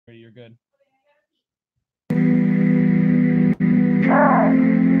You're good.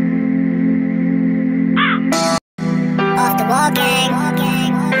 Off the wall gang.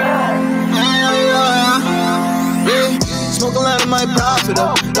 Smoke a lot of my profit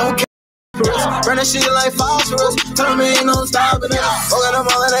up. Don't care. Burn that shit like phosphorus. Tell me ain't no stopping it. All of them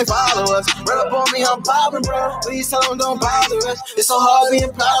all and they follow us. Run up on me, I'm popping, bro. Please tell them don't bother us. It's so hard being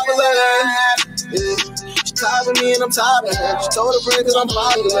popular. Yeah. She tired of me and I'm tired of her. She told her friend cause I'm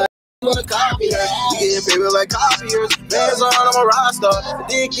popular. Gonna copy her. You getting paper like copiers. Bands on, I'm a rock star.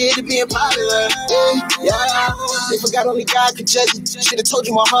 Addicted to being popular. Yeah. They forgot only God could judge me. Should've told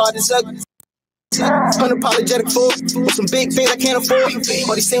you my heart is ugly. Unapologetic fool with some big things I can't afford.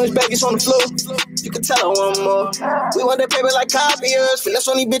 All these sandwich baggies on the floor. You can tell I want more. We want that paper like copiers. Finesse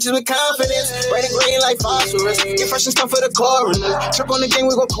on these bitches with confidence. Writing green like phosphorus. Get fresh and stuff for the coroner. Trip on the game,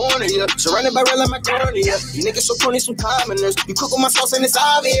 we gon' corner ya. Surrounded by red like my cornea. You niggas so corny, some commoners. You cook with my sauce and it's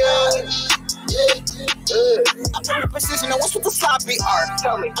obvious. I'm from the precision, now what's with the sloppy art?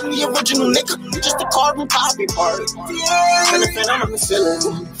 Tell me, I'm the original nigga, you just a carbon copy part. Elephant, I'm in the ceiling,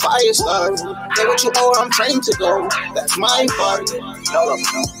 fire stars. Say what you owe, I'm trained to go. That's my part.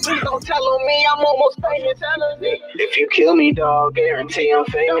 Please don't tell on me, I'm almost famous. If you kill me, dog, guarantee I'm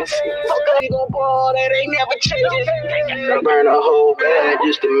famous. Fuck, you gon' ball, that ain't never changes. I burn a whole bag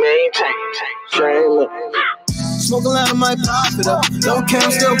just to maintain. Shame. Smoke a lot of my profit up. Don't care,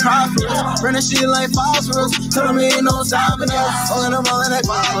 I'm still profitable. Burn that shit like phosphorus. Tell me ain't no stopping us. All in them all and they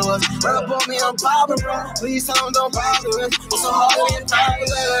follow us. Run up on me, I'm popping, bro. Please tell them don't bother us. It's so hard being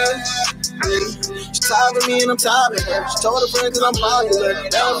popular. She tired of me and I'm tired of her. She told her friend cause I'm popular.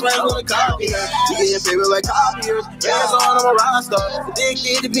 Now her friends wanna copy her. You getting paper like copiers. Bands on, I'm a rock star.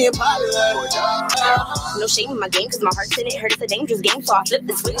 Addicted to being popular. No shame in my game cause my heart's in it. Heard it's a dangerous game, so I flip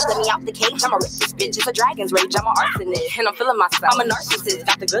the switch. Let me out the cage, I'ma rip this bitch. It's a dragon's rage, I'm an arsonist. And I'm feeling myself, I'm a narcissist.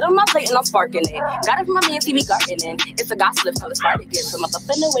 Got the good on my plate and I'm sparking it. Got it from my man, see me gardening. It's a gospel, so it's Spartacus. I'm up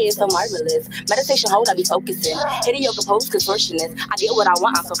in the way, it's so marvelous. Meditation hold, I be focusing. Hit a yoga pose, contortionist. I get what I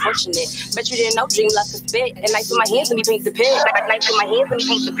want, I'm so fortunate. Bet you didn't know, dream left to spit. And nice in my hands, and me paint the pig. Nice in my hands, and me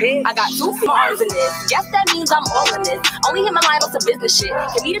paint the pig. I got 2 arms in this. Guess that means I'm all in this. Only hit my line on some business shit.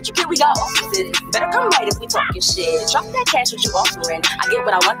 Can meet at your kid, we got offices. Better come right if we talking shit. Drop that cash, what you offering. I get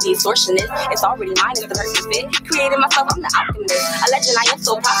what I want, the extortionist. It's already mine, it's the perfect fit. Creating myself, I'm the alchemist. A legend, I am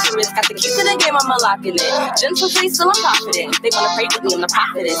so prosperous. Got the key to the game, I'm unlocking it. Gentle face, still I'm confident. They wanna pray with me, I'm the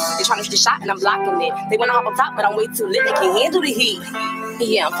prophetess. They tryna shoot the shot and I'm blocking it. They wanna hop on top, but I'm way too lit. They can't handle the heat.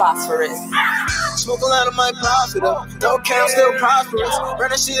 Yeah, I'm phosphorus. Smoke a lot of my profit up. Don't care, I'm still prosperous. Burn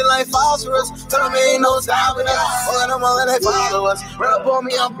that shit like phosphorus. Tell them ain't no stopping us. All of them all and they follow us. Run up on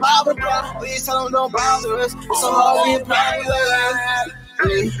me, I'm popping, bro. Please tell them don't bother us. It's so hard being popular.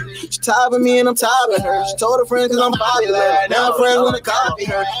 She tired of me and I'm tired of her. She told her friends cause I'm popular. Now her friends wanna copy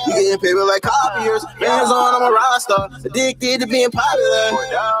her. You getting paper like copiers. Bands on, I'm a rock star. Addicted to being popular.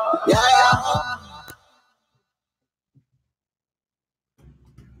 Yeah.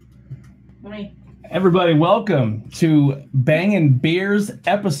 Everybody, welcome to Bangin Beers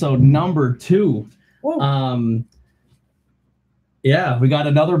episode number 2. Yeah, we got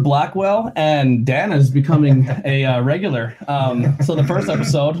another Blackwell, and Dan is becoming a regular. So the first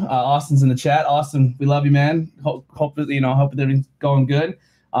episode, Austin's in the chat. Austin, we love you, man. Hope that everything's going good.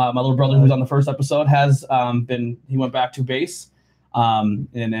 My little brother, who's on the first episode, has he went back to base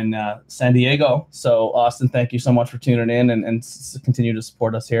in San Diego. So Austin, thank you so much for tuning in and continue to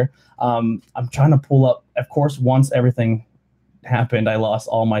support us here. I'm trying to pull up, of course, once everything happened, I lost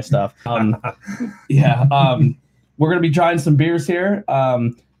all my stuff. We're going to be trying some beers here.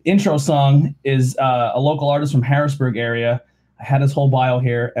 Intro song is a local artist from Harrisburg area. I had his whole bio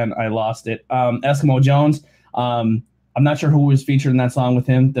here and I lost it. Eskimo Jones. I'm not sure who was featured in that song with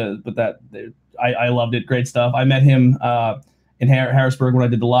him, I loved it. Great stuff. I met him in Harrisburg when I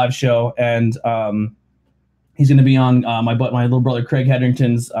did the live show, and he's going to be on my little brother Craig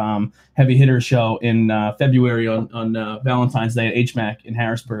Hetherington's Heavy Hitter show in February on Valentine's Day at HMAC in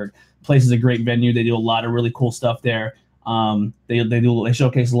Harrisburg. Place is a great venue. They do a lot of really cool stuff there. They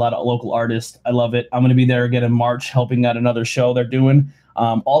showcase a lot of local artists. I love it. I'm going to be there again in March, helping out another show they're doing.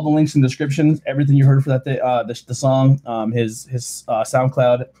 All the links in the description. Everything you heard for that the song, his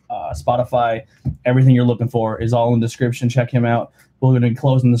SoundCloud, Spotify, everything you're looking for is all in the description. Check him out. We're going to be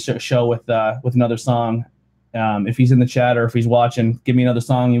closing the show with another song. If he's in the chat or if he's watching, give me another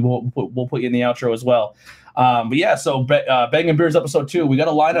song. And we'll put you in the outro as well. But yeah, so Bangin Beers episode 2. We got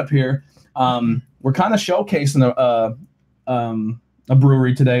a lineup here. We're kind of showcasing a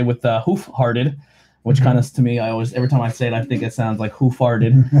brewery today with Hoof Hearted, which kind of, to me, every time I say it, I think it sounds like Who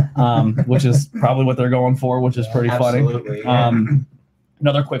Farted, which is probably what they're going for, which is pretty funny.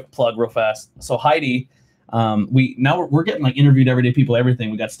 another quick plug real fast. So Heidi, we're getting like interviewed everyday people, everything.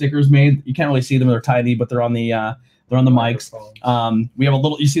 We got stickers made. You can't really see them; they're tiny, but they're on the mics. We have a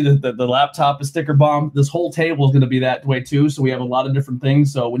little. You see the laptop is sticker bomb. This whole table is going to be that way too. So we have a lot of different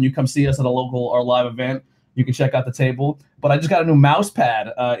things. So when you come see us at a local or live event, you can check out the table. But I just got a new mouse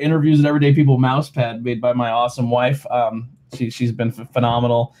pad. Interviews with everyday people mouse pad made by my awesome wife. She's been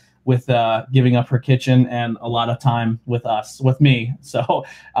phenomenal with giving up her kitchen and a lot of time with me. So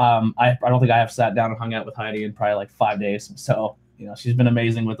I don't think I have sat down and hung out with Heidi in probably like 5 days. So she's been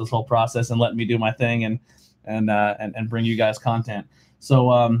amazing with this whole process and letting me do my thing and bring you guys content. So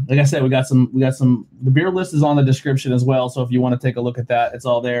like I said, we got some. The beer list is on the description as well. So if you want to take a look at that, it's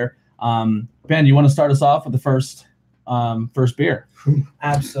all there. Ben, you want to start us off with the first beer?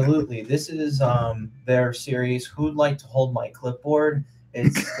 Absolutely. This is their series, Who'd Like to Hold My Clipboard?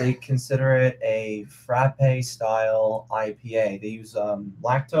 They consider it a frappe style IPA. They use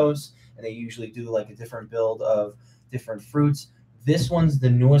lactose, and they usually do like a different build of different fruits. This one's the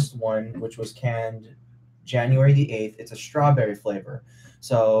newest one, which was canned January the 8th. It's a strawberry flavor.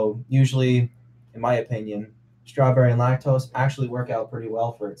 So usually, in my opinion, strawberry and lactose actually work out pretty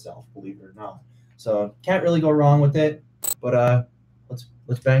well for itself, believe it or not. So can't really go wrong with it. But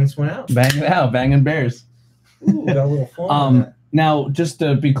let's bang this one out. Bang it out, banging bears. Ooh, got a little fun. Now, just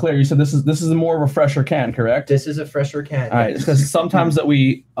to be clear, you said this is more of a fresher can, correct? This is a fresher can. All right, because sometimes that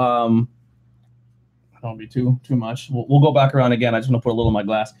we don't be too much. We'll go back around again. I just want to put a little in my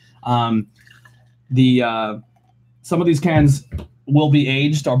glass. Some of these cans will be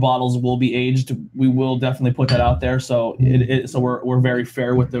aged. Our bottles will be aged. We will definitely put that out there. So so we're very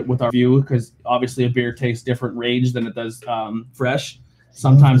fair with our view, because obviously a beer tastes different aged than it does fresh.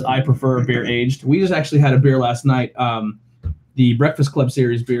 Sometimes I prefer a beer aged. We just actually had a beer last night. The Breakfast Club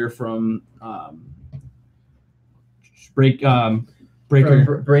Series beer from Breaker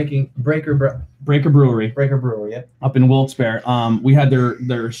Brewery. Breaker Brewery, yeah. Up in Wilkes-Barre. We had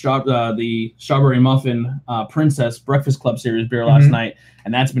the Strawberry Muffin Princess Breakfast Club Series beer last night,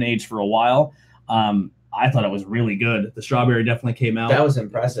 and that's been aged for a while. I thought it was really good. The strawberry definitely came out. That was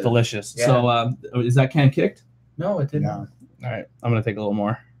impressive. Delicious. Yeah. So is that can kicked? No, it didn't. No. All right, I'm going to take a little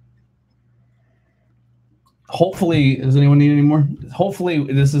more. Hopefully, does anyone need any more? Hopefully,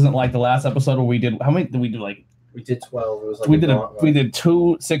 this isn't like the last episode where we did. How many did we do? Like we did 12. It was like we did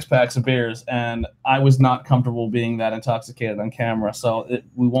 2 6-packs of beers, and I was not comfortable being that intoxicated on camera. So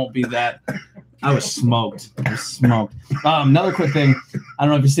we won't be that. I was smoked. Another quick thing. I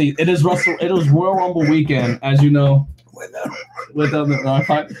don't know if you see. It is Royal Rumble weekend, as you know. Without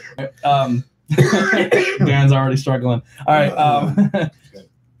the Dan's already struggling. All right.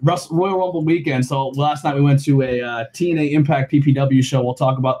 Royal Rumble weekend. So last night we went to a TNA Impact PPW show. We'll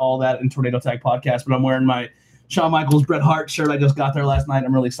talk about all that in Tornado Tag Podcast. But I'm wearing my Shawn Michaels Bret Hart shirt. I just got there last night.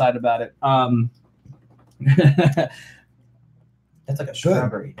 I'm really excited about it. That's like a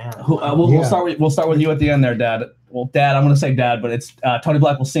strawberry. We'll start with you at the end there, Dad. Well, Dad, I'm going to say Dad, but it's Tony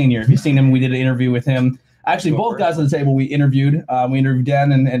Blackwell Sr. If you've seen him, we did an interview with him. Actually, both guys on the table we interviewed. We interviewed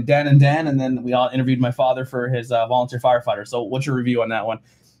Dan and Dan, and then we all interviewed my father for his volunteer firefighter. So what's your review on that one?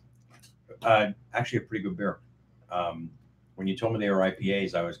 Actually, a pretty good beer. When you told me they were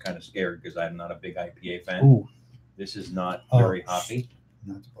IPAs, I was kind of scared because I'm not a big IPA fan. Ooh. This is not very hoppy.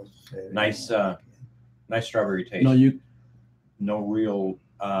 Not supposed to say it. Nice strawberry taste. No real.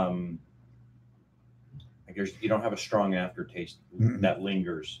 I guess you don't have a strong aftertaste that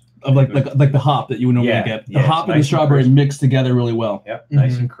lingers. Of like the hop that you would normally get. The hop and the strawberry mixed together really well. Yep,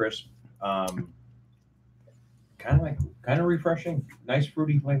 nice and crisp. Kind of refreshing. Nice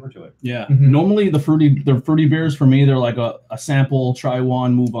fruity flavor to it. Yeah. Normally the fruity beers for me, they're like a sample, try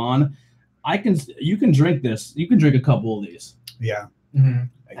one, move on. You can drink this. You can drink a couple of these. Yeah.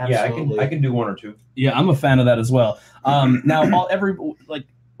 Yeah, I can do 1 or 2. Yeah, I'm a fan of that as well. Now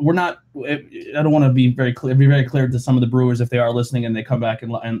we're not. I don't want to be very clear. Be very clear to some of the brewers if they are listening and they come back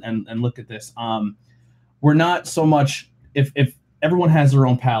and look at this. We're not so much if everyone has their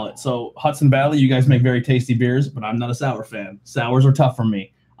own palate. So Hudson Valley, you guys make very tasty beers, but I'm not a sour fan. Sours are tough for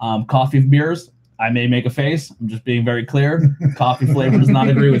me. Coffee beers, I may make a face. I'm just being very clear. Coffee flavor does not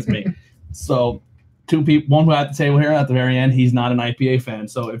agree with me. So 2 people, one who at the table here at the very end, he's not an IPA fan.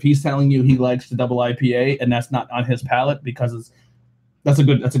 So if he's telling you he likes the double IPA and that's not on his palate, because that's a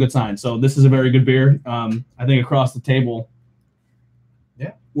good sign. So this is a very good beer. I think across the table,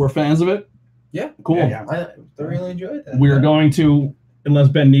 we're fans of it. Yeah, cool. Yeah. I thoroughly enjoyed that. We are going to, unless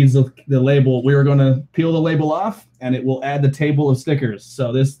Ben needs the label, we are going to peel the label off, and it will add the table of stickers.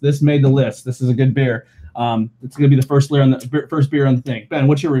 So this made the list. This is a good beer. It's going to be the first beer on the thing. Ben,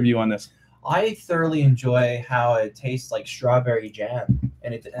 what's your review on this? I thoroughly enjoy how it tastes like strawberry jam.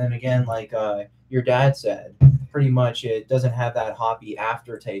 And again, like your dad said, pretty much it doesn't have that hoppy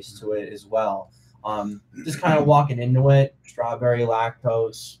aftertaste to it as well. Just kind of walking into it, strawberry,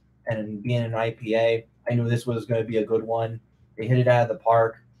 lactose, and being an IPA, I knew this was going to be a good one. They hit it out of the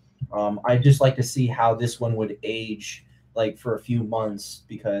park. I'd just like to see how this one would age, like for a few months,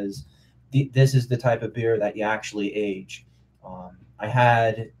 because this is the type of beer that you actually age. I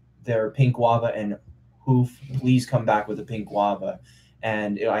had their pink guava and Hoof, please come back with a pink guava.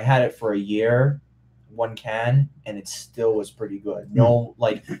 And I had it for a year, one can, and it still was pretty good. No,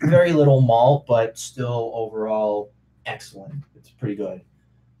 like very little malt, but still overall excellent. It's pretty good.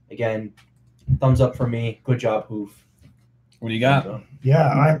 Again, thumbs up for me. Good job, Hoof. What do you got? Yeah,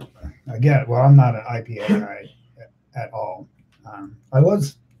 I'm not an IPA guy at all. I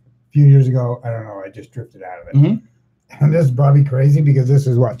was a few years ago. I don't know. I just drifted out of it. Mm-hmm. And this is probably crazy because this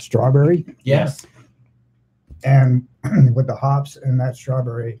is what, strawberry? Yes. And with the hops and that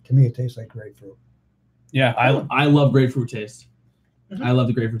strawberry, to me, it tastes like grapefruit. Yeah, I love grapefruit taste. Mm-hmm. I love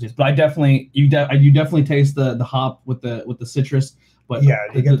the grapefruit taste, but you definitely taste the hop with the citrus. But yeah,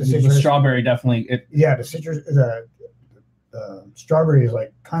 you get the citrus. The strawberry definitely. The citrus. The strawberry is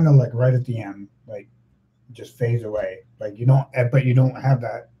like kind of like right at the end, like just fades away. Like you don't have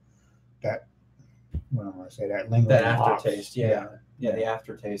that. What do I want to say? That lingering that aftertaste. Yeah, the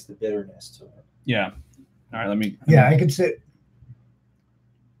aftertaste, the bitterness to it. Yeah. All right, let me. Yeah, I could sit.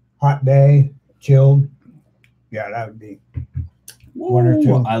 Hot day, chilled. Yeah, that would be one or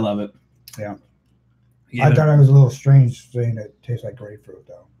two. I love it. Yeah. I thought it was a little strange saying it tastes like grapefruit,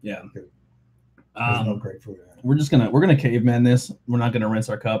 though. Yeah. There's no grapefruit in it. We're gonna caveman this. We're not gonna rinse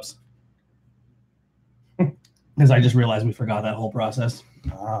our cups because I just realized we forgot that whole process.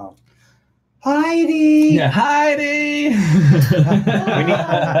 Oh. Heidi. Yeah, Heidi.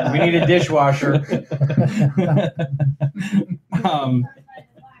 we need a dishwasher.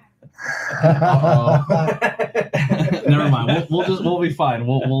 Never mind. We'll be fine.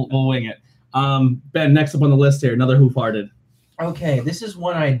 We'll wing it. Ben, next up on the list here, another Hoof-hearted. Okay, this is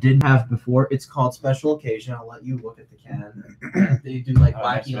one I didn't have before. It's called Special Occasion. I'll let you look at the can. They do like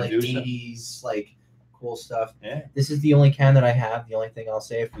wacky, like 80s, like cool stuff. Yeah. This is the only can that I have. The only thing I'll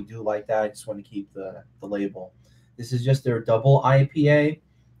say, if we do like that, I just want to keep the label. This is just their double IPA.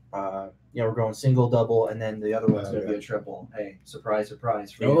 We're going single, double, and then the other one's going to be a triple. Hey, surprise,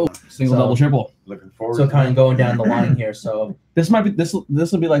 surprise for you. Single, double, triple. Looking forward. So kind of going down the line here. So this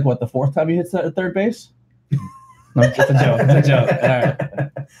will be like what, the fourth time you hit third base? No, it's a joke. It's a joke. All right.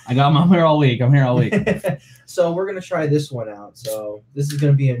 I'm here all week. So we're gonna try this one out. So this is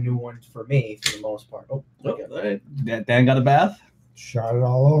gonna be a new one for me for the most part. Oh, look at that. Dan got a bath. Shot it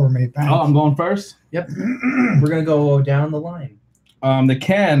all over me. Thanks. Oh, I'm going first. Yep. We're gonna go down the line. The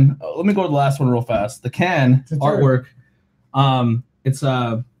can. Let me go to the last one real fast. The can artwork. It's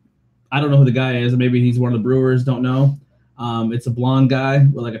I don't know who the guy is. Maybe he's one of the brewers. Don't know. It's a blonde guy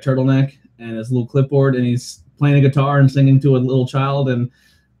with like a turtleneck and his little clipboard, and he's playing a guitar and singing to a little child, and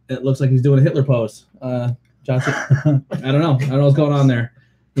it looks like he's doing a Hitler pose. Josh, I don't know what's going on there.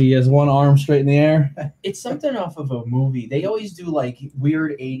 He has one arm straight in the air. It's something off of a movie. They always do like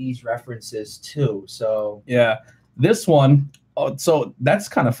weird 80s references too. So yeah, this one. Oh, so that's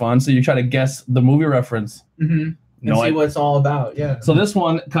kind of fun. So you try to guess the movie reference. Mm-hmm. And see what it's all about. Yeah. So this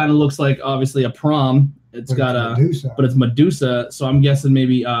one kind of looks like obviously a prom. It's got Medusa. But it's Medusa. So I'm guessing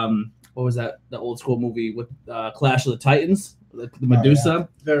maybe what was that? The old school movie with Clash of the Titans, the Medusa. Oh, yeah.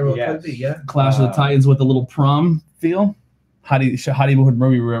 Very well could be, yeah. Clash of the Titans with a little prom feel. Heidi would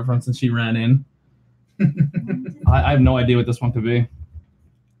movie reference, and she ran in. I have no idea what this one could be.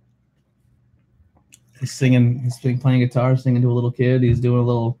 He's playing guitar, singing to a little kid. He's doing a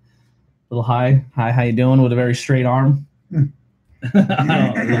little hi, how you doing, with a very straight arm.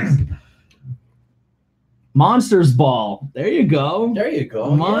 Monsters Ball. There you go.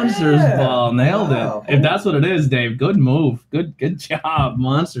 Monsters Ball. Nailed it. If that's what it is, Dave, good move. Good job,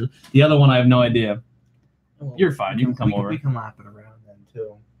 Monsters. The other one, I have no idea. Well, you're fine. You can come over. We can lap it around then,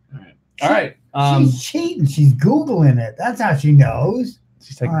 too. All right. She's cheating. She's Googling it. That's how she knows.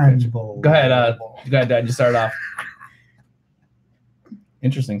 She's taking a picture. Go ahead. Dad. You start off.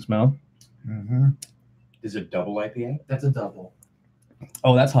 Interesting smell. Mm-hmm. Is it double IPA? That's a double.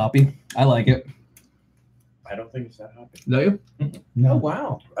 Oh, that's hoppy. I like it. I don't think it's that hoppy. Do you? No. Oh,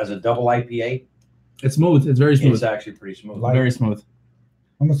 wow. As a double IPA, it's smooth. It's very smooth. It's actually pretty smooth. Light. Very smooth.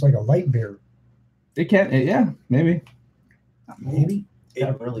 Almost like a light beer. It can. Yeah, maybe. Maybe.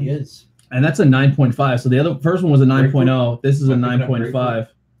 It really is. And that's a 9.5. So the first one was a 9.0. This is a 9.5.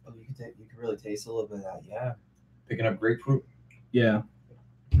 Oh, you can really taste a little bit of that. Yeah. Picking up grapefruit. Yeah.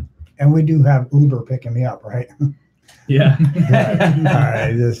 And we do have Uber picking me up, right? Yeah. All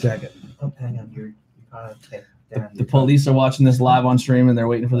right, just a second. Oh, hang on, you gotta take down. The police are watching this live on stream and they're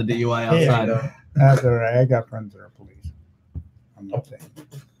waiting for the DUI Yeah. outside. That's all right. I got friends that are police. I'm not saying.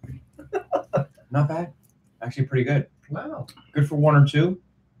 Not bad. Actually, pretty good. Wow. Good for one or two.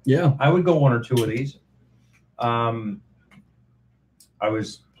 Yeah. I would go one or two of these. I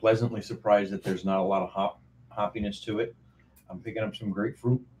was pleasantly surprised that there's not a lot of hoppiness to it. I'm picking up some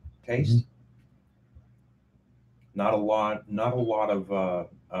grapefruit taste. Mm-hmm. Not a lot of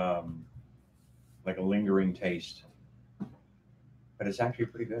like a lingering taste, but it's actually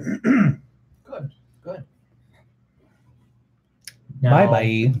pretty good. Good. Bye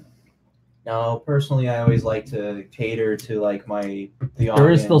bye. Now, personally, I always like to cater to like the There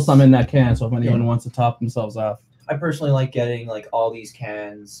audience. is still some in that can, so if anyone wants to top themselves off. I personally like getting like all these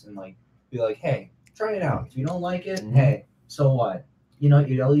cans and like be like, hey, try it out. If you don't like it, hey, so what? You know,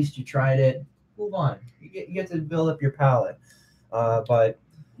 at least you tried it. Move on. You get to build up your palate. But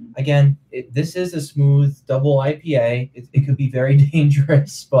again, this is a smooth double IPA. It could be very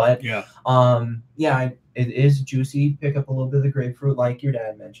dangerous, but Yeah. It is juicy. Pick up a little bit of the grapefruit, like your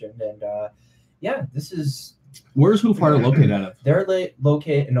dad mentioned, and this is. Where's Hoof Heart located out of? They're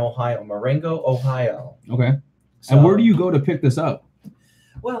located in Ohio, Marengo, Ohio. Okay. So, And where do you go to pick this up?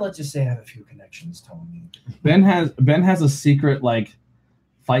 Well, let's just say I have a few connections, Tony. Ben has a secret like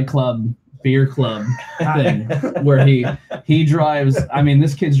Fight Club beer club thing where he drives. I mean,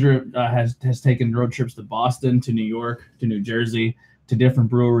 this kid's has taken road trips to Boston, to New York, to New Jersey, to different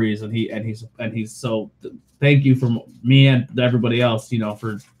breweries, and he's so. Thank you from me and everybody else,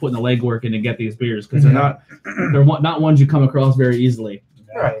 for putting the legwork in to get these beers because they're not ones you come across very easily.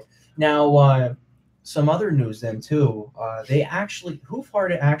 All right. Now, some other news then too. Hoof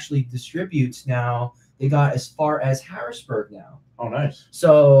Heart actually distributes now. They got as far as Harrisburg now. Oh, nice.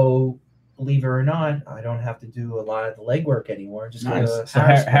 So, believe it or not, I don't have to do a lot of the legwork anymore. Just Nice. go to So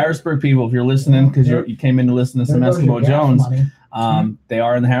Harrisburg people, if you're listening, because you came in to listen to some There goes your Eskimo gas Jones, money. they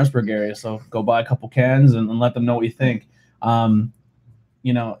are in the Harrisburg area. So go buy a couple cans and let them know what you think.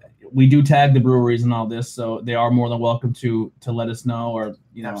 We do tag the breweries and all this, so they are more than welcome to let us know or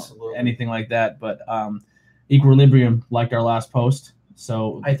Absolutely. anything like that. But Equilibrium liked our last post.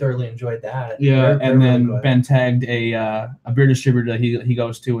 So I thoroughly enjoyed that. yeah, They're and really then good. Ben tagged a beer distributor that he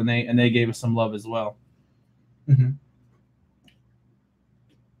goes to, and they gave us some love as well. Mhm.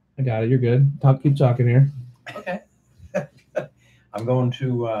 I got it. You're good. Keep talking here. Okay. I'm going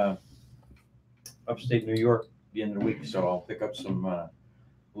to upstate New York the end of the week, so I'll pick up some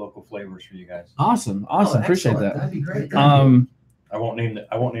local flavors for you guys. Awesome. Oh, Appreciate excellent. that. That'd be great. I won't name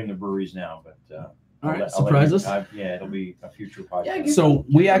the breweries now, but All right, I'll let surprise you- us. yeah, it'll be a future podcast. Yeah, So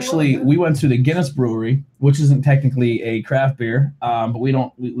we went to the Guinness Brewery, which isn't technically a craft beer, but we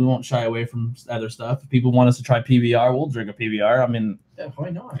won't shy away from other stuff. If people want us to try PBR, we'll drink a PBR. I mean, Yeah,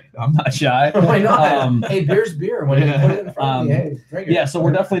 why not? I'm not shy. Why not? Um, Hey, beer's beer. When you put it in front of me, hey, drink it. Yeah, so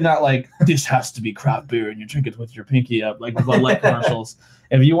we're definitely not like this has to be craft beer and you drink it with your pinky up like the Bud Light commercials.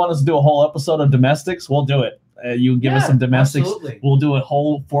 If you want us to do a whole episode of domestics, we'll do it. You give us some domestics. Absolutely. We'll do a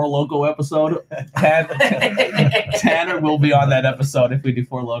whole Four Loko episode. Tanner will be on that episode if we do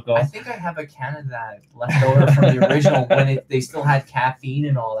Four Loko. I think I have a can of that left over from the original when they still had caffeine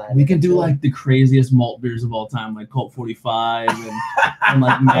and all that. We can do like the craziest malt beers of all time, like Colt 45 and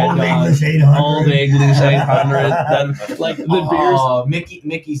like Old Mad English Dog, 800. Old English 800. Like the beers. Oh,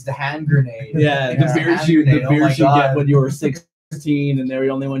 Mickey's the hand grenade. Yeah, the Mickey's beers hand you grenade. Oh my get God. when you were 16 and they're the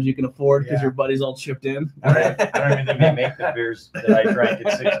only ones you can afford because Yeah. your buddies all chipped in. I don't even think they make the beers that I drank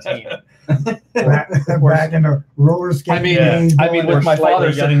at 16. Back in the roller skating I mean, days. with We're my slightly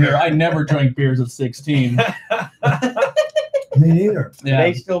father sitting younger. here, I never drank beers at 16. Me neither. Do Yeah.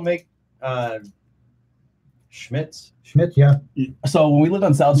 they still make Schmitz? Schmidt, yeah. So when we lived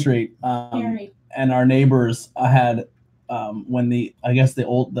on South Street, and our neighbors had when the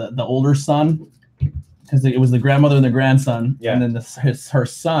older son, because it was the grandmother and the grandson, Yeah. and then her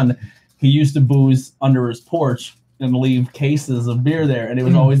son, he used to booze under his porch and leave cases of beer there, and it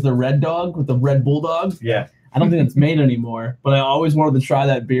was always the Red Dog with the Red Bulldog. Yeah. I don't think it's made anymore, but I always wanted to try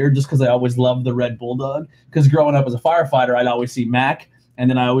that beer just because I always loved the Red Bulldog. Because growing up as a firefighter, I'd always see Mac, and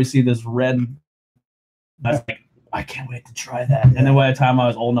then I always see this red. I was like, I can't wait to try that. And then by the time I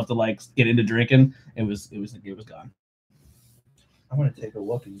was old enough to like get into drinking, it was gone. I want to take a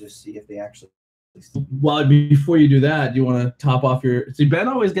look and just see if they actually. Well, before you do that, do you want to top off your? See, Ben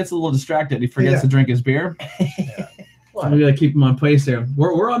always gets a little distracted. He forgets to drink his beer. So we gotta keep him on pace here.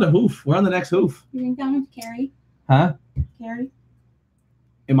 We're on the hoof. We're on the next hoof. You think that one's Carrie? Huh? Carrie?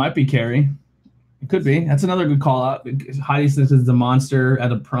 It might be Carrie. It could be. That's another good call out. Heidi says it's a monster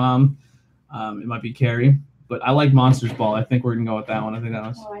at a prom. It might be Carrie. But I like Monsters Ball. I think we're gonna go with that one. I think that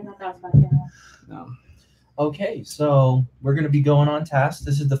was Oh, I thought that was about General. no. Okay, so we're gonna be going on task.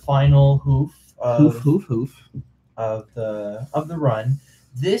 This is the final hoof Hoof. of the run.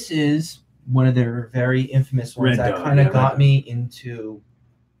 This is one of their very infamous ones Red that Dog, kind of yeah, got Red me into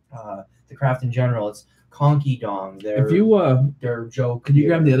the craft in general. It's Conky Dong. If you their joke. could you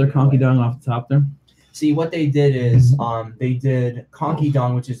grab the other Conky Dong off the top there? See, what they did is they did Conky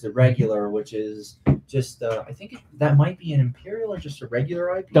Dong, which is the regular, which is just I think that might be an imperial or just a regular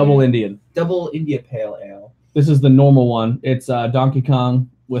IPA. Double India Pale Ale. This is the normal one. It's Donkey Kong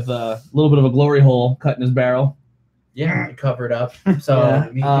with a little bit of a glory hole cut in his barrel. Yeah, covered up.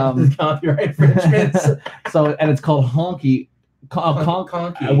 So Yeah, copyright infringements. So and it's called Honky.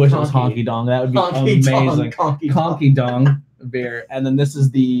 Conky. I wish it was Honky Dong. That would be amazing. Conky Dong beer. And then that's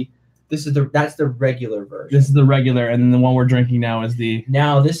the regular version. This is the regular, and then the one we're drinking now is the.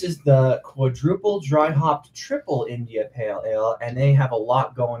 Now this is the quadruple dry hopped triple India Pale Ale, and they have a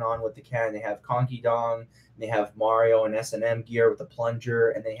lot going on with the can. They have Conky Dong, they have Mario and S&M gear with the plunger,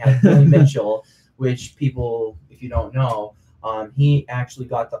 and they have Billy Mitchell, which people, if you don't know, he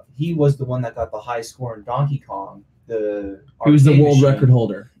was the one that got the high score in Donkey Kong. He was the world record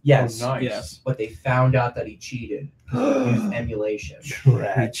holder. Yes, Oh, nice. yes, but they found out that he cheated with emulation.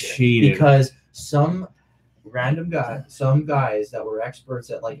 He cheated Because some guys that were experts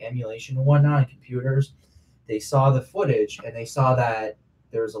at like emulation and whatnot and computers, they saw the footage and they saw that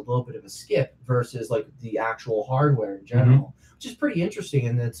there was a little bit of a skip versus like the actual hardware in general, which is pretty interesting.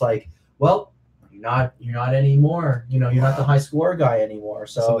 And it's like, well, you're not anymore. You're not the high score guy anymore.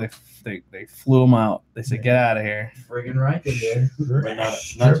 So they flew him out. They said, "Get out of here." friggin' right they did. But not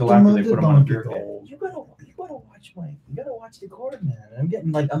till after they put them on a beer can. You gotta watch the chord, man.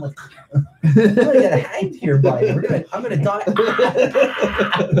 I'm like I'm gonna get hanged here, buddy. I'm gonna die.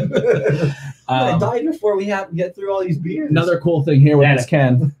 I'm gonna die before we get through all these beers. Another cool thing here with Dan, this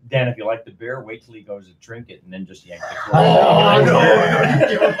can. Dan, if you like the beer, wait till he goes to drink it and then just yank the Oh,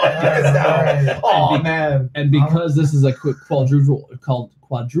 cork. Oh man. And because this is a quick quadruple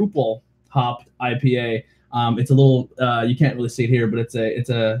hopped IPA, it's a little you can't really see it here, but it's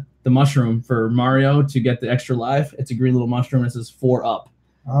the mushroom for Mario to get the extra life. It's a green little mushroom. It says 4 Up.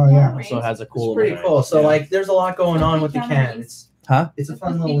 Oh yeah. So it has a cool. It's pretty cool. So like, there's a lot going on with the can. Huh? It's a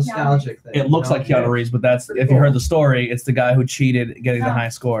fun little nostalgic thing. It looks like Keanu Reeves, but that's if you heard the story, it's the guy who cheated getting the high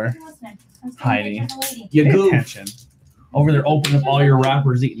score. Heidi, you pay attention. Over there, opening up all your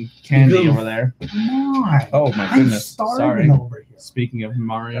rappers eating candy over there. Come on. Oh my I'm goodness! starving Sorry. over here. Speaking of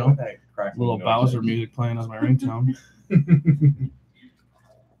Mario, little Bowser music playing as my ringtone.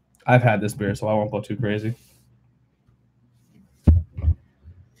 I've had this beer, so I won't go too crazy.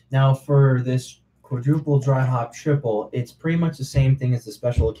 Now for this quadruple dry hop triple, it's pretty much the same thing as the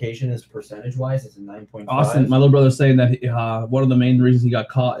special occasion as percentage wise. It's a 9.5. Austin, my little brother's saying that one of the main reasons he got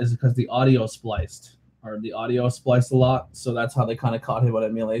caught is because the audio spliced a lot, so that's how they kind of caught him on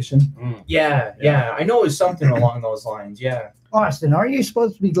emulation. Yeah. I know it was something along those lines. Yeah. Austin, are you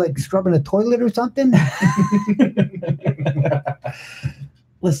supposed to be like scrubbing a toilet or something?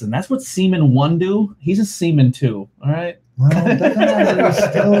 Listen, that's what Seaman 1 do. He's a Seaman 2, all right? Well, it doesn't matter. He's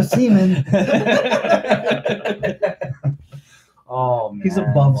still a seaman. Oh man. He's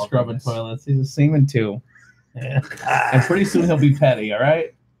above scrubbing toilets. He's a Seaman 2. Yeah. And pretty soon he'll be petty, all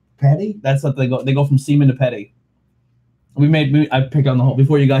right? Petty? That's what they go from Seaman to petty. I picked on the whole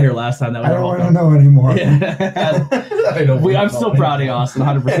before you got here last time. That was I don't want to know anymore. Yeah. I'm still proud of you, Austin,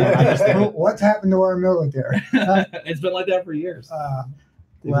 100%. What's happened to our military? It's been like that for years.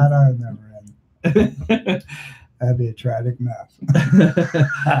 Glad I was never in. That'd be a tragic mess.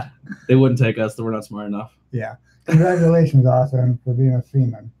 They wouldn't take us, so we're not smart enough. Yeah. Congratulations, Austin, for being a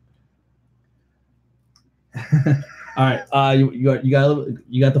seaman. All right.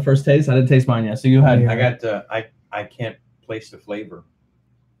 You got the first taste. I didn't taste mine yet, so you had. I can't place the flavor.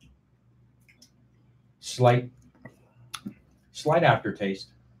 Slight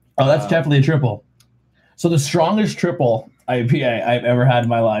aftertaste. Oh, that's definitely a triple. So the strongest triple IPA I've ever had in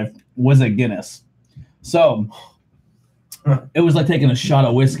my life was a Guinness. So it was like taking a shot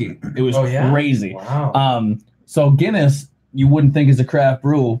of whiskey. It was crazy. Wow. So Guinness, you wouldn't think is a craft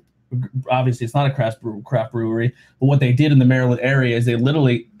brew. Obviously, it's not a craft brewery. But what they did in the Maryland area is they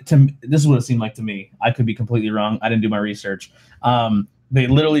literally, this is what it seemed like to me. I could be completely wrong. I didn't do my research. They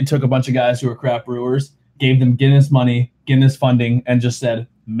literally took a bunch of guys who were craft brewers, gave them Guinness money, Guinness funding, and just said,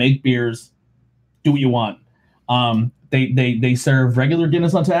 make beers, do what you want. They serve regular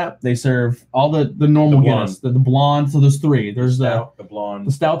Guinness on tap. They serve all the normal Guinness, the blonde. So there's 3. There's the blonde,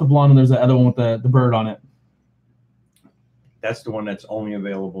 the stout, the blonde, and there's the other one with the bird on it. That's the one that's only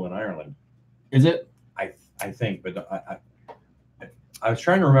available in Ireland. Is it? I think, but I was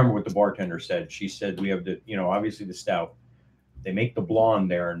trying to remember what the bartender said. She said we have obviously the stout. They make the blonde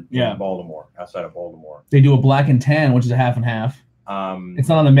there in Baltimore, outside of Baltimore. They do a black and tan, which is a half and half. It's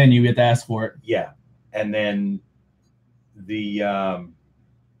not on the menu. You have to ask for it. Yeah, and then the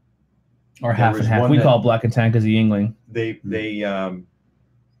or half and half. We call it black and tan because of Yingling.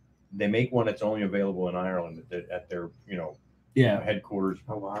 They make one that's only available in Ireland at their headquarters.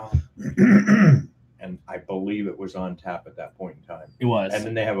 Oh wow! And I believe it was on tap at that point in time. It was. And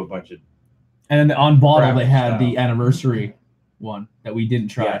then they have a bunch of. And then on bottle they had the anniversary one that we didn't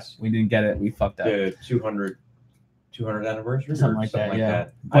try. Yes. We didn't get it. We fucked up. The 200 anniversary, something like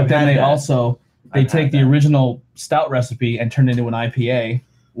that. But then they take the original stout recipe and turn it into an IPA,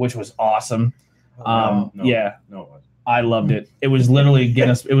 which was awesome. No, I loved it. It was literally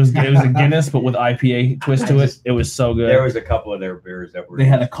Guinness. It was a Guinness, but with IPA twist to it. It was so good. There was a couple of their beers that were. They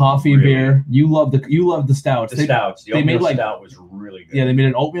had a coffee beer. You loved the stouts. The stouts. The oatmeal stout was really good. Yeah, they made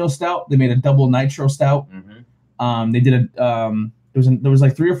an oatmeal stout. They made a double nitro stout. Mm-hmm. They did there was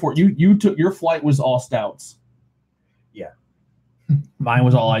like 3 or 4. You took your flight was all stouts. Yeah. Mine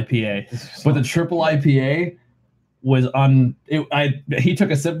was all IPA, but the triple IPA was he took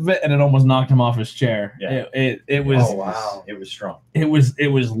a sip of it and it almost knocked him off his chair. Yeah. It was. Oh wow! It was strong. It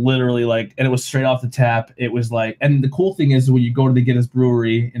was literally like, and it was straight off the tap. It was like, and the cool thing is when you go to the Guinness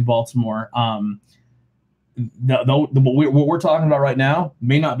Brewery in Baltimore, what we're talking about right now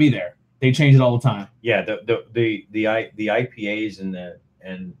may not be there. They change it all the time. Yeah, the IPAs and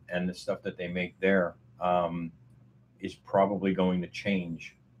the stuff that they make there is probably going to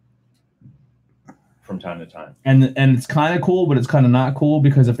change from time to time. And it's kind of cool, but it's kind of not cool,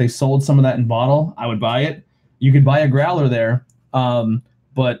 because if they sold some of that in bottle, I would buy it. You could buy a growler there,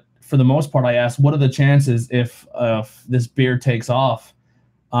 but for the most part, I asked, what are the chances if this beer takes off?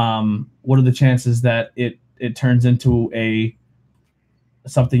 What are the chances that it turns into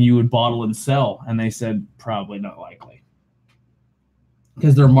something you would bottle and sell? And they said probably not likely,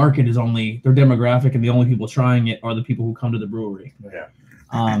 because their market is their demographic, and the only people trying it are the people who come to the brewery. Yeah.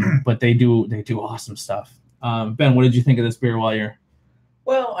 But they do awesome stuff. Ben, what did you think of this beer while you're?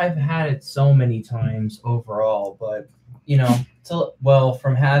 Well, I've had it so many times overall, but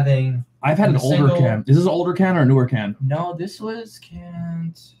from having. I've had an older can. Is this an older can or a newer can? No, this was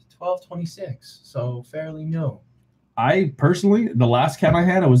can 1226, so fairly new. I personally, the last can I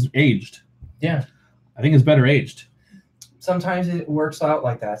had, it was aged. Yeah. I think it's better aged. Sometimes it works out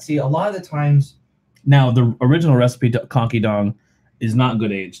like that. See, a lot of the times. Now, the original recipe, Conky Dong, is not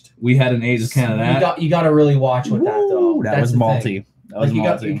good aged. We had an aged can of that. You got to really watch with that, though. That was malty. That was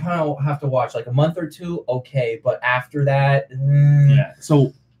malty. You kind of have to watch like a month or two, okay, but after that, yeah.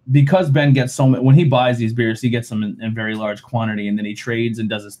 So because Ben gets when he buys these beers, he gets them in very large quantity, and then he trades and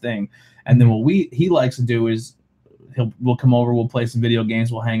does his thing. And then what he likes to do is we'll come over, we'll play some video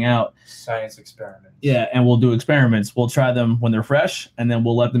games, we'll hang out. Science experiments. Yeah, and we'll do experiments. We'll try them when they're fresh, and then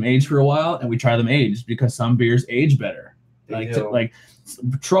we'll let them age for a while, and we try them aged, because some beers age better. Like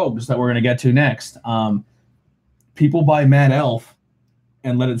tropes that we're gonna get to next. People buy Mad Elf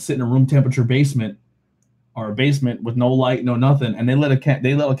and let it sit in a room temperature basement, or a basement with no light, no nothing, and they let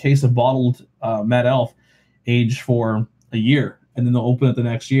a case of bottled Mad Elf age for a year, and then they'll open it the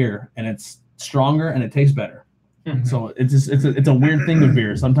next year, and it's stronger and it tastes better. Mm-hmm. So it's a weird thing with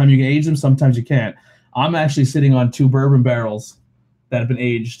beer. Sometimes you can age them, sometimes you can't. I'm actually sitting on 2 bourbon barrels that have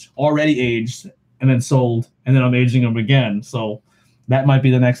been already aged, and then sold, and then I'm aging them again. So that might be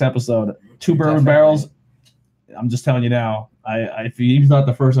the next episode. 2 bourbon barrels. I'm just telling you now. If you thought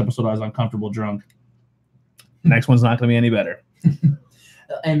the first episode I was uncomfortable drunk, next one's not going to be any better.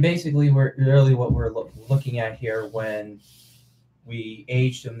 And basically, what we're looking at here when we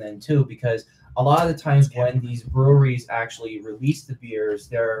aged them then too, because a lot of the times when these breweries actually release the beers,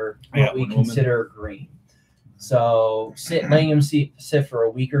 they're what we consider green. So letting them sit for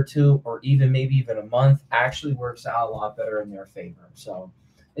a week or two, or maybe even a month, actually works out a lot better in their favor. So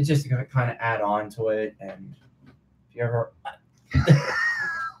it's just going to kind of add on to it. And if you ever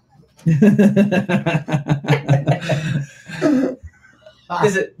this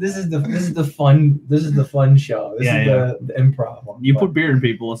is the fun show. This is the improv one. You put beer in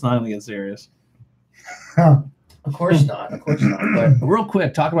people, it's not going to get serious. Of course not. But real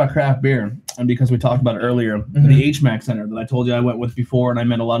quick, talk about craft beer, and because we talked about it earlier, the HMAC Center that I told you I went with before, and I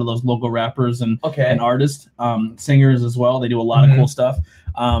met a lot of those local rappers and artists, singers as well. They do a lot of cool stuff.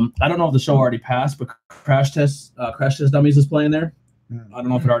 I don't know if the show already passed, but Crash Test Dummies is playing there. I don't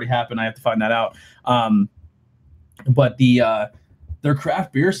know if it already happened. I have to find that out. But their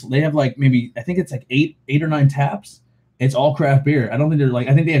craft beers, they have like I think it's like eight or nine taps. It's all craft beer. I don't think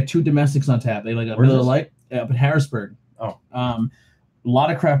I think they have 2 domestics on tap. They like a Miller Lite. up in Harrisburg. Oh. A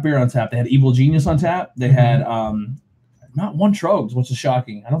lot of craft beer on tap. They had Evil Genius on tap. They had not one Trogs, which is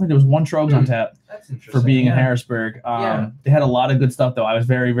shocking. I don't think there was one Trogs on tap That's interesting. for being in Harrisburg. They had a lot of good stuff though. I was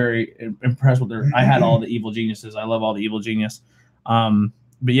very, very impressed with their. I had all the Evil Geniuses. I love all the Evil Genius.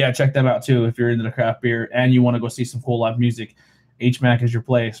 But yeah, check them out too if you're into the craft beer and you want to go see some cool live music. HMAC is your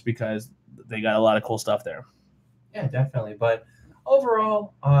place because they got a lot of cool stuff there. Yeah, definitely. But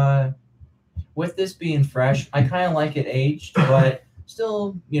overall, with this being fresh, I kind of like it aged, but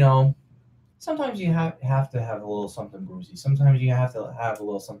still, sometimes you have to have a little something boozy. Sometimes you have to have a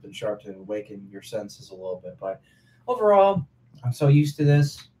little something sharp to awaken your senses a little bit. But overall, I'm so used to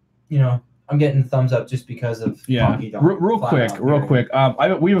this. I'm getting thumbs up just because of Funky Dog. Real quick.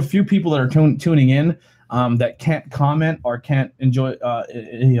 We have a few people that are tuning in that can't comment or can't enjoy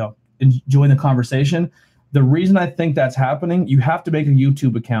enjoy the conversation. The reason I think that's happening, you have to make a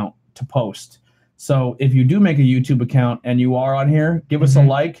YouTube account to post. So if you do make a YouTube account and you are on here, give us a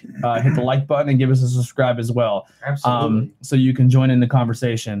like, hit the like button, and give us a subscribe as well. Absolutely. So you can join in the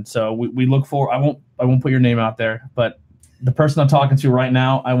conversation. So we look for. I won't put your name out there, but the person I'm talking to right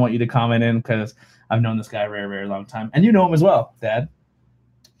now, I want you to comment in because I've known this guy a very, very long time, and you know him as well, Dad.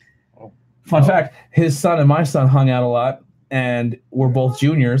 Fun fact: his son and my son hung out a lot, and we're both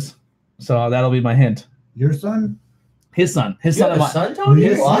juniors. So that'll be my hint. Your son? His son. His You son have and a my son, Tony?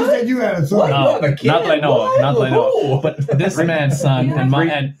 You said you had a son. What? No, You have a kid? not that I know of. What? Not that I know of. Whoa. But this man's son and my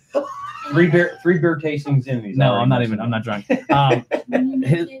and Three beer tastings in these. no, I'm not drunk. Can you make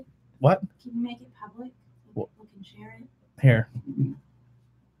His it, what? Can you make it public? What? People can share it. Here.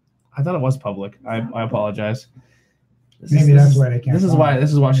 I thought it was public. I apologize. Maybe that's why they can't. This is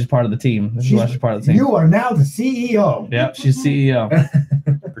why she's part of the team. This is why she's part of the team. You are now the CEO. Yep, she's CEO.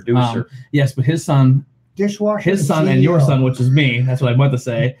 Producer. Yes, but his son, Dishwasher. his son, and your son, which is me. That's what I meant to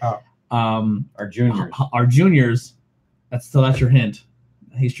say. Our juniors. Our juniors. That's your hint.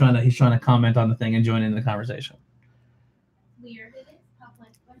 He's trying to comment on the thing and join in the conversation. Weird. It is public,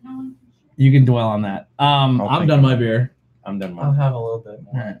 but no one can share. You can dwell on that. I'm done my beer. I'm done. I'll have a little bit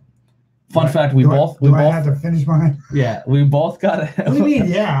more. All right. Fun fact: we Do both I have to finish mine? yeah, we both got. What do you mean?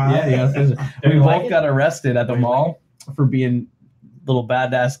 Yeah. We both got arrested at the mall for being little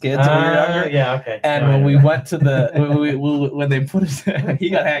badass kids when we were younger. Yeah, okay. And when we went to the when they put us, he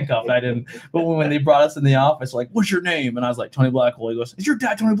got handcuffed. I didn't. But when they brought us in the office, like, "What's your name?" And I was like, "Tony Blackwell." He goes, "Is your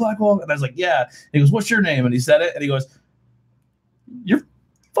dad Tony Blackwell?" And I was like, "Yeah." He goes, "What's your name?" And he said it, and he goes, "Your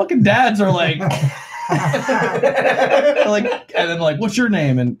fucking dads are like." And then what's your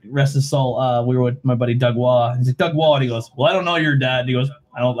name? And rest his soul. We were with my buddy Doug Waugh. He's like, Doug Waugh, and he goes, "Well, I don't know your dad." And he goes,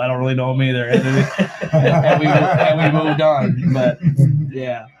 I don't really know him either. And we moved on. But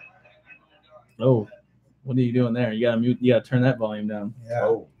yeah. Oh, what are you doing there? You gotta mute. You gotta turn that volume down. Yeah.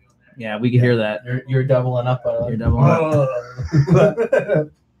 Oh. Yeah, we can hear that. You're doubling up. You're doubling up.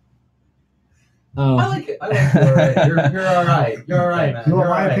 Oh. I like it. I like it. All right. You're all right. You're all right, man. You want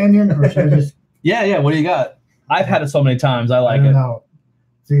my opinion, or should I just? Yeah. What do you got? I've had it so many times. I I like don't it. know.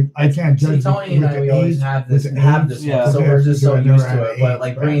 See, I can't judge. See, Tony and with I, the we always age, have with this the Yeah. one, so we're just so I've used never to had it. But age,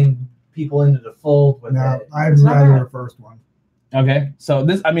 like right? bringing people into the fold with No, it. I'd it's not rather bad. the first one. Okay. So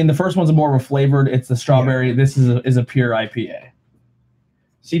the first one's more of a flavored. It's the strawberry. This is a pure IPA.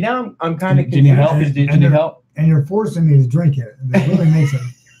 See, now I'm kind of Do you need help? confused. Do you need help? And you're forcing me to drink it. It really makes it.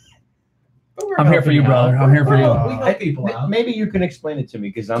 But we're I'm here for you, helping brother. out. I'm here for you. We help people out. Maybe you can explain it to me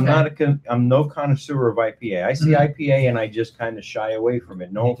because I'm Okay. not I'm no connoisseur of IPA. I see IPA and I just kind of shy away from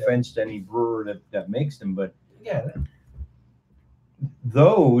it. No Me too. offense to any brewer that makes them, but Yeah.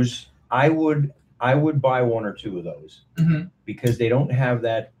 those I would buy one or two of those Mm-hmm. because they don't have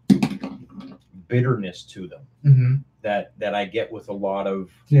that bitterness to them Mm-hmm. that I get with a lot of.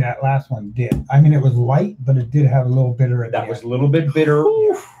 See, that last one did. I mean, it was light, but it did have a little bitter at That the was a end. little bit bitter,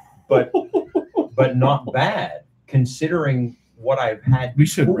 but not bad considering what I've had. We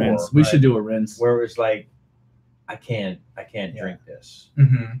should before, rinse. We should do a rinse. where it was like, I can't Yeah. drink this.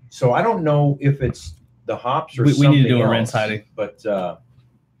 Mm-hmm. So I don't know if it's the hops or We something need to do a else, rinse, Heidi. But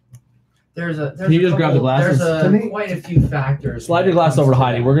There's Can you just grab the glasses? There's quite a few factors. Slide your glass over to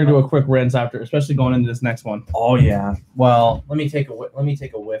Heidi. We're gonna do a quick rinse after, especially going into this next one. Oh yeah. Well, let me take a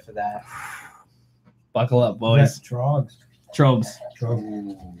whiff of that. Buckle up, boys. That's Trogs. Trobes.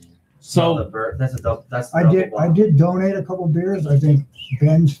 So That's a double. That's I did donate a couple beers. I think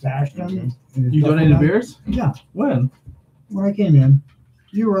Ben stashed them. in his you duffel donated bag. beers? Yeah. When? When I came in,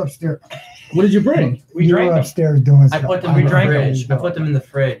 you were upstairs. What did you bring? You were upstairs doing I stuff. put them in the drank fridge. I put them in the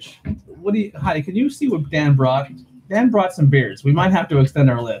fridge. What do you, Heidi? Can you see what Dan brought? Dan brought some beers. We might have to extend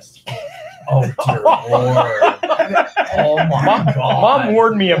our list. Oh dear Lord! Oh my God! Mom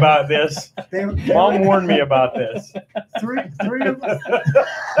warned me about this. Mom warned me about this. Three of them.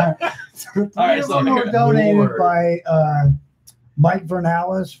 Three right, of so them were here- donated Lord. by Mike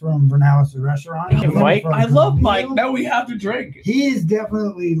Vernalis from Vernalis the restaurant. Hey, Mike, I love Mike. Now we have to drink. He is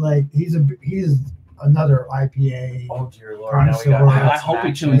definitely like he is another IPA. Oh dear Lord! Now we got Connoisseur. I hope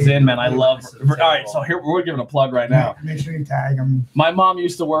he tunes in, man. I love. All right, so here we're giving a plug right now. Make sure you tag him. My mom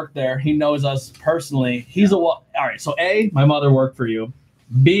used to work there. He knows us personally. He's all right. So A, my mother worked for you.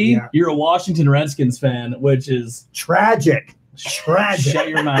 B, Yeah. you're a Washington Redskins fan, which is Tragic. shut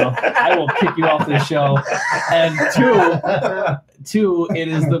your mouth. I will kick you off this show. And two, it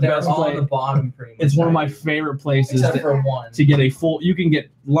is the They're best all on place. the bottom, pretty much. It's one of my favorite places except for one. to get a full. You can get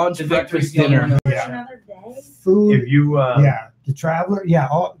lunch, The breakfast, Victory's the only dinner. one Yeah. Another day. Food. If you Yeah. The Traveler. Yeah.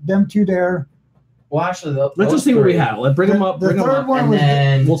 All them two there. Well, actually, Let's just see what we have. Let's bring them up. The Bring them third up. one And was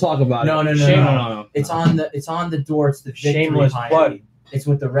then We'll talk about No, it. no, no, Shame- no. It's on the door. It's the Victory Shameless behind plug. it. It's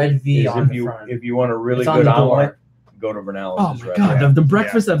with the red V is on if the you front. if you want a really It's on good the door. omelet, go to Vernalis' Oh my restaurant. god, the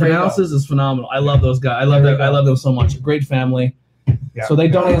breakfast at There you Vanalis's is phenomenal. I love those guys. I love There them. you I go. love them so much. Great family. Yeah. So they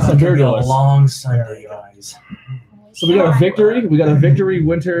donated some It's beer gonna to be a us. long Sunday, guys. So we got a victory. We got a victory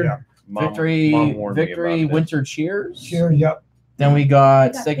winter. Yeah. Mom Victory, warned me Victory, about this. Winter Cheers. Cheers. Yep. Then we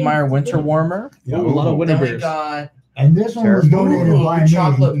got We got Stegmeyer things. Winter Warmer. Ooh, a lot of winter Then we beers. got And this one was donated by me.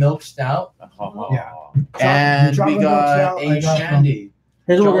 chocolate milk stout, Yeah. and chocolate we milk got stout I a got from- shandy.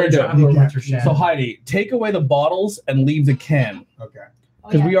 Here's what we're Jolly gonna Chocolate You Winter can't- Shandy. do. So Heidi, take away the bottles and leave the can Okay.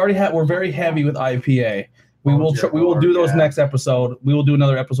 because we already have. We're very heavy with IPA. We Oh, will. dear We will do Lord, those yeah. next episode. We will do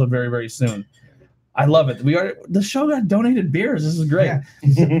another episode very very soon. I love it. We are the show got donated beers. This is great. Yeah.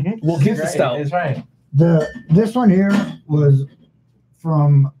 We'll keep the Right, stout. That's right. This one here was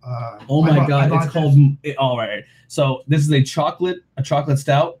from. Oh my I bought god, it's this- called. All right. So this is a chocolate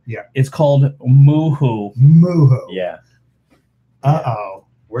stout. Yeah. It's called Moohoo. Moohoo. Yeah. Uh-oh.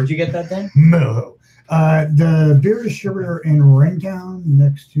 Where'd you get that then? Moohoo. The beer distributor in Ringtown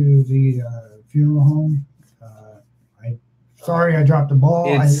next to the funeral home. Sorry, I dropped the ball.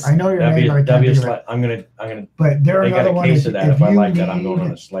 It's- I know your That'd name, be, but I that'd can't be a think of it. slight, I'm gonna But they're they got another a one. case of that. If I you like that, I'm going on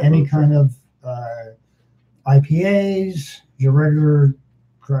need a slight any road trip. kind of IPAs, your regular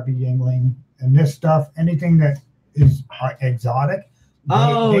crappy Yingling, and this stuff, anything that is exotic.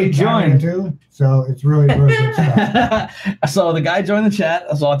 Oh, he carry it joined. too. So it's really, really good stuff. So the guy joined the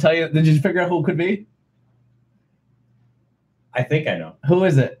chat. So I'll tell you. Did you figure out who it could be? I think I know. Who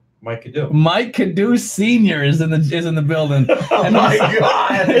is it? Mike could do. Mike Cadu Senior is in the building. Oh And my he's-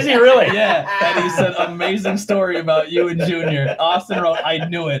 god! Is he really? Yeah, and he said amazing story about you and Junior. Austin wrote, "I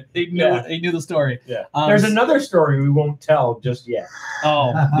knew it. He knew Yeah. He knew the story." Yeah. Um, There's another story we won't tell just yet.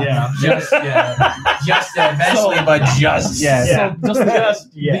 Oh yeah, Just eventually, So- but just yeah. Yeah. So just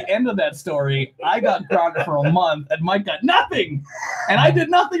Just the yet. end of that story, I got grounded for a month, and Mike got nothing, and I did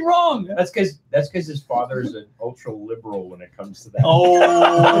nothing wrong. That's because his father is an ultra liberal when it comes to that.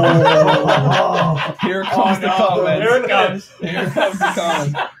 Oh, here comes the comments. Here it comes. Here comes the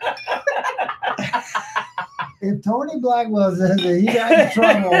comments. If Tony Blackwell says that he got in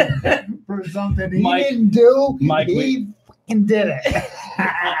trouble for something he Mike- didn't do, Mike, he fucking did it.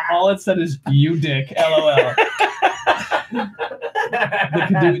 All it said is "you dick." LOL.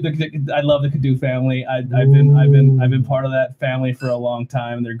 I love the Cadu family. I've been part of that family for a long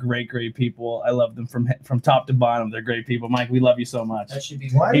time. They're great people. I love them from top to bottom. They're great people. Mike, we love you so much That should be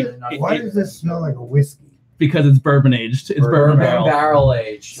Why, more does, than enough. why does this smell like a whiskey? because it's bourbon aged. It's bourbon barrel. barrel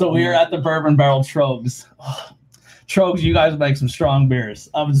age. So we are at the Bourbon Barrel Trogs. Trogs, you guys make some strong beers.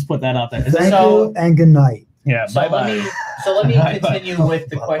 I'll just put that out there. Thank So- you and good night. Yeah, So bye let bye. me let me Bye-bye. continue with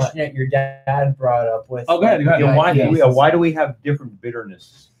the question that your dad brought up with. Oh, go ahead, go ahead. the Why IPAs. do we have different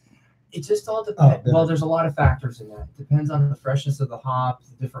bitterness? It just all depends. Oh, Well, there's a lot of factors in that. It depends on the freshness of the hops,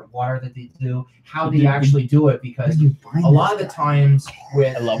 the different water that they do, how they actually do it. Where Because did you find a lot of this the guy? times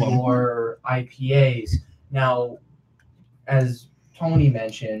with I love 'em. your IPAs, now, as Tony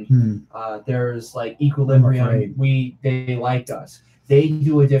mentioned, there's like I'm Equilibrium. afraid. They like us. They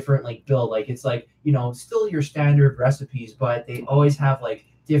do a different like build. Like it's like, still your standard recipes, but they always have like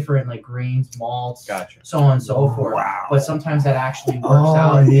different like grains, malts, Gotcha. so on and so forth. Wow. But sometimes that actually works Oh,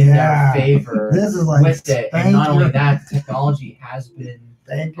 out in yeah. their favor This is like with it. And thank not only you. that, the technology has been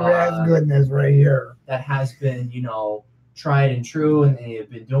Thank your ass goodness right here. tried and true, and they've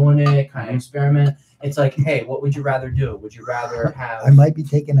been doing it, kind Mm-hmm. of experiment. It's like, hey, what would you rather do? Would you rather have? I might be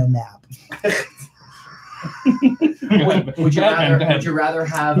taking a nap. Would you Go ahead, man, rather? go ahead. Would you rather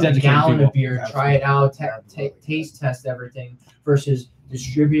have He's a educating gallon people. of beer, try it out, taste test everything, versus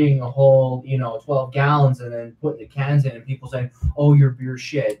distributing a whole 12 gallons and then putting the cans in, and people saying, "Oh, your beer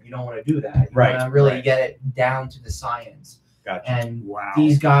shit." You don't want to do that. You Right, want to really right. get it down to the science. Gotcha. And Wow.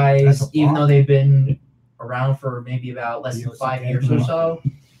 these guys, That's a even lot. though they've been around for maybe about less than 5 years or so,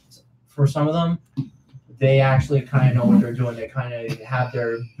 for some of them, they actually kind of know what they're doing. They kind of have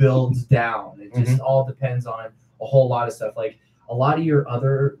their builds down. It just all depends on a whole lot of stuff. Like a lot of your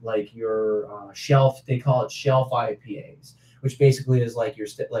other, like your shelf, they call it shelf IPAs, which basically is like your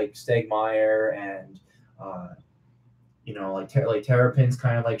like Stegmeyer and like Terrapin's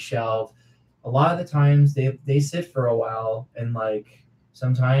kind of like shelf. A lot of the times they sit for a while, and like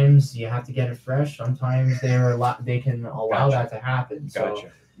sometimes you have to get it fresh. Sometimes they can allow that to happen. So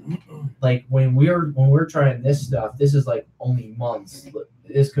like when we're trying this stuff, this is like only months.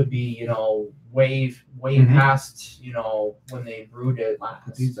 This could be way past when they brewed it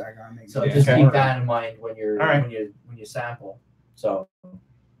last. So just keep that in mind when when you sample. So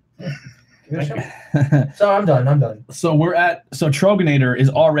so I'm done. So Troganator is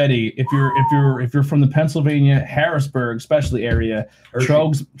already, if you're from the Pennsylvania Harrisburg especially area,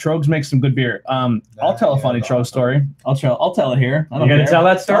 Trogs makes some good beer. I'll tell a funny Trog story. I'll tell it here. You're gonna tell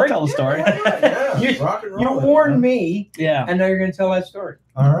that story? I'll tell the story. You warned me. Yeah. And now you're gonna tell that story.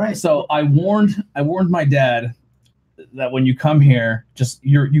 All right. So I warned my dad that when you come here, just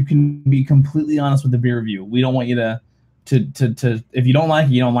you can be completely honest with the beer review. We don't want you to if you don't like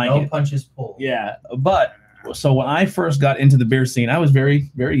it, you don't like it. No punches pulled. Yeah, but so when I first got into the beer scene, I was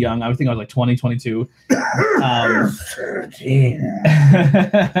very, very young. I think I was like 20, 22. 13.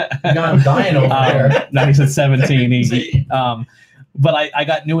 I'm dying over there. No, he said 17. But I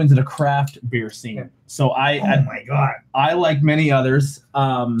got new into the craft beer scene. So Oh my God. I like many others.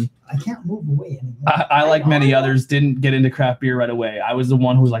 I can't move away anymore. I like many others, didn't get into craft beer right away. I was the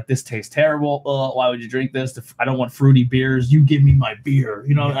one who was like, this tastes terrible. Why would you drink this? I don't want fruity beers. You give me my beer.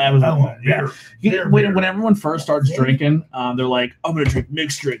 I want beer. When everyone first starts drinking, they're like, I'm going to drink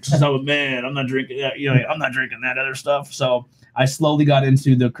mixed drinks because I'm a man. I'm not drinking that. I'm not drinking that other stuff. So I slowly got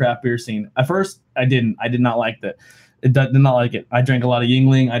into the craft beer scene. At first, I did not like that. Did not like it. I drank a lot of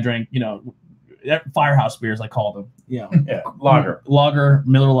Yingling. I drank, Firehouse beers, I call them. Yeah, Lager,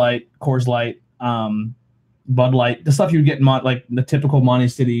 Miller Lite, Coors Light, Bud Light, the stuff you'd get in like the typical Monty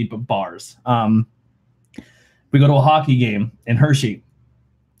City bars. We go to a hockey game in Hershey.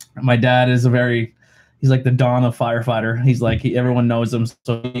 My dad is he's like the Don of firefighter. He's like, everyone knows him.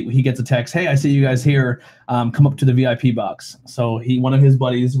 So he gets a text, hey, I see you guys here. Come up to the VIP box. So one of his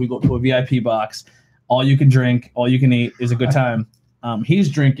buddies, we go to a VIP box. All you can drink, all you can eat is a good time. He's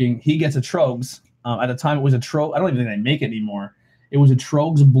drinking. He gets a Trogs. At the time, it was a Trogs. I don't even think they make it anymore. It was a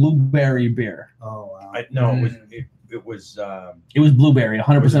Trogs blueberry beer. Oh wow. It was blueberry,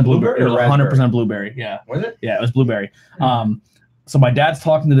 100% blueberry. It was 100% blueberry. Yeah. Was it? Yeah, it was blueberry. So my dad's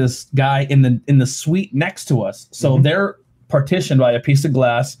talking to this guy in the suite next to us. So they're partitioned by a piece of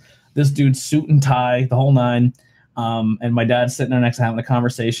glass. This dude's suit and tie, the whole nine. And my dad's sitting there next to having a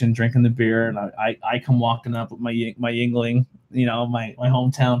conversation, drinking the beer, and I come walking up with my Yingling, my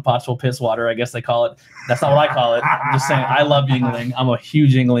hometown Pottsville piss water, I guess they call it. That's not what I call it. I'm just saying I love Yingling. I'm a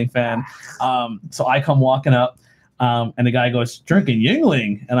huge Yingling fan. So I come walking up, and the guy goes, drinking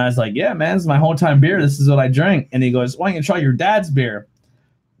Yingling, and I was like, yeah, man, this is my hometown beer. This is what I drink. And he goes, why don't you try your dad's beer?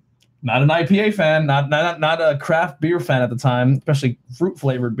 Not an IPA fan, not a craft beer fan at the time, especially fruit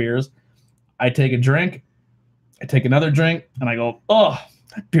flavored beers. I take a drink. I take another drink, and I go, oh,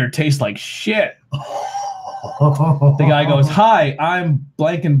 that beer tastes like shit. The guy goes, hi, I'm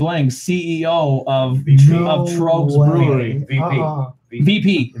blank and blank, CEO of Trogs Brewery.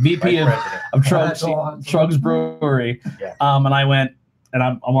 VP of Trogs Brewery. Yeah. And I went, and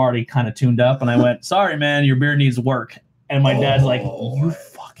I'm already kind of tuned up, and I went, sorry, man, your beer needs work. And my dad's like, you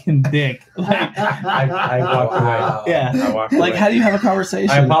fucking dick. Like, I walked away. Yeah. I walked like, away. how do you have a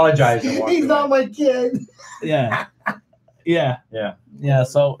conversation? I apologize. And walked He's away. not my kid. Yeah.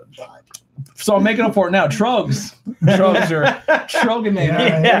 So I'm making up for it now. Trogs are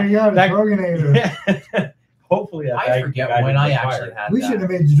Troganator. There you go, the That- Troganator. Hopefully, that I guy forget got when him I fired. actually had We that. should have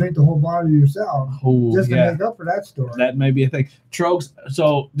made you drink the whole bottle yourself, Ooh, just to yeah. make up for that story. That may be a thing. Trogs.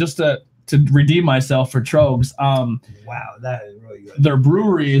 So just to redeem myself for Trogs, Wow, that is really good. their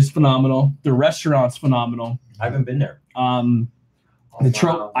brewery is phenomenal. Their restaurant's phenomenal. I haven't been there. I like the My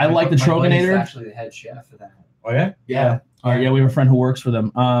buddy's Troganator. actually the head chef of that. Oh yeah. Yeah. Yeah, we have a friend who works for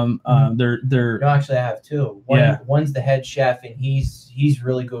them. They're No, actually, I have two. One's the head chef, and he's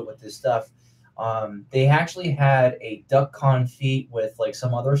really good with this stuff. They actually had a duck confit with like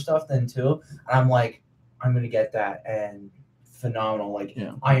some other stuff then too, and I'm like, I'm gonna get that, and phenomenal, like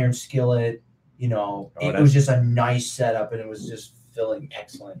iron skillet. It was just a nice setup, and it was just feeling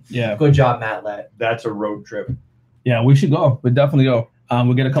excellent. Yeah. Good job, Matt Lett. That's a road trip. Yeah, we should go. We'd definitely go.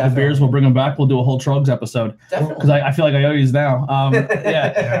 We'll get a couple Definitely. beers. We'll bring them back. We'll do a whole Trogs episode Definitely. because I feel like I owe you now. Yeah.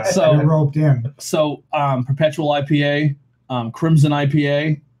 Yeah, So- you're roped in. So Perpetual IPA, Crimson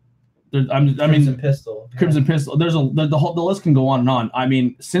IPA. Crimson Pistol. Yeah. Crimson Pistol. There's the list can go on and on. I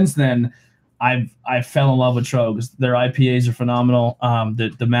mean, since then, I fell in love with Trogs. Their IPAs are phenomenal.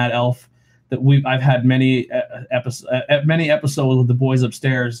 The Mad Elf that I've had many episodes with the boys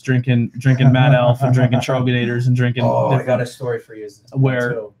upstairs drinking Mad Elf and drinking Troganators and drinking. Oh, I got a story for you.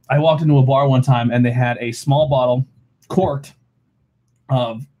 Where too. I walked into a bar one time and they had a small bottle, corked,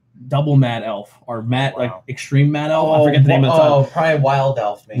 of double Mad Elf or Mad like extreme Mad Elf. I forget the name of the time. Oh, probably Wild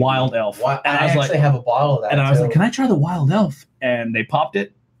Elf. Maybe. Wild Elf. And And I actually have a bottle of that. And I was too. like, "Can I try the Wild Elf?" And they popped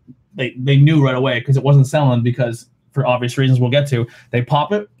it. They knew right away because it wasn't selling because for obvious reasons we'll get to. They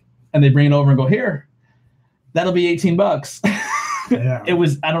pop it and they bring it over and go, "Here, that'll be $18." Yeah. It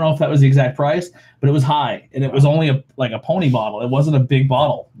was, I don't know if that was the exact price, but it was high and it was only a pony bottle. It wasn't a big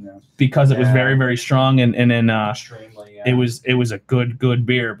bottle Yeah. because it was Yeah. very, very strong and Extremely. Yeah. it was a good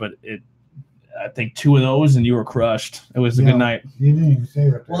beer, but I think 2 of those and you were crushed. It was a Yeah. good night. You didn't even say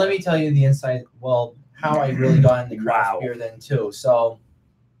it. Well, let me tell you the inside. Well, how I really got into craft Wow. beer then too. So,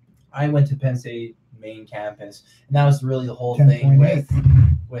 I went to Penn State main campus, and that was really the whole thing 10.8.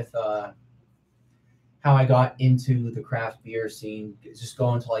 with how I got into the craft beer scene. Just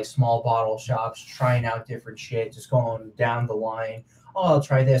going to like small bottle shops, trying out different shit, just going down the line. Oh, I'll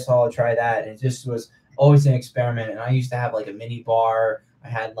try this. Oh, I'll try that. And it just was always an experiment. And I used to have like a mini bar. I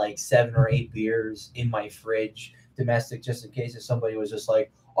had like 7 or 8 beers in my fridge, domestic, just in case if somebody was just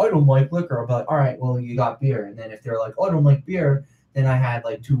like, I don't like liquor. I'll be like, all right, well, you got beer. And then if they're like, oh, I don't like beer, then I had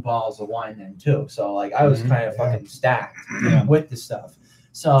like 2 bottles of wine then too. So like I was kind of fucking stacked with the stuff.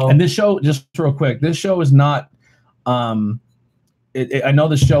 So And this show, just real quick, this show is not. I know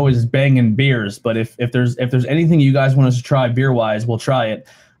the show is banging beers, but if there's anything you guys want us to try beer wise, we'll try it.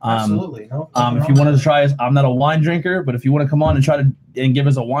 absolutely, no. If you wanted to try us, I'm not a wine drinker, but if you want to come on and try to and give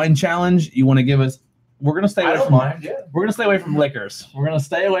us a wine challenge, you want to give us. We're gonna stay I away don't from. mind. Yeah. We're gonna stay away from liquors. We're gonna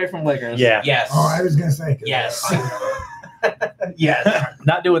stay away from liquors. Yeah. Yes. Oh, I was gonna say. Yes. Yes.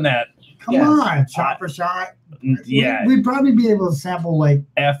 Not doing that. Come Yes. on, shot for shot. Yeah. We'd probably be able to sample like.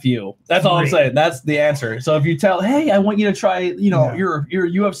 F you. That's all I'm 3. saying. That's the answer. So if you tell, hey, I want you to try, Yeah. you're a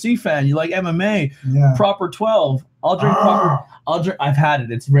UFC fan, you like MMA, Yeah. proper 12. I'll drink proper. I'll drink. I've had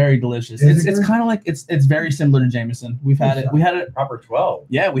it. It's very delicious. Is it It's good? kind of like it's very similar to Jameson. We've had it. We had it. Proper 12.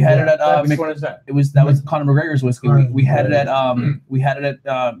 Yeah, we had it at. Which one is that? It was Conor McGregor's whiskey. We had it at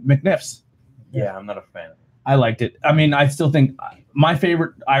McNiff's. Yeah, I'm not a fan. I liked it. I mean, I still think my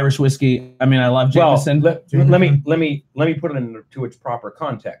favorite Irish whiskey. I mean, I love Well, Jameson. let me put it into its proper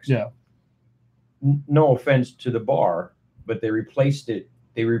context. Yeah. No offense to the bar, but they replaced it.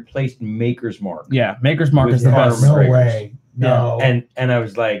 They replaced Maker's Mark. Yeah, Maker's Mark With is the Conor best. No McGregor's. way. No. And I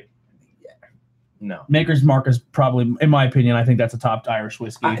was like, no. Maker's Mark is probably, in my opinion, I think that's a top Irish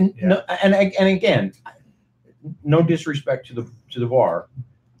whiskey. No, and again, no disrespect to the bar,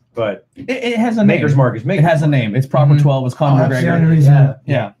 but It has a name. Maker's Mark is It Maker's has a name. It's proper 12. It's Conor That's the only McGregor. reason.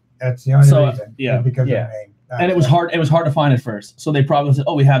 Yeah. That's the only So, reason. yeah. Because Yeah. of the name. And it was hard. It was hard to find at first. So they probably said,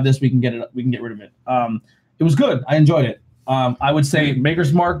 "Oh, we have this. We can get it. We can get rid of it." It was good. I enjoyed it. I would say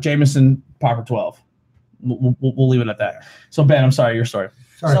Maker's Mark, Jameson, proper 12. We'll leave it at that. So Ben, I'm sorry, your story.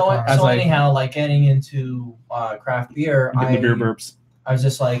 Sorry, Connor. As I- anyhow, like getting into craft beer, I'm getting the beer burps. I was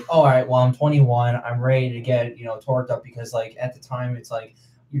just like, oh, all right, well, I'm 21. I'm ready to get, torqued up because, like, at the time, it's like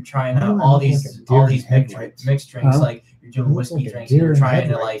you're trying I don't out all look these like a deer in mixed headlights. drinks. Huh? Like, you're doing You look whiskey like a drinks and deer you're in trying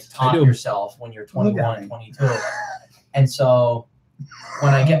to, like, headlights. top I do. yourself when you're Look at 21, me. 22. And so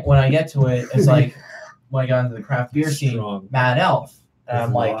when I get to it, it's like when I got into the craft beer scene, Strong. Mad Elf. And This I'm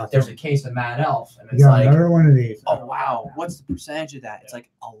is like, awesome. there's a case of Mad Elf. And You it's got like, another one of these. oh, wow, what's the percentage of that? It's like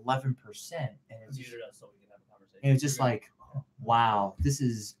 11%. And it's just like, wow, this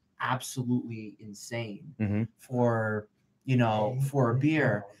is absolutely insane Mhm. for a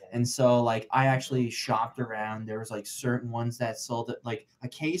beer. And so like I actually shopped around. There was like certain ones that sold it, like a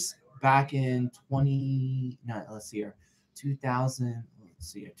case back in 2009,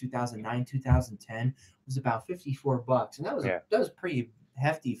 2010 was about $54, and that was pretty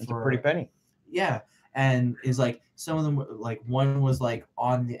hefty It's for a pretty penny. yeah. And is like some of them were, like one was like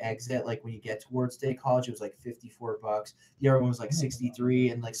on the exit, like when you get towards State College, it was like $54. The other one was like 63,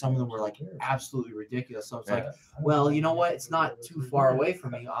 and like some of them were like absolutely ridiculous. So it's like, well, you know what? It's not too far away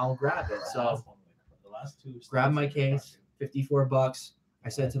from me. I'll grab it. So grab my case, $54. I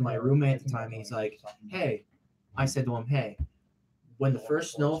said to my roommate at the time, he's like, hey, I said to him, hey, when the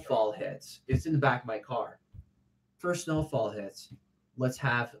first snowfall hits, it's in the back of my car. first snowfall hits. Let's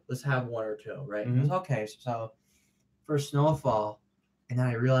have one or two, right? Mhm. It was okay. So first snowfall, and then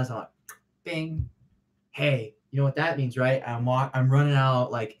I realized I'm like, bing, hey, you know what that means, right? I'm running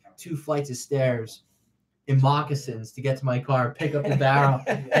out like 2 flights of stairs in moccasins to get to my car, pick up the barrel,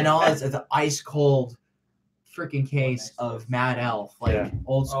 and all it's an ice cold freaking case of Mad Elf, like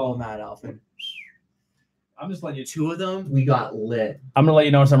old school Mad Elf. And I'm just letting you. 2 of them, we got lit. I'm gonna let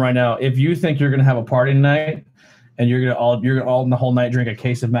you know something right now. If you think you're gonna have a party tonight and you're gonna all the whole night drink a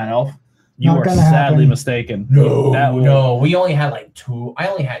case of Mad Elf, you Not are gonna sadly happen. mistaken. No, That will- no, we only had like 2. I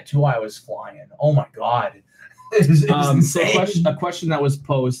only had 2. I was flying. Oh my god, it was insane. A question that was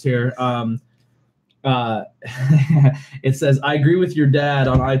posed here. It says, I agree with your dad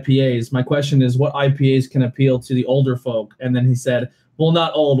on IPAs. My question is, what IPAs can appeal to the older folk? And then he said, well,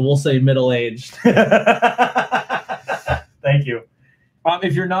 not old, we'll say middle-aged. Thank you.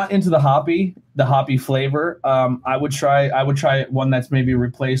 If you're not into the hoppy flavor, I would try one that's maybe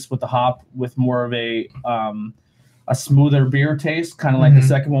replaced with the hop with more of a smoother beer taste, kind of like the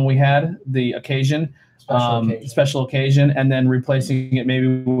second one we had, the occasion. Special occasion, and then replacing it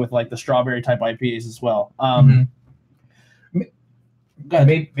maybe with like the strawberry type IPAs as well.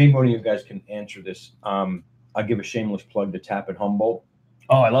 Maybe one of you guys can answer this. I'll give a shameless plug to Tap at Humboldt.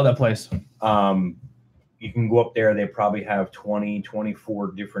 Oh, I love that place. You can go up there. They probably have 20,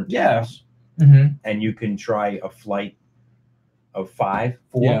 24 different taps. And you can try a flight of 4.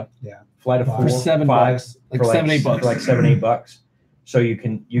 Yeah. Flight of 4 for $7, like for $7, $8 for like $7, $8. So you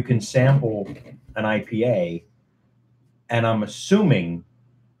can sample an IPA, and I'm assuming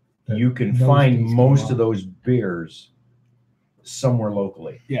you can find most of those beers somewhere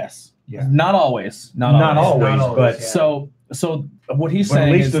locally. Yes. Yeah. Not always. Not always, but so what he's but at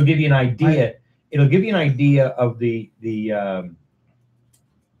saying least is, it'll give you an idea. It'll give you an idea of the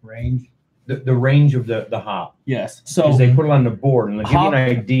range. The range of the hop. yes. Because So they put it on the board and they'll give you Hop- an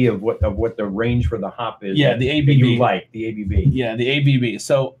idea of what the range for the hop is. yeah, that the that you ABV. like the ABV. Yeah, the ABV.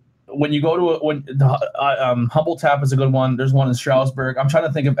 So when you go to Humboldt Tap is a good one. There's one in Stroudsburg. I'm trying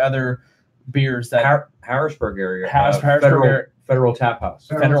to think of other beers that Harrisburg area. Harrisburg Federal Tap House.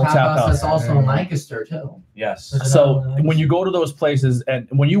 Federal Tap House. That's also in Lancaster too. Yes. So when you go to those places and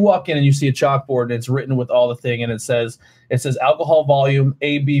when you walk in and you see a chalkboard and it's written with all the thing and it says alcohol volume,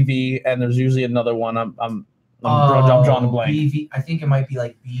 ABV, and there's usually another one. I'm drawing a blank. BV, I think it might be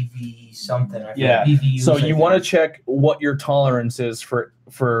like BV something. I Yeah. forget. BVUs, So I you think. want to check what your tolerance is for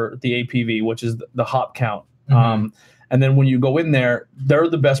the APV, which is the hop count. And then when you go in there, they're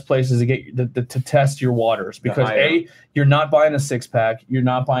the best places to get to test your waters because you're not buying a 6-pack, you're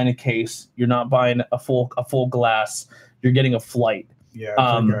not buying a case, you're not buying a full glass, you're getting a flight. Yeah, it's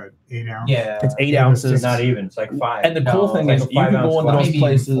like a 8 ounce. Yeah, It's 8 Yeah, ounces. It's not even. It's like 5. And the cool thing it's is, like a you can 5-ounce go into glass. those Maybe even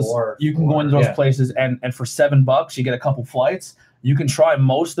places. 4, You can go into those yeah. places, and for $7, you get a couple flights. You can try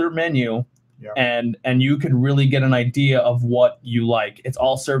most of their menu, Yeah. and you can really get an idea of what you like. It's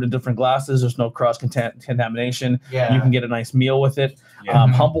all served in different glasses. There's no cross contamination. yeah. You can get a nice meal with it. Yeah.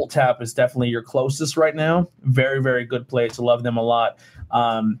 Humboldt Tap is definitely your closest right now. Very, very good place. I love them a lot.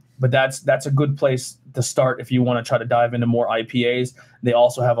 But that's a good place to start if you want to try to dive into more IPAs. They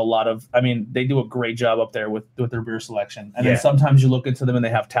also have a lot of, they do a great job up there with their beer selection. And then sometimes you look into them and they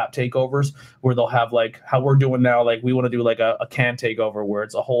have tap takeovers where they'll have like how we're doing now. Like we want to do like a can takeover where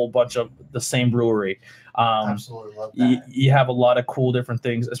it's a whole bunch of the same brewery. Absolutely love that. You have a lot of cool different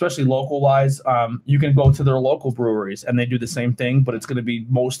things, especially local wise. You can go to their local breweries and they do the same thing, but it's going to be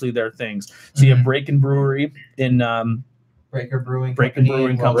mostly their things. So you have Breakin' Brewery in Breaker Brewing Breakin'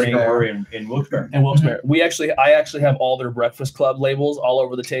 Brewing Company. in Wilkes-Barre. And Wilkes-Barre. I actually have all their Breakfast Club labels all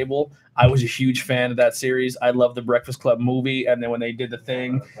over the table. I was a huge fan of that series. I love the Breakfast Club movie. And then when they did the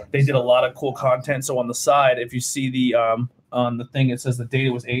thing, they did a lot of cool content. So on the side, if you see the on the thing, it says the date it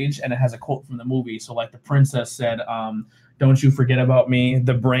was aged, and it has a quote from the movie. So like the princess said, "Don't you forget about me."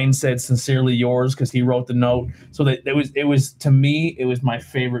 The brain said, "Sincerely yours," because he wrote the note. So that it was to me, it was my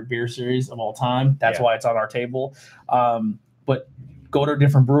favorite beer series of all time. That's why it's on our table. But go to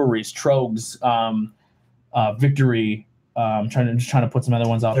different breweries, Trogs, Victory. Just trying to put some other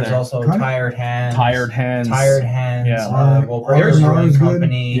ones out There's there. also Kind of- Tired Hands. Tired Hands. Yeah. Well, There's Breaker Brewing good.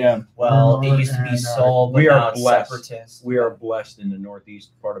 Company. Yeah. Well, it used to be And, Soul, but we are now it's blessed. Separatist. We are blessed in the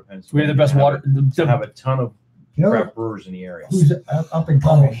northeast part of We Pennsylvania. have the best water. To have a ton of You know craft brewers in the area. who's up and Oh,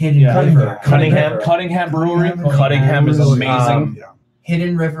 coming? Hidden Yeah. River. Cunningham Brewery. Cunningham Cunningham is really, amazing. yeah.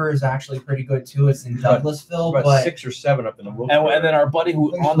 Hidden River is actually pretty good too. It's in Douglasville, About but 6 or 7 up in the And Wilkes-Barre. then our buddy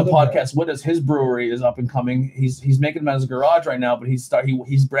who Thanks on the for looking podcast with us, his brewery is up and coming. He's making them at his garage right now, but he's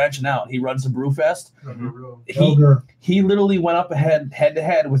branching out. He runs the Brewfest. He literally went up head to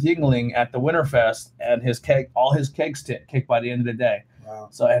head with Yingling at the Winterfest, and all his kegs kicked by the end of the day. Wow.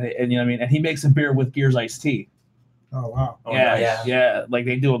 So and you know what I mean, and he makes a beer with Gears iced tea. Oh wow. Oh, yeah, nice. yeah, like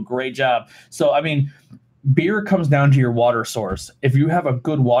they do a great job. So I mean, beer comes down to your water source. If you have a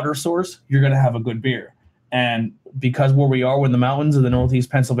good water source, you're gonna have a good beer. And because where we are, we're in the mountains of the Northeast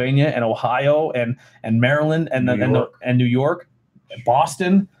Pennsylvania and Ohio and Maryland and New York,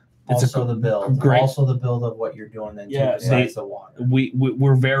 Boston. It's also the build. great- Also the build of what you're doing then too, Yeah, besides the water. We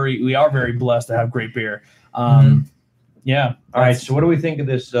are very blessed to have great beer. Yeah. All right, so what do we think of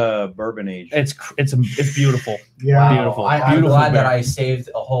this bourbon age? It's beautiful. Yeah. Beautiful. I'm Beautiful glad that beer. I saved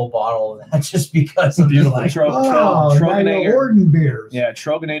a whole bottle of that just because I'm just Beautiful. like, Oh, Troganator. Orden beers. Yeah,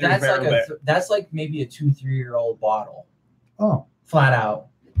 Troganator that's like Barrel. that's like maybe a 2-3-year-old bottle, Oh, flat out.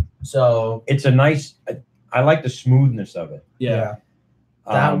 So It's a nice. I like the smoothness of it. Yeah.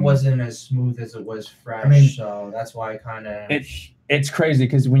 that wasn't as smooth as it was fresh. I mean- so that's why I kind of It's crazy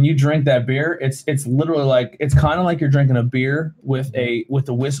because when you drink that beer, it's literally like it's kind of like you're drinking a beer with a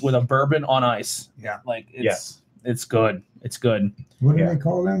bourbon on ice. Yeah. Like it's good. It's good. what do Yeah. they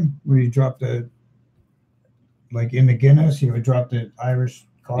call them? Where you drop like in the Guinness, you would drop the Irish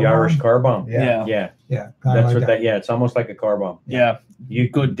car The Irish bomb? car bomb. Yeah. Yeah, Yeah. Kind that's of like what that. Yeah, it's almost like a car bomb. Yeah. You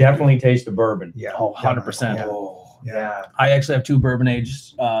could definitely taste the bourbon. Yeah. Oh, 100%. Yeah. yeah. I actually have 2 bourbon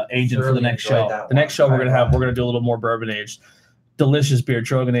aged aging for the Thoroughly next enjoyed show. that The next one. show we're gonna do a little more bourbon aged. Delicious beer,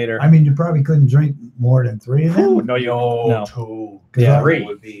 Troganator. I mean, you probably couldn't drink more than 3 of them. No, you no. 2. Yeah. 3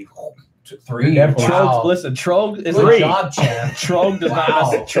 would be 3. Definitely. Wow. Listen, Trog is Good like job, champ. Trog does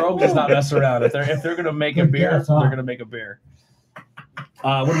Trog does not mess around. If they're gonna make a Good beer, guess, huh? they're gonna make a beer.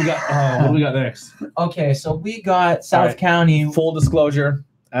 What do we got? What do we got next? Okay, so we got South Alright. County. Full disclosure,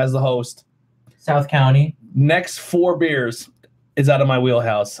 as the host, South County. next 4 beers is out of my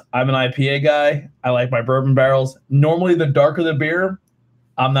wheelhouse. I'm an IPA guy. I like my bourbon barrels. Normally, the darker the beer,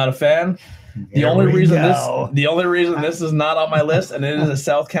 I'm not a fan. The only reason this is not on my list, and it is a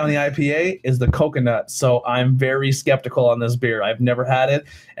South County IPA, is the coconut. So I'm very skeptical on this beer. I've never had it.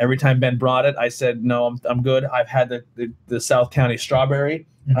 Every time Ben brought it, I said no, I'm good. I've had the South County strawberry.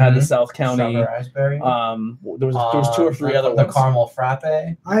 I had the South County. Raspberry. There was 2 or 3 other the ones. caramel frappe.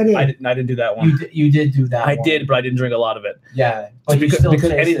 I did. I didn't do that one. You did do that. I one. did, but I didn't drink a lot of it. Yeah, but you because still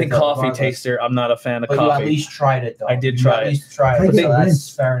because tasted anything it though, coffee regardless. taster, I'm not a fan of But you at coffee. least tried it though. I did You try at it. least tried I it. did So that's rinse.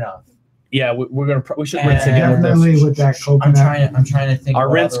 fair enough. Yeah, we should And- rinse again with this. Definitely with that coconut. I'm trying to think. Our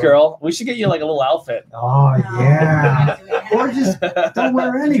what rinse other- girl. We should get you like a little outfit. Oh yeah. Or just Don't don't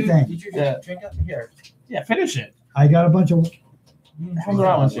wear anything. Did you Yeah. drink up here? Yeah, finish it. I got a bunch of. How's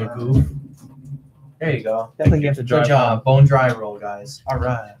around with you, goof? There you go. I think you have to drive Good job. Bone dry roll, guys. All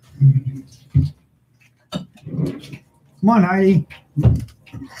right. Come on, Heidi.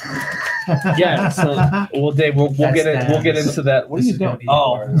 Yeah. So, well, Dave, we'll That's get it. We'll get nice. into that. What This are you is gonna doing? be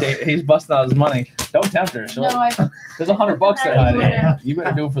Oh, hard. Dave, he's busting out his money. Don't tempt her. No, I There's $100 there, I Heidi. wouldn't. You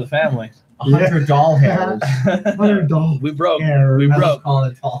better do it for the family. 100 doll hairs. $100 We broke. hair. We I broke. love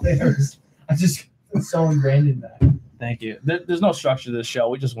calling it doll hairs. I just it's so ingrained in that. Thank you. There's no structure to this show.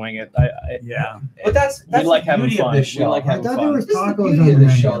 We just wing it. Yeah. But that's We like the having beauty fun. of this We show. like I having thought fun. there was This is the tacos beauty on of the this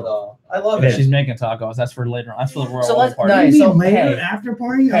menu. show, though. I love Yeah, it. she's making tacos. That's for later on. That's for the Royal So Rumble let's- party. nice. Maybe So, later hey. after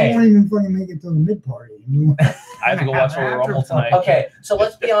party. Hey. I won't even fucking make it till the mid party. I have to go watch Royal Rumble tonight. Okay, so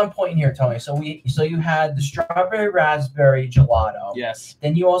let's be on point here, Tony. So you had the strawberry raspberry gelato. Yes.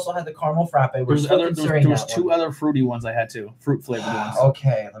 Then you also had the caramel frappe. We're still considering There was that 2 one. other fruity ones I had too. Fruit flavored ones.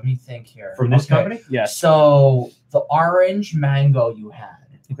 Okay, let me think here. From this Okay. company? Yes. So the orange mango you had.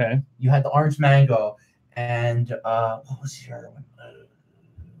 Okay. You had the orange mango, and what was the other one?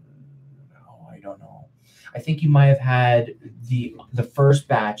 I don't know. I think you might have had the first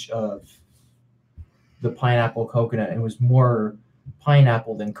batch of the pineapple coconut. It was more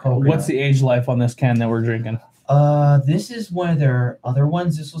pineapple than coconut. What's the age life on this can that we're drinking? This is one of their other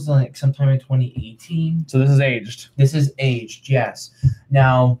ones. This was like sometime in 2018. So this is aged. This is aged, yes.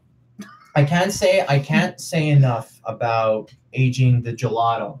 Now, I can't say enough about aging the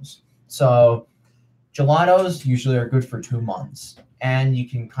gelatos. So, gelatos usually are good for 2 months, and you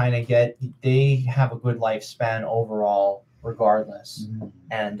can kind of they have a good lifespan overall, regardless.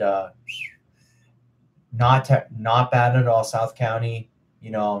 And not bad at all. South County,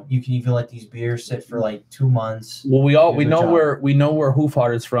 you can even let these beers sit for like 2 months. Well, we Do a know good job. where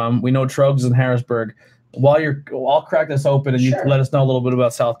Hoofhard is from. We know Trogs in Harrisburg. I'll crack this open and you Sure. let us know a little bit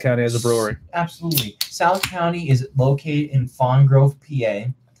about South County as a brewery. Absolutely. South County is located in Fawn Grove, PA.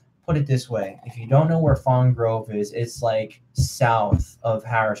 Put it this way, if you don't know where Fawn Grove is, it's like south of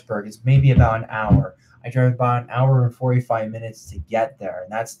Harrisburg. It's maybe about an hour. I drove about an hour and 45 minutes to get there,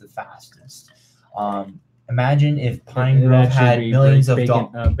 and that's the fastest. Imagine if Pine It'd Grove actually had be millions of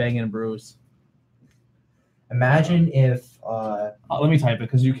bacon, dollars. Bangin brews. Imagine if Let me type it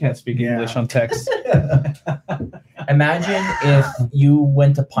because you can't speak English on text. imagine if you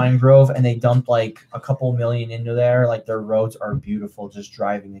went to Pine Grove and they dumped like a couple million into there. Like their roads are beautiful just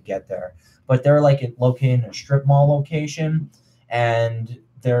driving to get there. But they're like located in a strip mall location, and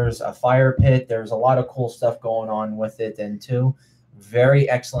there's a fire pit. There's a lot of cool stuff going on with it then too. Very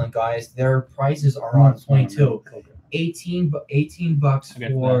excellent guys. Their prices are on point too. 18 bucks Okay,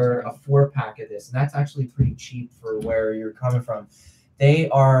 for that's a 4-pack of this, and that's actually pretty cheap for where you're coming from. They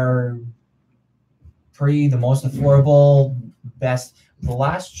are the most affordable, best. The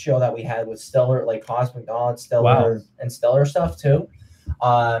last show that we had was Stellar, like Cosmic Knowledge, Stellar, and Stellar stuff too.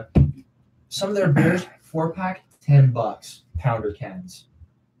 Some of their beers, 4-pack, $10, pounder cans.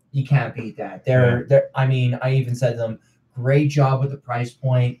 You can't beat that. They're. I mean, I even said to them, great job with the price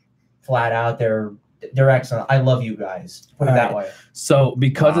point, flat out. They're excellent. I love you guys. Put it that way. So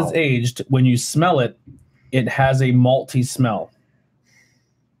because it's aged, when you smell it, it has a malty smell.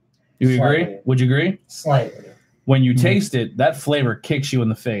 Do you agree? Slightly. Would you agree? Slightly. When you taste it, that flavor kicks you in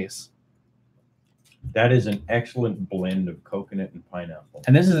the face. That is an excellent blend of coconut and pineapple.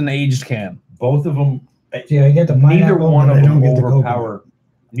 And this is an aged can. Both of them. See, I get the Neither pineapple, one but of I don't them get the coconut. overpower.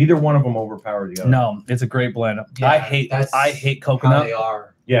 Neither one of them overpower the other. No, it's a great blend. Yeah, I hate How coconut. they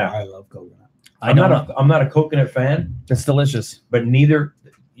are. Yeah, I love coconut. I know I'm not a coconut fan, it's delicious. but neither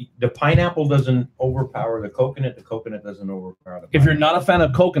the pineapple doesn't overpower the coconut. The coconut doesn't overpower the If you're pineapple. not a fan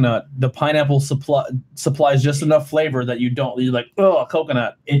of coconut, the pineapple supplies just enough flavor that you're like, oh,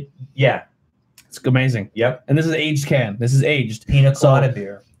 coconut. Yeah. It's amazing. Yep. And this is aged can. This is aged. Pina So- colada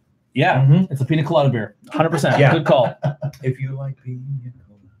beer. Yeah, Mhm. it's a pina colada beer. 100%. Yeah. Good call. If you like pina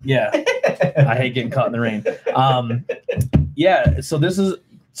colada. Yeah. I hate getting caught in the rain. Yeah,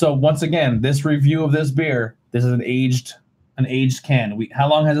 so once again, this review of this beer, this is an aged can. How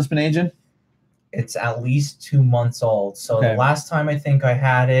long has this been aging? It's at least 2 months old. So Okay. the last time I think I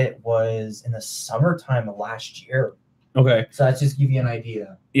had it was in the summertime of last year. Okay. So that's just give you an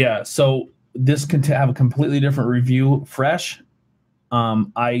idea. Yeah, so this can have a completely different review fresh.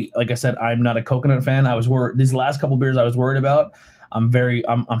 Like I said, I'm not a coconut fan. I was worried these last couple beers I was worried about. I'm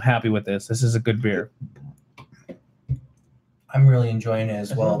happy with this. This is a good beer. I'm really enjoying it as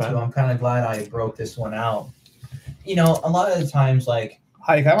That's well not too. bad. I'm kind of glad I broke this one out. You know, a lot of the times, like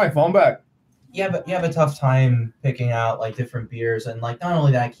Hi, you got my phone back. you have a tough time picking out like different beers, and like not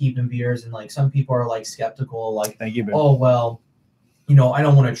only that, keeping beers, and like some people are like skeptical, like, Thank you, Ben. oh well, you know, I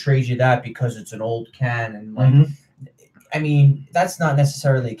don't want to trade you that because it's an old can, and like, Mhm. I mean, that's not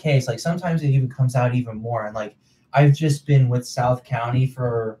necessarily the case. Like sometimes it even comes out even more, and like I've just been with South County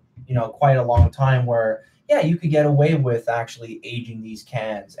for quite a long time, where yeah, you could get away with actually aging these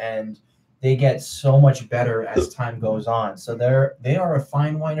cans, and they get so much better as time goes on. So they are a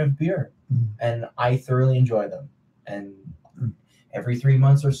fine wine of beer, and I thoroughly enjoy them. And every 3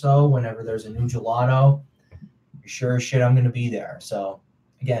 months or so, whenever there's a new gelato, sure as shit I'm going to be there. So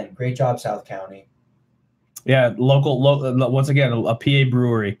again, great job, South County. Yeah, local. Once again, a PA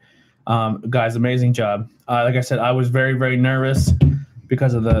brewery. Guys, amazing job. Like I said, I was very, very nervous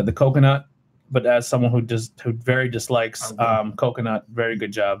because of the coconut, but as someone who very dislikes coconut, very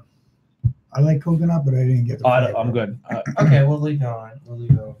good job. I like coconut, but I didn't get the flavor. I'm good. Okay, we'll leave it on. We'll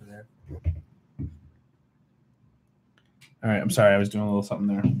leave it over there. All right, I'm sorry, I was doing a little something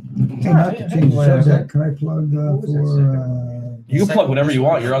there. Hey, not to change the Whatever. subject, can I plug What was that for... You can plug whatever you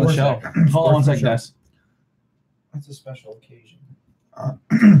want. You're on the show. Hold on one second, guys. That's a special occasion. Uh,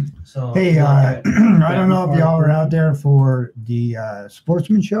 So Hey, I don't know if y'all are out there for the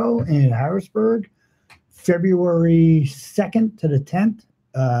Sportsman Show in Harrisburg, February 2nd to the 10th.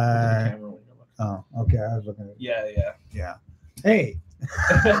 Oh, okay. I was looking at Yeah. Hey,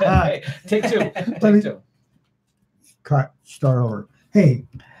 Take two. Let me- Take two. start over. Hey,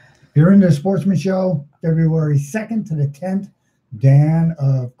 you're in the Sportsman Show, February 2nd to the 10th. Dan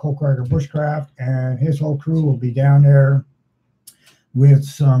of Cold Cracker Bushcraft and his whole crew will be down there with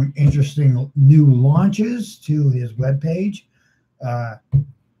some interesting new launches to his webpage.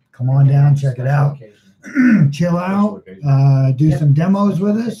 Come on down, check it out. Chill out, do some demos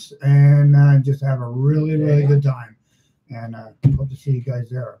with us, and just have a really, really good time. And hope to see you guys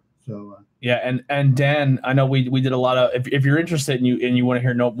there. So yeah, and Dan, I know we did a lot of. If you're interested and you want to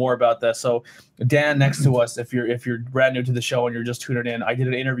hear more about that, so Dan next to us, if you're brand new to the show and you're just tuning in, I did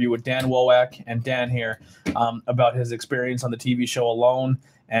an interview with Dan Wowak and Dan here about his experience on the TV show Alone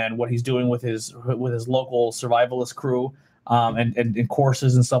and what he's doing with his local survivalist crew. And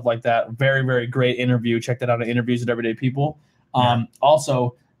courses and stuff like that. Very, very great interview. Check that out at Interviews with Everyday People.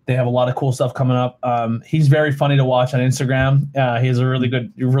 Also, they have a lot of cool stuff coming up. He's very funny to watch on Instagram. He has a really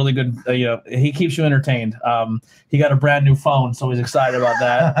good, he keeps you entertained. He got a brand new phone, so he's excited about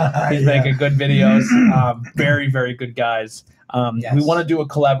that. He's making good videos. Very, very good guys. Yes. We want to do a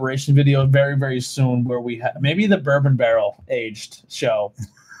collaboration video very, very soon where we have maybe the Bourbon Barrel aged show.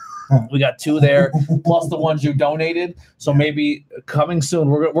 We got 2 there, plus the ones you donated. So maybe coming soon.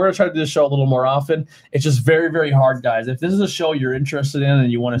 We're gonna try to do this show a little more often. It's just very, very hard, guys. If this is a show you're interested in and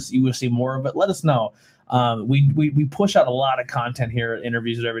you want to see more of it, let us know. We push out a lot of content here at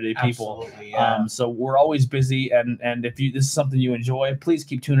Interviews with Everyday People. Absolutely, yeah. So we're always busy, and if this is something you enjoy, please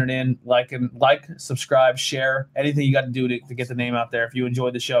keep tuning in. Like, subscribe, share, anything you got to do to get the name out there. If you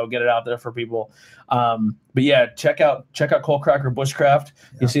enjoyed the show, get it out there for people. But yeah, check out Cold Cracker Bushcraft.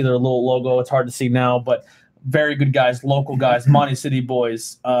 You see their little logo. It's hard to see now, but very good guys, local guys, Monty City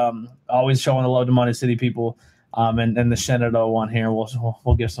boys. Always showing the love to Monty City people. And the Shenandoah one here,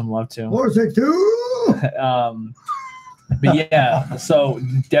 we'll give some love to. 462. But yeah, so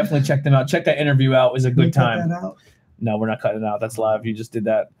definitely check them out. Check that interview out. It was a good time. No, we're not cutting it out. That's live. You just did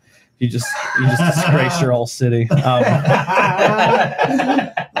that. You just disgraced your whole city.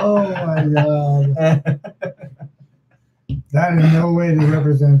 Oh my god. That in no way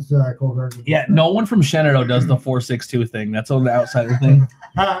represents Cold Cracker. Yeah, no one from Shenandoah does the 462 thing. That's all the outsider thing.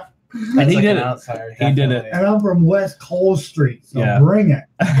 And he did it. Outsider, He did it. And I'm from West Cole Street, so Yeah. bring it.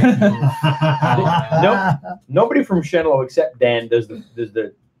 Nobody from Shenandoah except Dan does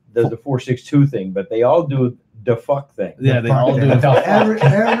the 462 thing, but they all do the fuck thing. Yeah, they all do it. Every, You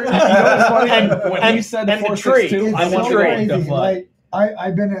know what's funny? When he said and the 462, it's I so went to crazy. the fuck. Like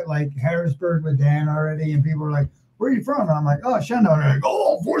I've been at like Harrisburg with Dan already, and people are like, "Where are you from?" And I'm like, "Oh, Shenandoah." And they're like,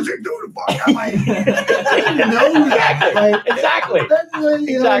 "Oh, 462 the fuck." I'm like, you know that. Like, Exactly. that's,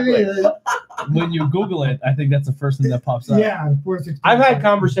 you know what I mean? Like, When you Google it, I think that's the first thing that pops up. yeah, 462. I've had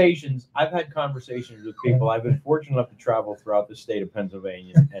conversations with people. I've been fortunate enough to travel throughout the state of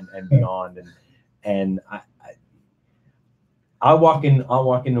Pennsylvania and beyond, and I'll walk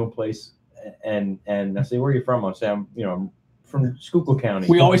into a place and I say, "Where are you from?" I'll say, I'm from Schuylkill County.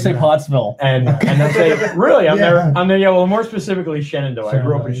 We always say Pottsville. And I say, "Really?" I'm Yeah. there. Yeah, well, more specifically Shenandoah. I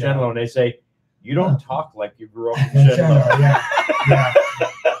grew up in Shenandoah, Shenandoah, and they say, "You don't talk like you grew up in Shenandoah." Yeah.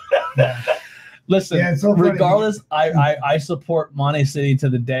 Listen, Yeah, it's so funny. regardless, I support Monte City to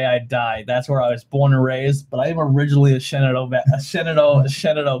the day I die. That's where I was born and raised. But I am originally a Shenandoah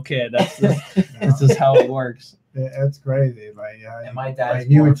kid. That's just how it works. Yeah, that's crazy. Like, yeah, And my dad's like,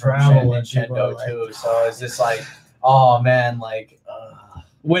 you born would from travel and people are Shenandoah like, too, so it's just like, oh man, like.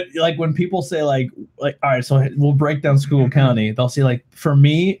 When people say like all right, so we'll break down Schuylkill County, they'll say like, for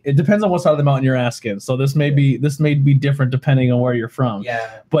me, it depends on what side of the mountain you're asking. So this may be different depending on where you're from.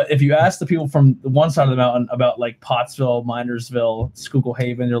 Yeah. But if you ask the people from the one side of the mountain about like Pottsville, Minersville, Schuylkill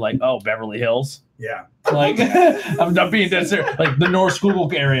Haven, they're like, oh, Beverly Hills. yeah. Like I'm not being dead serious. Like the North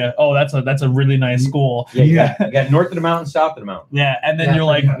Schuylkill area. Oh, that's a really nice school. Yeah, you got north of the mountain, south of the mountain. Yeah, and then Yeah. you're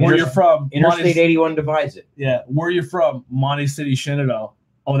like, where you're from? Interstate 81 divides it. Yeah, where you from? Monte City, Shenandoah.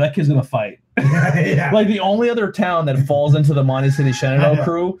 Oh, that kid's gonna fight. Yeah. Like the only other town that falls into the Monte City Shenandoah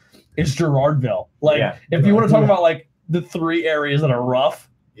crew is Girardville. Like Yeah. if you want to talk about like the 3 areas that are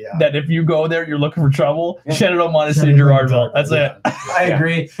rough, Yeah. that if you go there, you're looking for trouble. Yeah. Shenandoah, Monte City, Girardville. That's it. I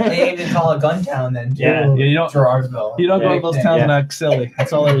agree. They even call it Gun Town then too. Yeah, you don't Girardville. go to those Yeah. towns and act silly.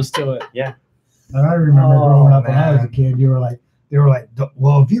 That's all there is to it. And I remember growing up when I was a man. kid, they were like,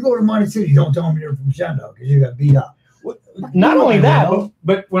 well, if you go to Monte City, don't tell them you're from Shenandoah because you got beat up. Not only that,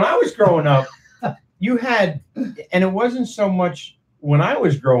 but when I was growing up, you had, and it wasn't so much when I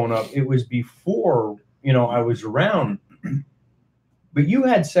was growing up, it was before, I was around, but you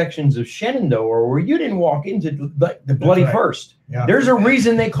had sections of Shenandoah where you didn't walk into the Bloody right. First. Yeah. There's a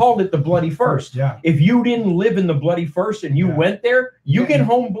reason they called it the Bloody First. Yeah. If you didn't live in the Bloody First and you Yeah. went there, you get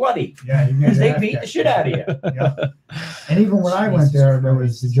home bloody Yeah. You because they get beat that the shit out of you. Yeah. And even when I went Jesus there, there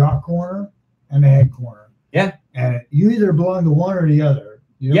was Christ. the jock corner and the head corner. Yeah. And you either belong to one or the other.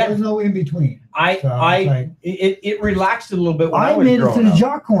 Yeah. There's no in between. So it's like, It relaxed a little bit when I I was made it to growing the up.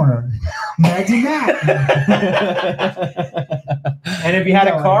 jock corner. Imagine that. And if you had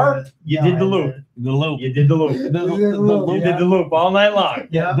a car, you No, did the I loop. didn't. The loop. You did the loop. You did the loop all night long.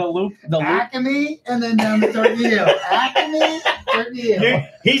 Yeah. The loop. Acme and then down to Turkey Hill. Acme, Turkey Hill.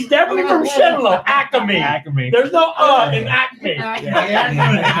 He's definitely from Shenlo, Acme. Acme. There's no in Acme.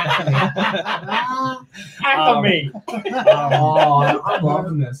 Acme. Oh, I'm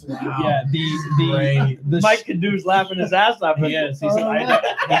loving this. Wow. Yeah, the Mike Cadu's laughing his ass off. Yes, he said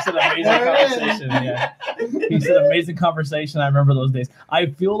amazing conversation. Yeah, he said amazing conversation. I remember those days. I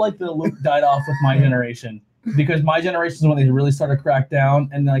feel like the loop died off with my generation because my generation is when they really started to crack down,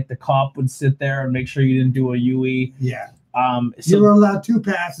 and like the cop would sit there and make sure you didn't do a UE. Yeah. So, You were allowed 2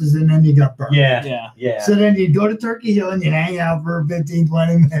 passes and then you got burned. yeah. So then you'd go to Turkey Hill and you'd hang out for 15,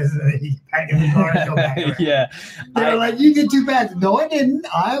 20 minutes and then you'd pack in the car and go back around. Yeah. They were like, you get 2 passes. No, I didn't.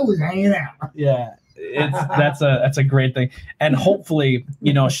 I was hanging out. Yeah. That's a great thing, and hopefully,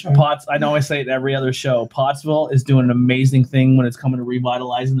 you know, Potts. I know I say it every other show. Pottsville is doing an amazing thing when it's coming to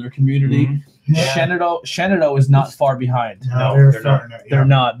revitalizing their community. Mm-hmm. Yeah. Shenandoah is not far behind. No, they're they're not. starting to- They're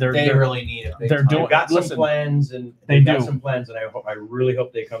not. They They're really need it. they're doing. They've got some Listen, plans, and They they've got do. some plans, and I really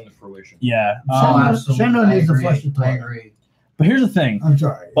hope they come to fruition. yeah. Shenandoah needs to flush the I toilet. agree. But here's the thing. I'm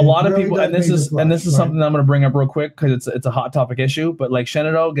sorry. A lot of It really people, does and this need is to and this is flush, something that I'm going to bring up real quick because it's a hot topic issue. But like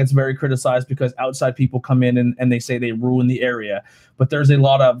Shenandoah gets very criticized because outside people come in and they say they ruin the area. But there's a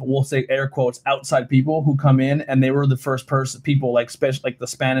lot of, we'll say air quotes, outside people who come in and they were the first people like the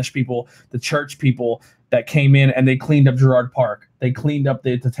Spanish people, the church people that came in and they cleaned up Girard Park. They cleaned up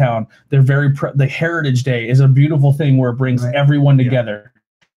the town. They're the Heritage Day is a beautiful thing where it brings Right. everyone together.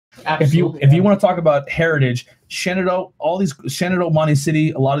 Absolutely. If you want to talk about heritage, Shenandoah, Monte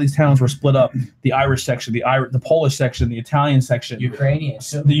City, a lot of these towns were split up. The Irish section, the Polish section, the Italian section,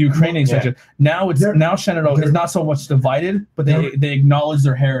 Ukrainians. the Ukrainian Yeah. section. Now Shenandoah is not so much divided, but they acknowledge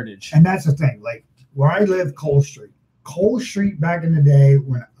their heritage. And that's the thing. Like where I live, Cole Street back in the day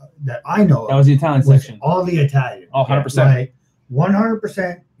when that I know That of was the Italian was section. all the Italian. Oh, 100%. Like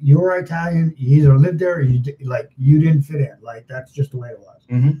 100%. You're Italian. You either lived there or you didn't fit in. Like that's just the way it was.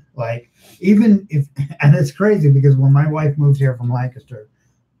 Mhm. Like even if, and it's crazy because when my wife moved here from Lancaster,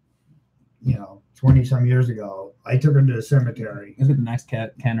 20 some years ago, I took her to the cemetery, Look at the next can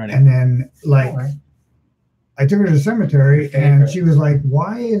ready. and then like I took her to the cemetery, It's and favorite. she was like,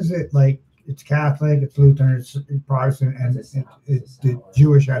 "Why is it like it's Catholic, it's Lutheran, it's Protestant, and the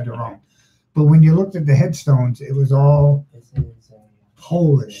Jewish had their own?" But when you looked at the headstones, it was all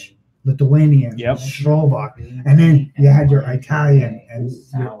Polish, Lithuanian, Yep. Slovak, and then you had your Italian and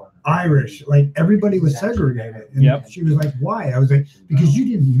your Irish. Like everybody was segregated. And Yep. she was like, "Why?" I was like, "Because you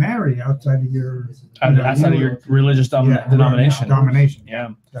didn't marry outside of your Outside of your religious denomination. Domination. Yeah.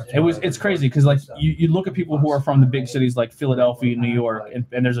 That's It's crazy because like you look at people who are from the big cities like Philadelphia, New York,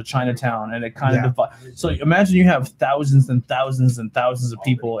 and there's a Chinatown, and it kind of so imagine you have thousands and thousands and thousands of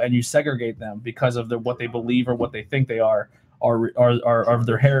people, and you segregate them because of what they believe or what they think they are of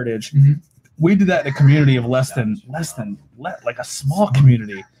their heritage. Mhm. We did that in a community of less than like a small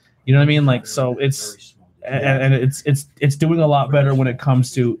community. You know what I mean? Like so it's. And it's doing a lot better when it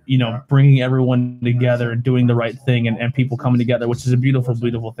comes to bringing everyone together and doing the right thing and people coming together, which is a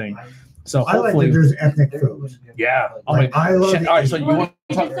beautiful thing. So I like that hopefully, there's ethnic food. yeah. Like, I love All right, so you want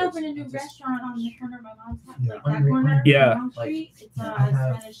They to just talk? opened a new restaurant on the corner of my mom's house, Yeah. like that corner Yeah. on Elm Street. It's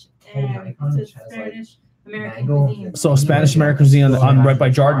Spanish and it's Spanish American Mango. cuisine. So Spanish American cuisine on right by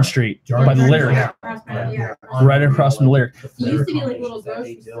Jordan Street, by the Lyric, right across from the Lyric. It used to be like a little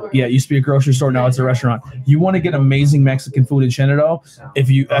grocery store. Yeah, it used to be a grocery store. Now it's a restaurant. You want to get amazing Mexican food in Shenandoah? If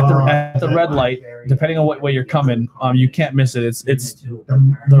you at the red light, depending on what way you're coming, you can't miss it. It's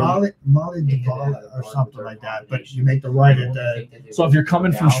The Molly Divala or something like that. But you make the right at the so if you're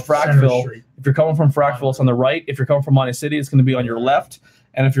coming from Center Frackville, Street. if you're coming from Frackville, it's on the right. If you're coming from Monte City, it's going to be on your left.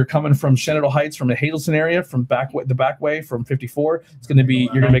 And if you're coming from Shenandoah Heights, from the Hazelton area, from the back way from 54, it's going to be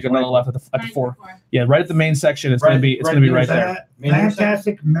you're going to make another left at the 4. Yeah, right at the main section. It's going to be right there.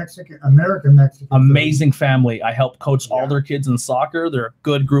 Fantastic American Mexican. food. Amazing family. I help coach all their kids in soccer. They're a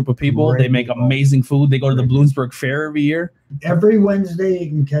good group of people. Great They make people. amazing food. They go to the Bloomsburg Fair every year. Every Wednesday you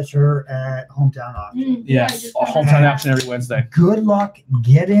can catch her at Hometown Auction. Yeah, a hometown action every Wednesday. Good luck.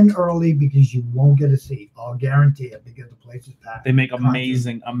 Get in early because you won't get a seat. I'll guarantee it because the place is packed. They make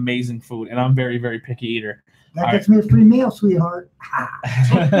amazing food, and I'm very, very picky eater. That all gets me a free meal, sweetheart.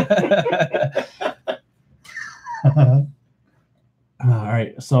 All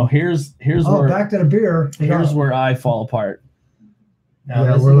right, so here's Oh, where back to the beer. here's where I fall apart.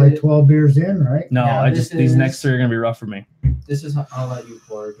 Yeah, we're like 12 beers in, right? No, Now, I this just these is- next 3 are gonna be rough for me. This is I'll let you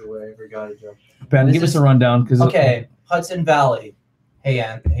pour it away. Got it, Joe. Ben, This give us is- a rundown because Okay, Hudson Valley. Hey,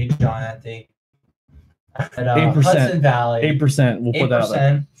 John, Anthony. At 8%. Hudson Valley. 8%. We'll put that out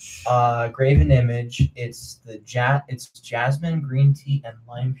there. 8%. Graven Image. It's it's jasmine, green tea, and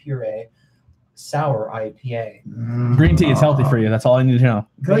lime puree sour IPA. Green tea is healthy for you. That's all I need to know.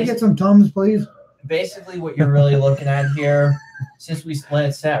 Can I get some Tums, please? Basically, what you're really looking at here, since we let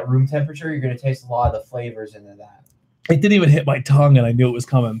it set at room temperature, you're going to taste a lot of the flavors into that. It didn't even hit my tongue, and I knew it was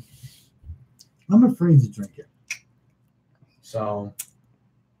coming. I'm afraid to drink it. So,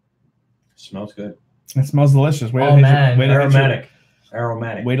 Smells good. It smells delicious. Wait Oh, man. Aromatic.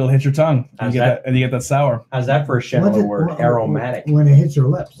 Aromatic. Wait till it hits your tongue. And you get that sour. How's that for a What's Chandler it- word? wh- Aromatic. When it hits your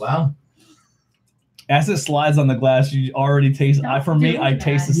lips. wow. As it slides on the glass, you already taste. Don't For me, do I that.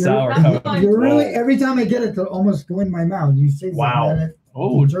 taste the You're- sour That's coming. fine. You're really, every time I get it to almost go in my mouth, you say Wow. something, and it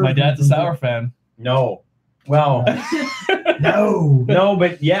Oh, deserves my dad's a it. sour fan. No. Well, No. no,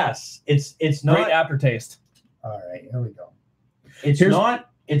 but yes, it's Great not. aftertaste. All right, here we go.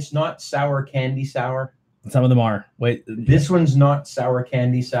 It's not sour candy sour. Some of them are. Wait, This one's not sour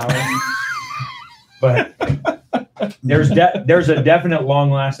candy sour. But there's a definite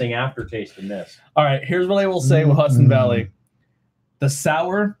long-lasting aftertaste in this. all right. Here's what I will say with Hudson Valley: the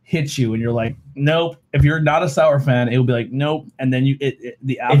sour hits you, and you're like, nope. If you're not a sour fan, it will be like, nope. And then the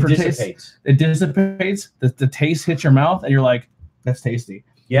It aftertaste, dissipates. it dissipates. The taste hits your mouth, and you're like, that's tasty.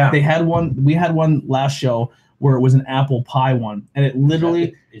 Yeah. We had one last show where it was an apple pie one, and it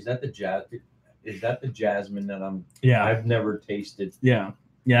literally, Is that the jasmine that yeah, I've never tasted? yeah.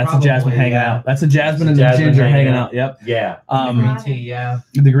 That's Probably, a jasmine hanging yeah. out. That's a jasmine It's a and the jasmine ginger hanging hanging out. out. Yep. Yeah. Green tea, yeah.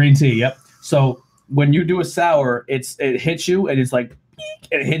 The green tea. Yep. So when you do a sour, it hits you and it's like,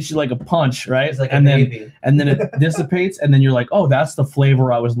 it hits you like a punch, right? It's like and a then baby. and then it dissipates, and then you're like, oh, that's the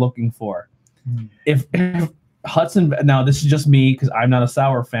flavor I was looking for. Mm. If Hudson, now this is just me because I'm not a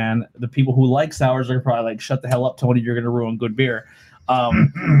sour fan. The people who like sours are probably like, shut the hell up, Tony. You're gonna ruin good beer.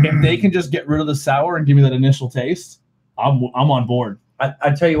 If they can just get rid of the sour and give me that initial taste, I'm on board.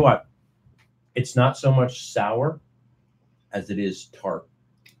 I tell you what, it's not so much sour as it is tart.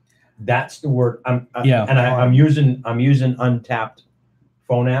 That's the word. I'm using Untapped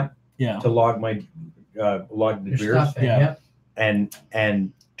phone app Yeah. to log my log the Your beers, stuff in, Yeah. yeah.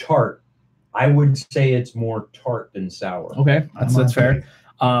 and tart. I would say it's more tart than sour. Okay, that's fair.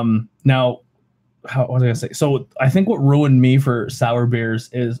 Now, what was I gonna say? So I think what ruined me for sour beers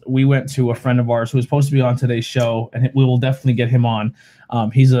is we went to a friend of ours who was supposed to be on today's show, and we will definitely get him on.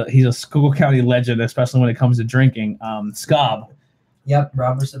 He's a Schuylkill County legend, especially when it comes to drinking. Scob, Yep,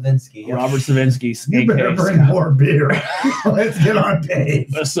 Robert Savinsky. Yep. Robert Savinsky. You better bring Scob. more beer. Let's get on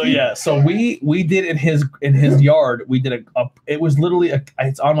page. So we did in his yard. We did it was literally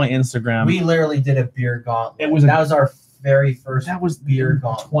it's on my Instagram. We literally did a beer gauntlet. It was that was our very first that was beer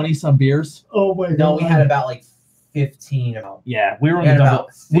gauntlet. 20 some beers. Oh my god. No, we had about like 15 of them. Yeah, we were on We the had double. about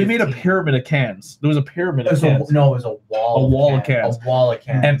We made a 15. pyramid of cans. There was a pyramid It of was cans. it was a wall. A wall of cans. A wall of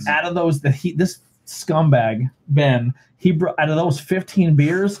cans. And out of those, this scumbag Ben, he brought out of those 15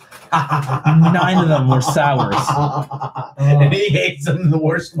 beers, 9 of them were sours. And he hates them the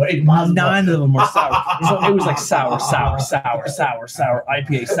worst way possible. 9 of them were sour. So it was like sour, IPA,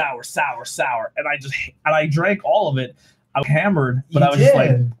 sour, and I drank all of it. I was hammered, but You I was just like,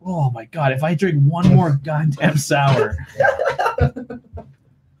 did. oh my god, if I drink one more goddamn sour.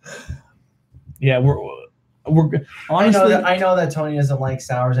 Yeah, we're honestly. I know that Tony doesn't like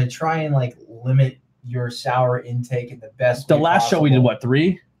sours. I try and like limit your sour intake in the best The way last show we did possible. what,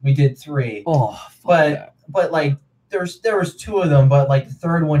 3? We did 3. Oh, fuck But that. but like there was 2 of them, but like the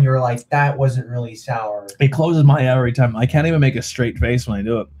third one you're like, that wasn't really sour. It closes my eye every time. I can't even make a straight face when I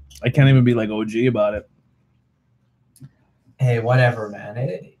do it. I can't even be like OG about it. Hey, whatever, man.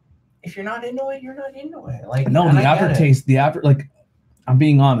 If you're not into it, you're not into it. Like No, and the I get it. aftertaste, like, I'm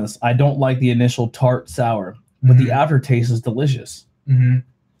being honest. I don't like the initial tart sour, but the aftertaste is delicious. Mm-hmm.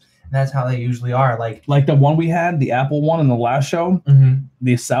 That's how they usually are. Like, Like the one we had, the apple one in the last show,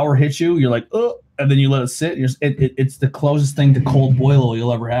 the sour hits you, you're like, oh, and then you let it sit. It's the closest thing to cold boil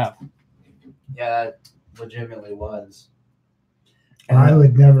you'll ever have. yeah, that legitimately was. I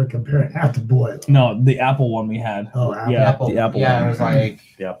would never compare that to boil. No, the apple one we had. Oh, apple. Yeah, Apple, the apple yeah, one. it was like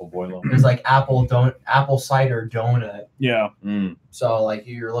The apple boiler. apple cider donut. Yeah. Mm. So like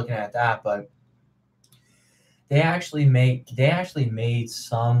you're looking at that, but they actually made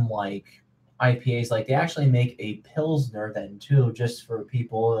some like IPAs. Like they actually make a Pilsner then too, just for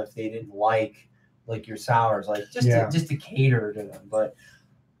people if they didn't like your sours, like just to cater to them. But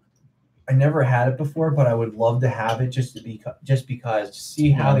I never had it before, but I would love to have it just because to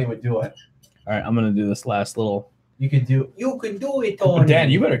see how they would do it. All right, I'm gonna do this last little. You could do it, Tony.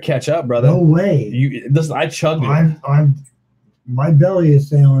 Dan, you better catch up, brother. No way. I chugged it. My belly is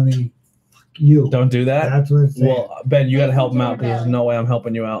telling me, fuck you. Don't do that. That's what it's saying. Well, Ben, you got to help him out because there's no way I'm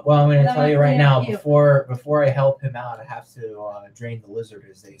helping you out. Well, I'm going to Then tell I'm you right cleaning now, up you. before I help him out, I have to drain the lizard,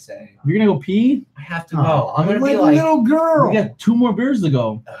 as they say. You're gonna go pee? I have to go. I'm going to like be a like, little girl. We got 2 more beers to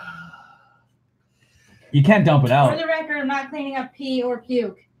go. You can't dump it For out. the record, I'm not cleaning up pee or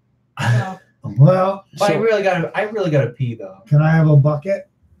puke. So, Well, but I So- really gotta pee though. can I have a bucket?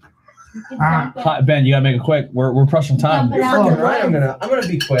 you can dump it. Hi, Ben, you gotta make it quick. We're pushing time. Dump it out Oh, in the Right, I'm woods. gonna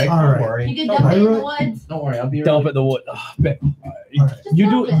be quick. All Don't right. worry. You can Don't dump it in worry. the woods. Don't worry. I'll be Dump right. it in the wood. Ben, Just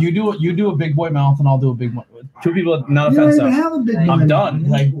dump it. you do a big boy mouth, and I'll do a big one. 2 people, not You don't even offensive. have a big I'm one. done.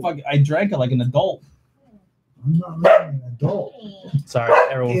 Like fuck, I drank it like an adult. I'm not really an adult Sorry,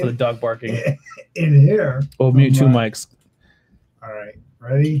 everyone for the dog barking. in here. Oh, mute 2 I'm mics. All right,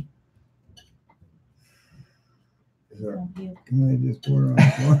 ready? Is there, can I just pour it on the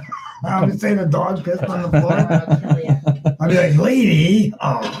floor? I was saying a dog pissed on the floor. I'd be like, lady.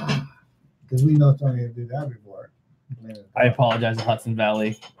 Oh. Because we know somebody who did that before. I apologize to Hudson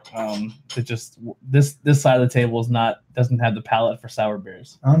Valley. It just this side of the table doesn't have the palate for sour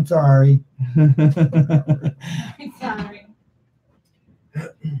beers. I'm sorry. I'm sorry.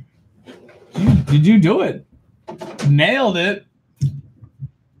 Did you do it? Nailed it.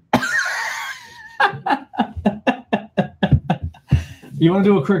 You want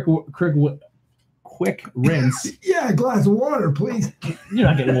to do a quick rinse? Yeah, a glass of water, please. You're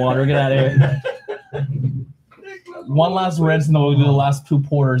not getting water. Get out of here. One last rinse, and then we'll do the last 2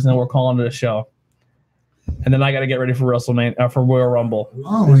 porters, and then we're calling it a show. And then I got to get ready for WrestleMania for Royal Rumble.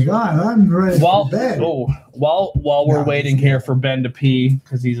 Oh my God, I'm ready While for bed. while we're No, waiting just here kidding. for Ben to pee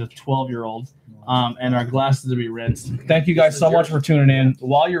because he's a 12-year-old, and our glasses to be rinsed. Thank you guys so much for tuning in.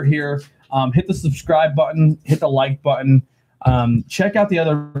 While you're here, hit the subscribe button, hit the like button. Check out the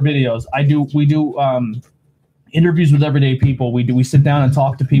other videos. We do interviews with everyday people. We sit down and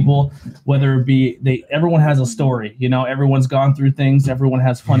talk to people, whether it be everyone has a story. You know, everyone's gone through things. Everyone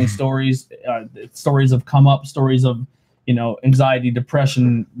has funny stories, stories of come up, stories of anxiety,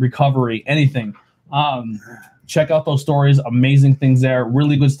 depression, recovery, anything. Check out those stories. Amazing things there.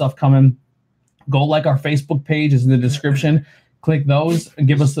 Really good stuff coming. Go like our Facebook page is in the description. Click those and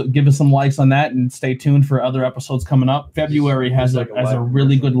give us some likes on that, and stay tuned for other episodes coming up. February has a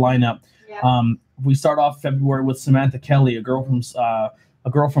really good lineup. Yeah. We start off February with Samantha Kelly, a girl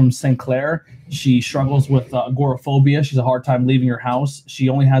from St. Clair. She struggles with agoraphobia. She's a hard time leaving her house. She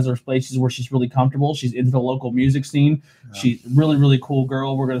only has her places where she's really comfortable. She's into the local music scene. Yeah. She's really, really cool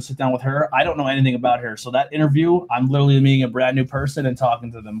girl. We're going to sit down with her. I don't know anything about her. So that interview, I'm literally meeting a brand new person and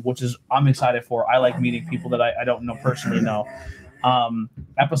talking to them, which is I'm excited for. I like meeting people that I don't know personally know.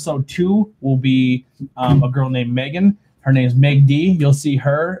 Episode 2 will be a girl named Megan. Her name is Meg D. You'll see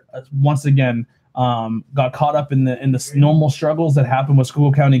her once again. Got caught up in the normal struggles that happen with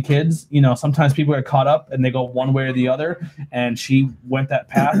Schuylkill County kids. Sometimes people get caught up and they go one way or the other, and she went that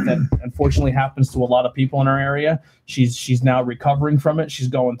path that unfortunately happens to a lot of people in our area. She's now recovering from it. She's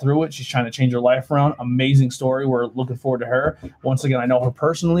going through it. She's trying to change her life around. Amazing story. We're looking forward to her. Once again, I know her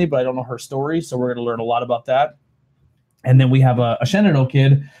personally, but I don't know her story, so we're going to learn a lot about that. And then we have a Shenandoah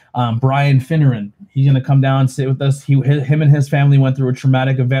kid, Brian Finneran. He's going to come down and sit with us. Him and his family went through a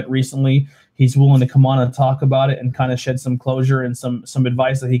traumatic event recently. He's willing to come on and talk about it and kind of shed some closure and some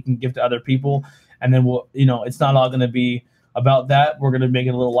advice that he can give to other people. And then it's not all going to be about that. We're going to make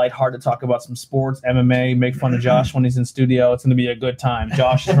it a little lighthearted, talk about some sports, MMA, make fun of Josh when he's in studio. It's going to be a good time.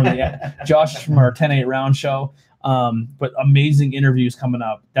 Josh is from our 10-8 round show. But amazing interviews coming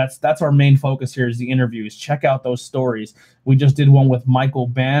up. That's our main focus here is the interviews. Check out those stories. We just did one with Michael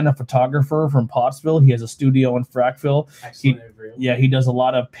Ban, a photographer from Pottsville. He has a studio in Frackville. He does a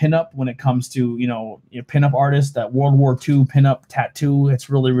lot of pinup when it comes to pinup artists, that World War II pinup tattoo. It's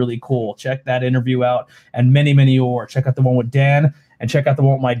really, really cool. Check that interview out, and many, many more. Check out the one with Dan, and check out the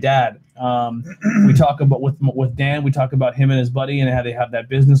one with my dad. We talk about with Dan, we talk about him and his buddy and how they have that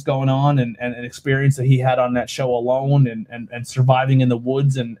business going on, and an experience that he had on that show alone, and surviving in the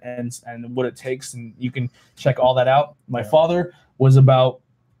woods and what it takes. And you can check all that out. My father was about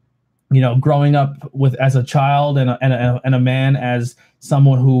growing up as a child and a man, as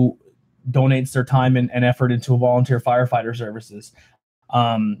someone who donates their time and effort into volunteer firefighter services,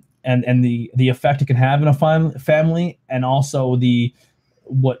 and the effect it can have in a family, and also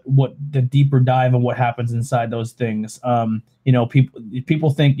what the deeper dive of what happens inside those things. People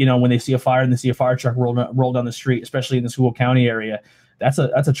think when they see a fire and they see a fire truck roll down the street, especially in the Schuylkill County area, that's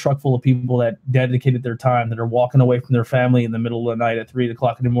a truck full of people that dedicated their time, that are walking away from their family in the middle of the night at 3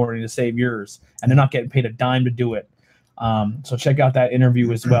 o'clock in the morning to save yours, and they're not getting paid a dime to do it. So check out that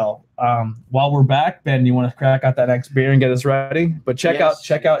interview as well. While we're back, Ben, you want to crack out that next beer and get us ready? But check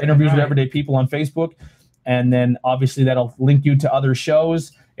out Interviews with Everyday People on Facebook, and then obviously that'll link you to other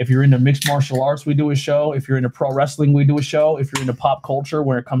shows. If you're into mixed martial arts, we do a show. If you're into pro wrestling, we do a show. If you're into pop culture,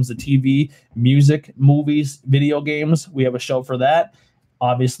 when it comes to TV, music, movies, video games, we have a show for that.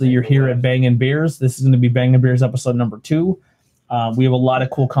 Obviously, you're here at Bangin Beers. This is going to be Bangin Beers episode number 2. We have a lot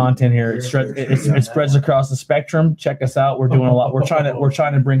of cool content here. It spreads across the spectrum. Check us out. We're doing a lot. We're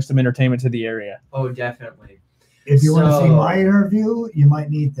trying to bring some entertainment to the area. Oh, definitely. If you want to see my interview, you might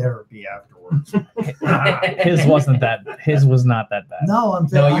need therapy afterwards. His was not that bad. No, I'm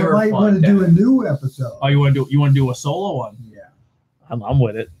saying I might want to do a new episode. Oh, you want to do a solo one? Yeah, I'm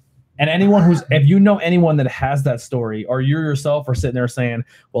with it. And anyone if you know anyone that has that story, or you yourself are sitting there saying,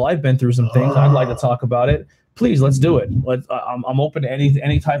 "Well, I've been through some things. I'd like to talk about it." Please, let's do it. I'm open to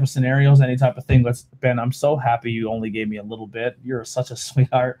any type of scenarios, any type of thing. Ben, I'm so happy you only gave me a little bit. You're such a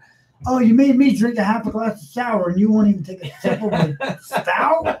sweetheart. Oh, you made me drink a half a glass of sour, and you won't even take a sip of my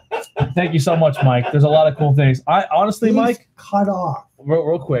stout? Thank you so much, Mike. There's a lot of cool things. I honestly, Mike, cut off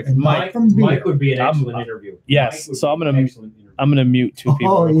real quick. Mike would be an excellent interview. Yes, so I'm gonna mute 2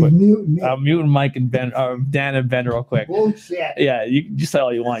 people real quick. I'm muting Mike and Ben, Dan and Ben real quick. Bullshit. Yeah, you just say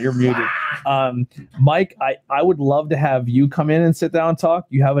all you want. You're muted. Mike, I would love to have you come in and sit down and talk.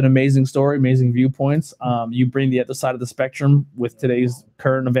 You have an amazing story, amazing viewpoints. You bring the other side of the spectrum with today's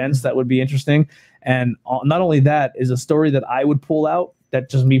current events. That would be interesting. And not only that, is a story that I would pull out. That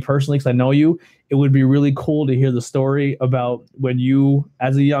just me personally, because I know you. It would be really cool to hear the story about when you,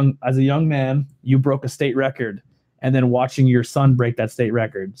 as a young man, you broke a state record, and then watching your son break that state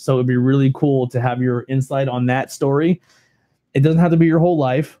record. So it'd be really cool to have your insight on that story. It doesn't have to be your whole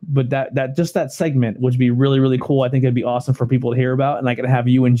life, but that segment would be really, really cool. I think it'd be awesome for people to hear about. And I could have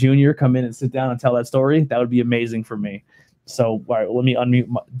you and Junior come in and sit down and tell that story. That would be amazing for me. So all right, let me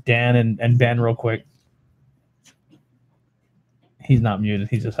unmute Dan and Ben real quick. He's not muted.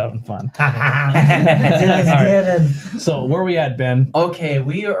 He's just having fun. All right. So where are we at, Ben? Okay,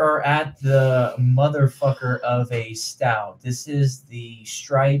 we are at the motherfucker of a stout. This is the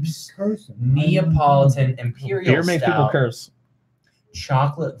Stripes Neapolitan Imperial Beer makes Stout. people curse.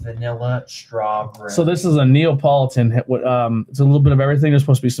 Chocolate, vanilla, strawberry. So this is a Neapolitan. It's a little bit of everything. There's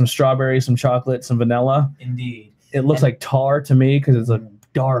supposed to be some strawberry, some chocolate, some vanilla. Indeed. It looks like tar to me because it's a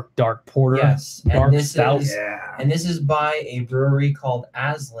dark porter. Yes, dark stout. And this is by a brewery called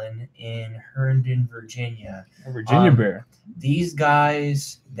Aslan in Herndon, Virginia. A Virginia beer. These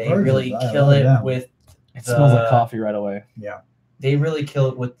guys, they really kill it with. It smells like coffee right away. Yeah. They really kill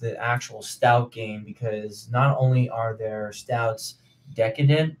it with the actual stout game, because not only are their stouts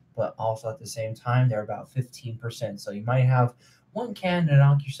decadent, but also at the same time they're about 15%. So you might have one can to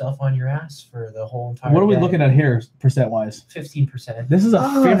knock yourself on your ass for the whole entire What are we day. looking at here, percent-wise? 15%. This is a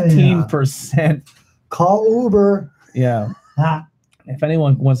 15%. Call Uber. Yeah. If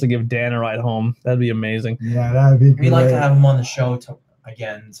anyone wants to give Dan a ride home, that'd be amazing. Yeah, that'd be great. We'd like to have him on the show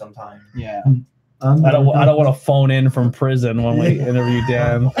again sometime. Yeah. I don't want to phone in from prison when we interview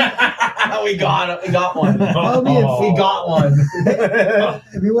Dan. We got one. We got one.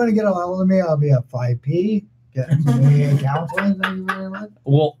 If you want to get a hold of me, I'll be at 5P. Get some counseling. Thank you very much.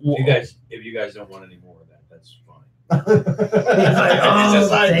 Well, if you guys don't want any more of that, that's fine. You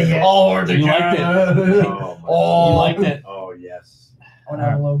liked it. You liked it. Oh yes.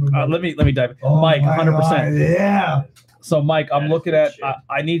 Let me dive. Mike, 100%. Yeah. So, Mike, I'm looking at.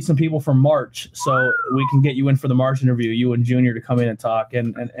 I need some people for March, so we can get you in for the March interview. You and Junior to come in and talk,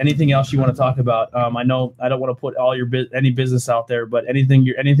 and anything else you want to talk about. I know I don't want to put all your any business out there, but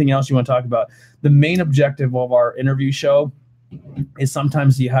anything else you want to talk about. The main objective of our interview show is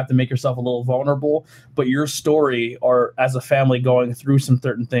sometimes you have to make yourself a little vulnerable, but your story, or as a family going through some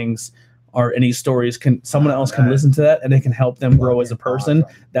certain things, or any stories, someone else can listen to that and it can help them grow as a person.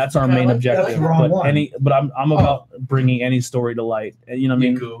 That's our main objective. But I'm about bringing any story to light. You know what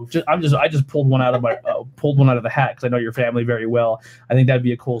I mean? I just pulled one out of the hat because I know your family very well. I think that'd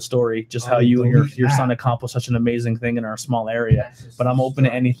be a cool story, just how you and your son accomplished such an amazing thing in our small area. But I'm open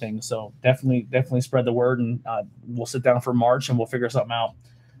to anything, so definitely spread the word, and we'll sit down for March and we'll figure something out.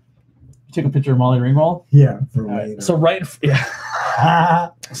 You took a picture of Molly Ringwald? Yeah, for later. So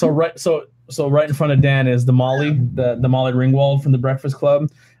So right in front of Dan is the Molly Ringwald from the Breakfast Club.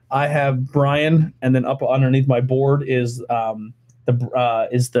 I have Brian, and then up underneath my board is the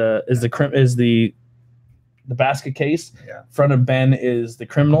basket case. Yeah. In front of Ben is the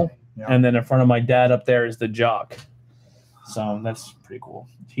criminal, and then in front of my dad up there is the jock. So that's pretty cool.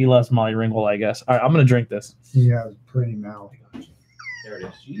 He loves Molly Ringwald, I guess. All right, I'm gonna drink this. He has pretty mouth. There it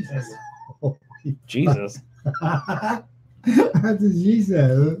is. Jesus. Jesus. That's what she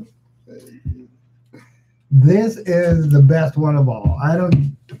said. This is the best one of all. I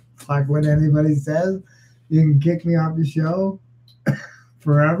don't like what anybody says. You can kick me off the show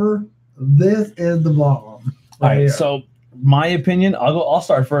forever. This is the bomb. All right. here. So my opinion, I'll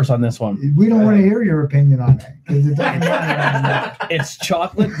start first on this one. We don't want to hear your opinion on that because it doesn't matter. It's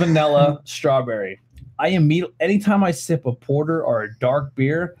chocolate, vanilla, strawberry. Anytime I sip a porter or a dark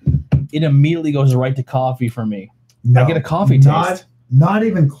beer, it immediately goes right to coffee for me. I get a coffee taste. Not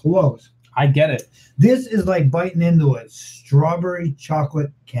even close. I get it. This is like biting into a strawberry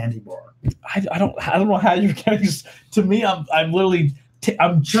chocolate candy bar. I don't know how you're getting this. To me, I'm literally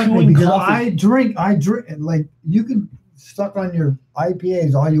I'm Trust me, chewing because coffee. I drink like you can suck on your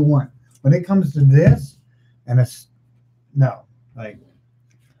IPAs all you want. When it comes to this, and it's no, like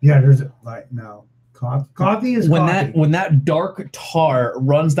there's like no. Coffee is coffee. When that dark tar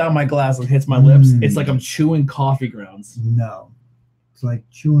runs down my glass and hits my lips, it's like I'm chewing coffee grounds. No, it's like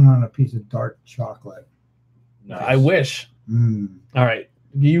chewing on a piece of dark chocolate. Nice. I wish. All right,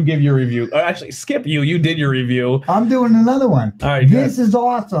 you give your review. Actually, Skip, you did your review. I'm doing another one. All right, this is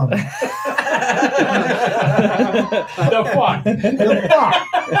awesome. The fuck. The fuck.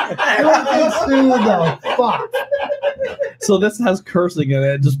 The fuck. So this has cursing in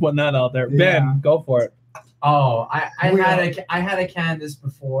it. Just putting that out there. Yeah. Ben, go for it. Oh, I had a can of this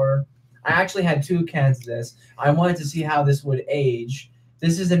before. I actually had 2 cans of this. I wanted to see how this would age.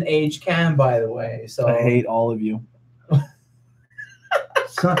 This is an aged can, by the way. So I hate all of you.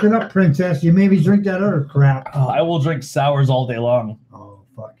 Suck it up, princess. You made me drink that other crap. I will drink sours all day long. Oh,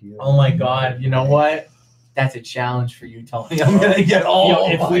 fuck you. Oh my God! You know what? That's a challenge for you, Tony. I'm gonna get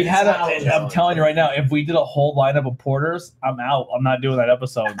all. If we had sours. I'm telling you right now, if we did a whole lineup of porters, I'm out. I'm not doing that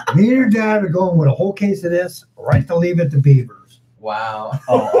episode. Me and your dad are going with a whole case of this right to leave at the Beavers. Wow.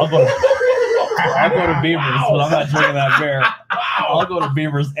 Oh, I'll go to Beavers, but I'm not drinking that beer. I'll go to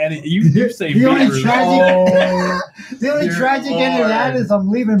Beavers. You say the only Beavers. the only tragic end of that is I'm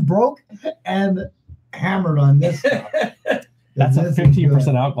leaving broke and hammered on this stuff. That's a This is 15%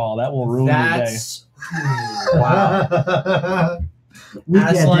 good. alcohol. That will ruin your day. That's wow. We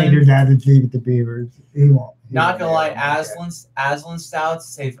can't Aslan- take your dad and leave at the Beavers. He won't. He Not gonna lie, won't. Aslan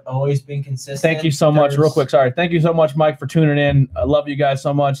stouts, they've always been consistent. Thank you so much. There's- Real quick, sorry. Thank you so much, Mike, for tuning in. I love you guys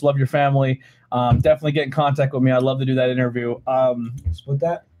so much. Love your family. Definitely get in contact with me. I'd love to do that interview. Split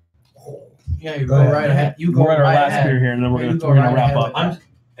that. Yeah, you Go go ahead. right ahead. You go We're at our right last ahead. beer here, and then we're You go gonna right wrap ahead up. with that.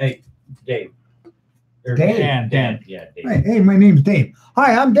 Hey, Dave. Or Dave. Dan. Yeah, Dave. Hey, my name's Dave.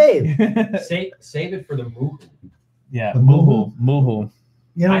 Hi, I'm Dave. Save it for the Moohoo. Yeah, The Moohoo.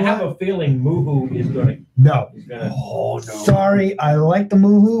 You know I what? have a feeling Moohoo is gonna. No. Oh no. Sorry, I like the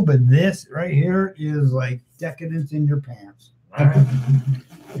Moohoo, but this right here is like decadence in your pants. All right.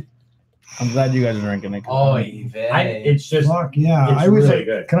 I'm glad you guys are drinking it. Oh, Iwep. It's just. Fuck yeah. It's I was really like,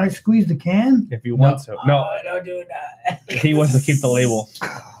 good. can I squeeze the can? If you want to. No, don't do that. he wants to keep the label.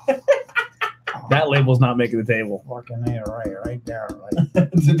 That label's not making the table. Fucking there, right there. Right.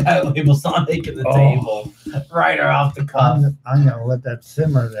 That label's not making the Oh. table. Right or off the cuff. I'm gonna let that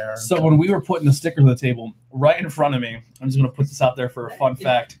simmer there. So when we were putting the stickers on the table, right in front of me, I'm just gonna put this out there for a fun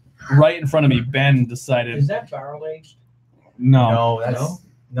fact. Right in front of me, Ben decided Is that barrel aged? no.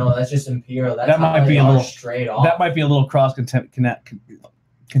 No, that's just imperial. That's That how might they be a are little- straight off. That might be a little cross No, we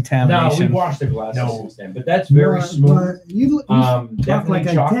contamination. washed the glasses No. since then, but that's very But smooth. You Definitely like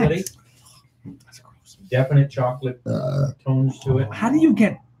I chocolatey. text. Definite chocolate tones to it. How do you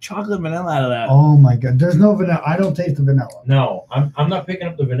get chocolate vanilla out of that? Oh my god, there's no vanilla. I don't taste the vanilla. No, I'm not picking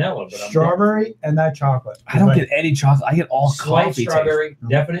up the vanilla, but I'm Strawberry and that chocolate. I don't Like, get any chocolate. I get all slight coffee taste. strawberry,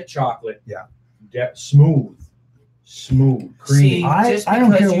 definite chocolate. Yeah. Smooth, creamy. See, I just don't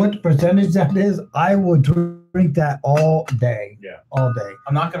because care you- what percentage that is. I would drink that all day. Yeah. All day.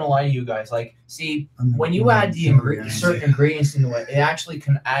 I'm not gonna lie to you guys. Like, see, I'm gonna when you put add the some energy. certain ingredients into it, it actually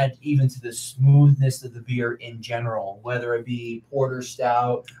can add even to the smoothness of the beer in general, whether it be porter,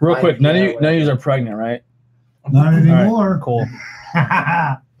 stout. Real quick, none of you whatever. are pregnant, right? Not anymore. Cool.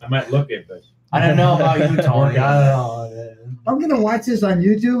 I might look at this. I don't know about you, Tony. I don't know. I'm gonna watch this on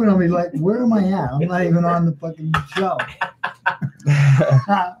YouTube and I'll be like, where am I at? I'm not even on the fucking show.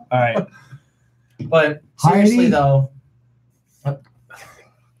 All right. But seriously, Heidi? though,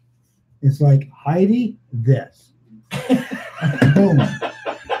 It's like Heidi, this. Boom.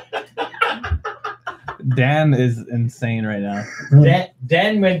 Dan is insane right now.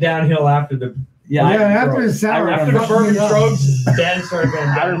 Dan went downhill after the. Yeah, after the sour. After the fucked bourbon me up. strokes, Dan started going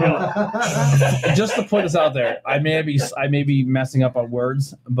I downhill. Just to put this out there, I may be messing up on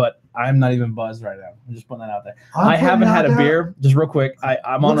words, but I'm not even buzzed right now. I'm just putting that out there. I'm I putting haven't out had a there- beer. Just real quick,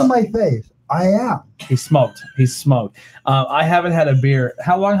 I'm Look on at my face. I am. He's smoked. He's smoked. I haven't had a beer.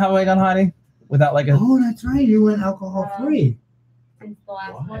 How long have I gone, Heidi? Without like a Oh, that's right. You went alcohol free. Since the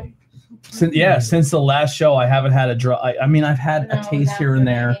last one. since the last show, I haven't had a draw. I mean, I've had a taste here and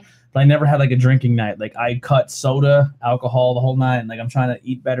there, but I never had like a drinking night. Like I cut soda, alcohol the whole night, and like I'm trying to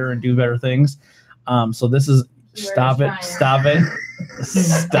eat better and do better things. So this is stop it.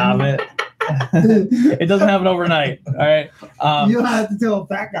 It doesn't happen overnight. All right. You don't have to tell a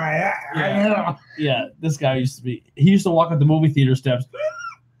fat guy that. Yeah. This guy he used to walk up the movie theater steps.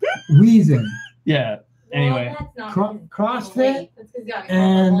 Wheezing. Yeah. Anyway. CrossFit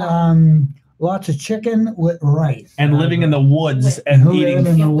and lots of chicken with rice. And living in the woods and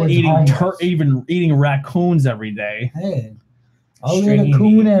eating raccoons every day. Hey, I'll eat a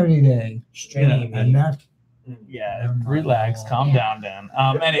coon every day. Streaming. Yeah, relax, calm down, Dan.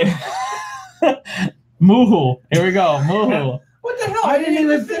 Anyway, Moohoo. Here we go, Moohoo. What the hell? I didn't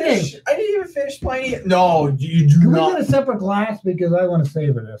even finish. I didn't even finish playing it. No, you do Can not. we get a separate glass because I want to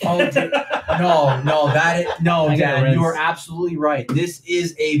savor this? Oh, Dan, you are absolutely right. This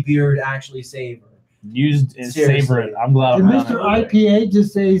is a beer to actually savor. Used and savor it. I'm glad. Did Mr. IPA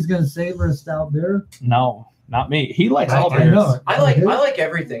just say he's going to savor a stout beer? No, not me. He likes all beers. I like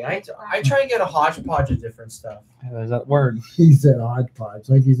everything. I try and get a hodgepodge of different stuff. There's that word. He said hodgepodge,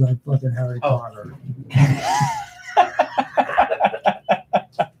 like he's like fucking Harry Potter.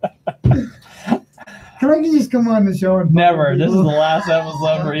 Can I just come on the show and never? This is the last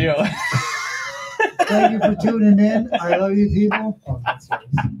episode for you. Thank you for tuning in. I love you, people.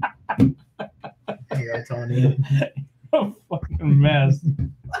 Hey, Tony. A fucking mess.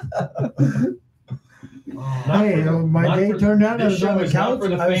 Hey, my day turned out. I was on the couch.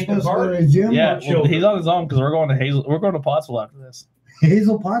 I was supposed to go to the gym. Yeah, well, he's on his own because we're going to Pottsville after this.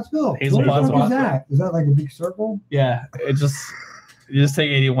 Hazel Pottsville. Hazel Pottsville. What is that? Is that like a big circle? Yeah, you just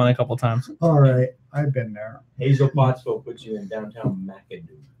take 81 a couple times. All right, I've been there. Hazel Pottsville puts you in downtown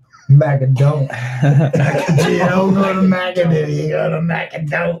McAdoo. McAdoo. You don't go to McAdoo. You go to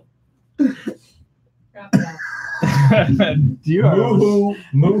McAdoo.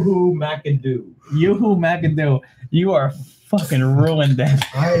 Moohoo McAdoo. Yoo-hoo McAdoo. You are fucking ruined, Dan.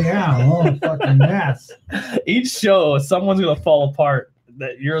 I am. Oh, fucking mess. Each show, someone's going to fall apart.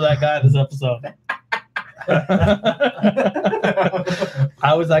 That you're that guy this episode.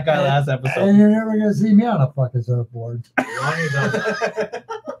 I was that guy last episode. And you're never going to see me on a fucking surfboard.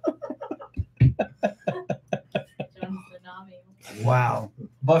 Wow.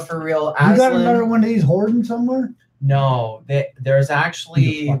 But for real, you got another one of these hoarding somewhere? No, there's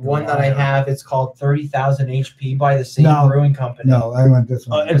actually one that I have. It's called 30,000 HP by the same brewing company. No, I want this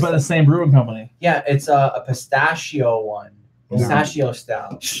one. It's by the same brewing company. Yeah, it's a pistachio one. Pistachio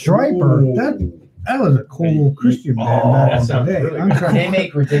stout. Striper. That was a cool Christian band. They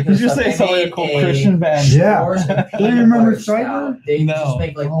make ridiculous. Did you say something a cool Christian band? Yeah. Do you remember Striper? They just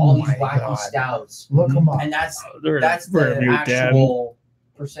make like all these wacky stouts. Look them up. And that's the actual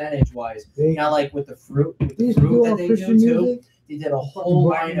percentage wise. Now, like with the fruit that they do too, they did a whole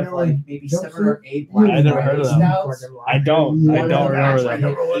line of like maybe 7 or 8 black I never heard of them. stouts. I don't remember that.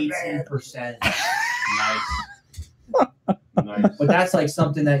 18%. Nice. But that's like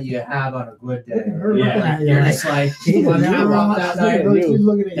something that you have on a good day. Yeah. You're just like, that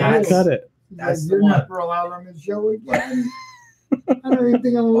night. Cut it. That's you're not allowed on the show again. I don't even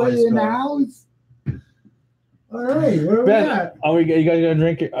think I'm away in the house. All right, where are we at? You guys gonna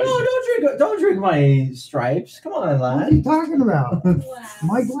drink it? No, don't drink my stripes. Come on, What lad. are you talking about?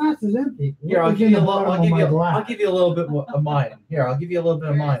 My glass is empty. Here, I'll give you a little bit of mine. Here, I'll give you a little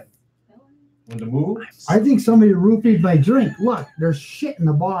bit of mine. Want to move? I think somebody roofied my drink. Look, there's shit in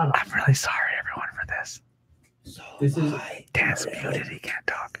the bottom. I'm really sorry, everyone, for this. This is Dan's muted. He can't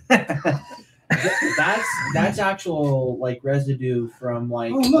talk. that's actual like residue from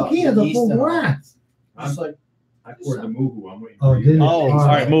like. Oh, look, he has a full glass. I poured the Moohoo. I'm waiting Oh, for you. did you? All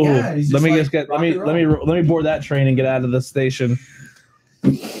right, move. Yeah, he's let just me like, just get. rock and Let me board that train and get out of the station.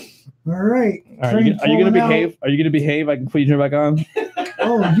 All right. All right. Are you gonna behave? Are you gonna behave? I can put you back on.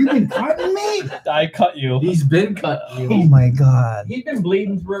 Oh, you've been cutting me? I cut you. He's been cut. Oh my God. He's been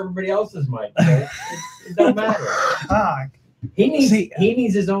bleeding through everybody else's mic. So it don't matter. Fuck. He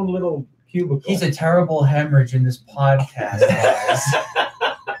needs his own little cubicle. He's a terrible hemorrhage in this podcast, guys.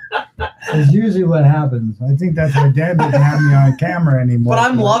 That's usually what happens. I think that's why Dad doesn't have me on camera anymore. But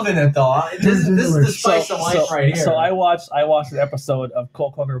I'm loving it though. This is the spice of life right here. So I watched an episode of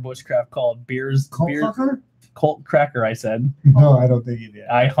Colt Cracker Bushcraft called Beers. Colt Cracker, I said. No, I don't think you did.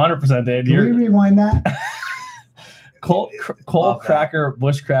 I 100% did. Can we rewind that? Colt Cracker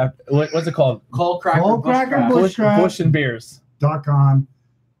Bushcraft. What's it called? Colt Cracker Bushcraft. Bush and Beers. .com.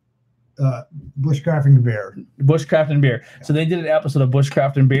 Bushcrafting beer. Bushcraft and beer. So they did an episode of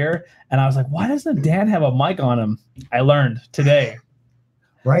Bushcraft and beer, and I was like, why doesn't Dan have a mic on him? I learned today.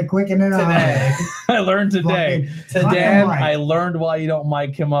 Right quick in and Today. I learned today. Dan, I learned why you don't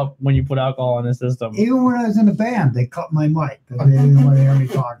mic him up when you put alcohol in the system. Even when I was in the band, they cut my mic because they didn't want to hear me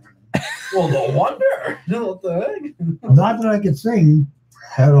talking. Well, no wonder. What the heck? Not that I could sing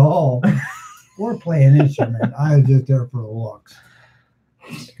at all or play an instrument. I was just there for the looks.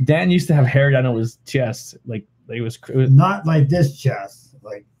 Dan used to have hair down to his chest, like he was. Not like this chest.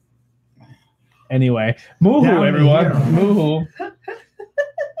 Like Anyway, Moohoo, Down to everyone. here. Moohoo.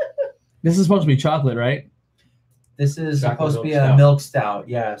 This is supposed to be chocolate, right? This is Chocolate supposed to be milk a stout. milk stout.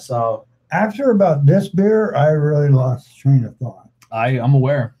 Yeah. So after about this beer, I really lost train of thought. I'm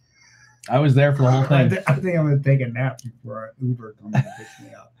aware. I was there for the whole I thing. think I'm going to take a nap before Uber comes and picks me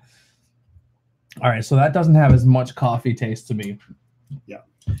up. All right, so that doesn't have as much coffee taste to me.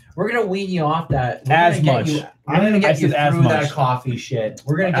 we're gonna wean you off that. We're As gonna get much. You, we're gonna I get you said as through much. that coffee shit.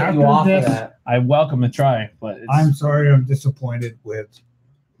 We're gonna get After you off this- of that. I welcome a try, but it's, I'm sorry, I'm disappointed with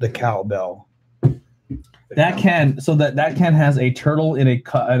the cowbell. that can has a turtle in a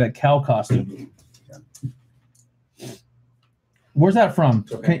cow costume. Where's that from?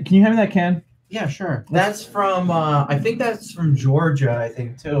 Okay. Can you hand me that can? Yeah, sure. That's from. I think that's from Georgia. I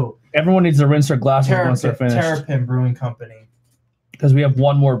think too. Everyone needs to rinse their glasses once they're finished. Terrapin Brewing Company. Because we have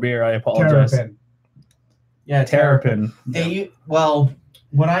one more beer. I apologize. Terrapin. Yeah, Terrapin. They well,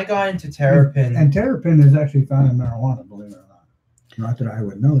 when I got into Terrapin, And terrapin is actually found in marijuana, believe it or not. Not that I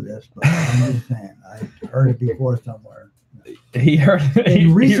would know this, but I'm just saying. I heard it before somewhere. He heard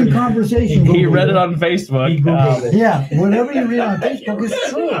In recent conversation. he Googled read it on Facebook. He Googled it. Yeah, whatever you read on Facebook is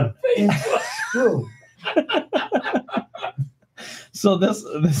true. It's true. So this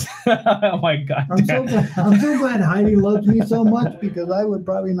oh my god. I'm so glad Heidi loves me so much because I would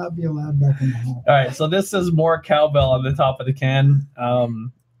probably not be allowed back in the home. All right, so this says more cowbell on the top of the can.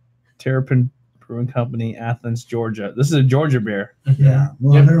 Terrapin Brewing Company, Athens, Georgia. This is a Georgia beer. Yeah,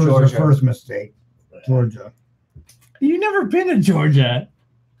 well, Yep, there was Georgia. the first mistake. Georgia. You never been to Georgia.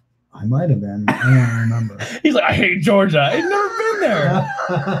 I might have been. I don't remember. He's like, I hate Georgia. I've never been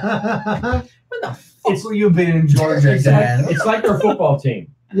there. when the fuck were you been in Georgia, Dan? It's like our football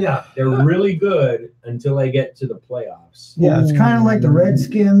team. Yeah. They're really good until they get to the playoffs. Yeah, it's kind of like the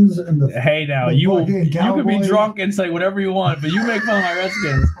Redskins and the. Hey now, The you fucking could be Cowboys. drunk and say whatever you want, but you make fun of my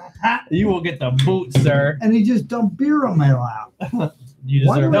Redskins, you will get the boot, sir. And he just dumped beer on my lap. You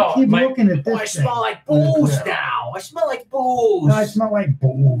Why do deserve I it. keep my- looking at this? I smell like booze now. I smell like booze. No, I smell like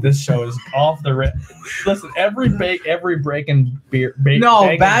booze. This show is off the listen. Every breaking beer. No,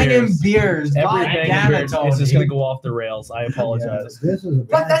 banging banging beers, beers. Every God banging damn beer it, is Tony. just gonna go off the rails. I Yeah, apologize. this is a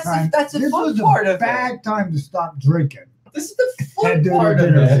But bad time. that's the This fun was part a of it. bad time to stop drinking. This is the Had fun to part do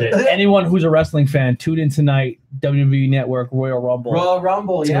of it. it. Anyone who's a wrestling fan, tune in tonight. WWE Network Royal Rumble. Royal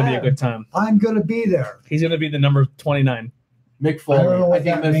Rumble, It's yeah. gonna be a good time. I'm gonna be there. He's gonna be the number 29. Mick I Foley. don't know I, what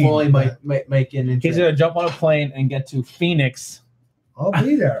think that Mick Foley means, might get into He's gonna jump on a plane and get to Phoenix. I'll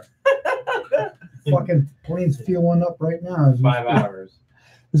be there. Fucking plane's fueling up right now. as we 5 speak. hours.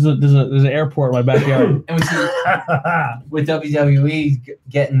 There's an airport in my backyard. And we see with WWE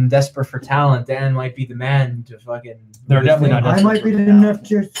getting desperate for talent, Dan might be the man to fucking. They're definitely not I might be the next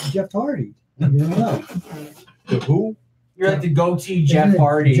Jeff Hardy. You don't know. The who? You're like the goatee Jeff Isn't it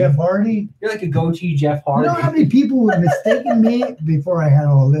Hardy. Jeff Hardy. You're like a goatee Jeff You Hardy. know how many people were mistaken me before I had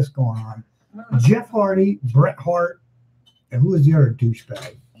all this going on? Jeff Hardy, Bret Hart, and who was the other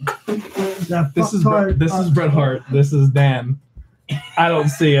douchebag? That This is fucktard- This is Bret Hart. This is Dan. I don't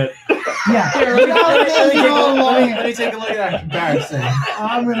see it. Yeah. Here, let me I'm take a look at that comparison.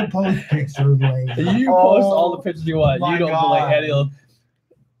 gonna post pictures later. You post all the pictures you want. my You don't God. like any of.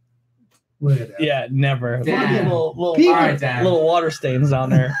 Look at that. Yeah, never. Dan. Little, People- All right, Dan. little water stains down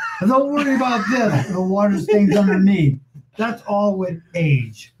there. Don't worry about this. The water stains underneath. That's all with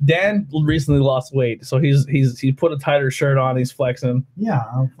age. Dan recently lost weight, so he's put a tighter shirt on. He's flexing. Yeah.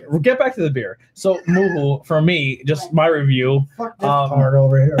 We'll get back to the beer. So Moohoo, for me, just my review. Fuck this Um, part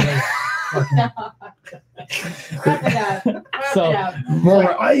over here. Fucking, Wrap it up. Wrap So- it up.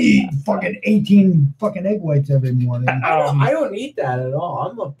 I eat fucking 18 fucking egg whites every morning. Um, I don't eat that at all.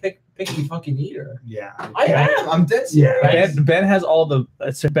 I'm a picky fucking eater. Yeah. I am. I'm dead Yeah. serious. Ben has all the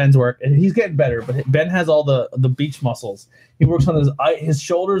it's Ben's work, and he's getting better. But Ben has all the beach muscles. He works on his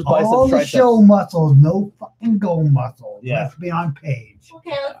shoulders, biceps, All the triceps. show muscles, no fucking go muscles. Yeah. Let's be on page.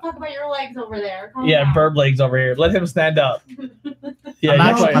 Okay, let's talk about your legs over there. Calm Yeah, down. bird legs over here. Let him stand up. Yeah, I'm, you're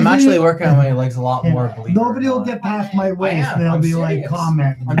actually, right. I'm actually working on my legs a lot more. Believe it or Nobody will not. get past my waist am. and they'll I'm be like serious.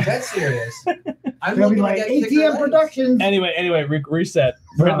 commenting. I'm dead serious. I'm Gonna be looking like to get thicker ATM legs. Productions. Anyway, reset.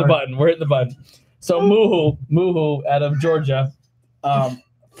 We're hitting the button. We're hitting the button. So Muhu out of Georgia.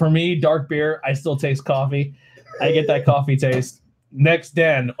 For me, dark beer. I still taste coffee. I get that coffee taste. Next,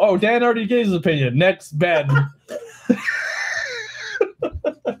 Dan. Oh, Dan already gave his opinion. Next, Ben.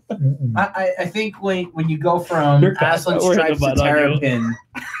 I think when you go from You're cut. Aslan We're hitting Stripes the to button on you. Terrapin,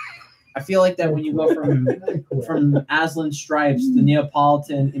 I feel like that when you go from Aslan Stripes, the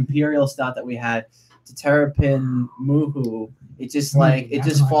Neapolitan Imperial Stout that we had, to Terrapin Muhu, it just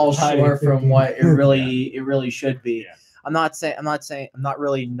falls short from what it really should be. Yeah. I'm not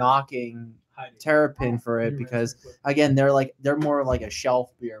really knocking Terrapin for it because again they're more like a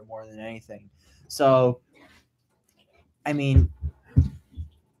shelf beer more than anything. So I mean,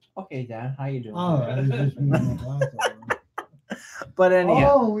 okay, Dad, how you doing? Oh, I was just moving my glass over. But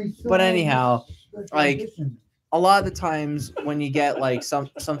anyhow, Oh, we still but have anyhow, special like, edition. a lot of the times when you get like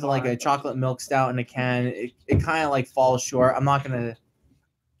something like a chocolate milk stout in a can, it kind of like falls short. I'm not gonna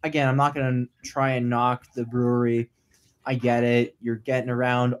try and knock the brewery. I get it. You're getting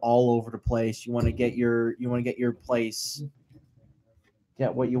around all over the place. You want to get your place,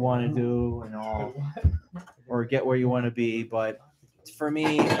 get what you want to do and all, or get where you want to be. But for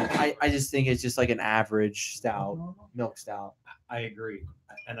me, I just think it's just like an average stout, milk stout. I agree,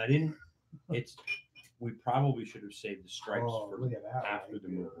 and we probably should have saved the stripes for Look at that. after the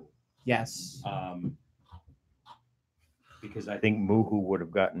Muhu, Yes. because I think Muhu would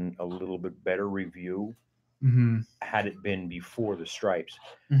have gotten a little bit better review Mm-hmm. had it been before the stripes.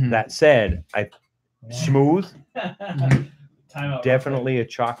 Mm-hmm. That said, smooth, Time out. definitely a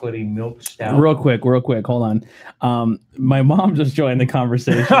chocolatey milk stout. Real quick. Hold on. My mom just joined the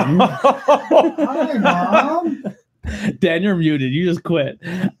conversation. Hi, Mom. Dan, you're muted. You just quit.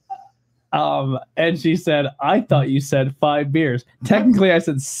 And she said, I thought you said 5 beers. Technically, I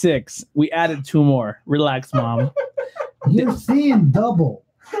said 6. We added 2 more. Relax, Mom. You're seeing double.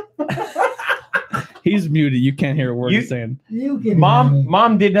 He's muted. You can't hear a word he's saying. You can.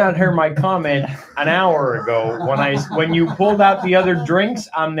 Mom did not hear my comment an hour ago when you pulled out the other drinks.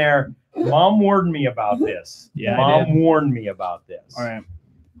 I'm there. Mom warned me about this. Yeah, Mom warned me about this. All right.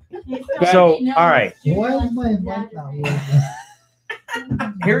 So, all right. Why is my mic not working?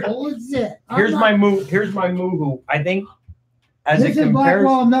 Here- What was it? Here's my move. Here's my Muhu. I think as This it is why compares.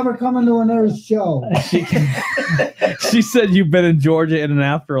 I'm never coming to another show. She said you've been in Georgia in an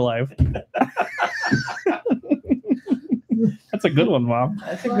afterlife. That's a good one, Mom.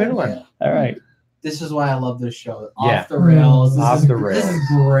 That's a good one. All right. This is why I love this show. Yeah. Off the rails. Off the rails. This is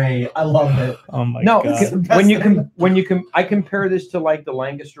great. I love it. Oh my No, God. when you can, I compare this to like the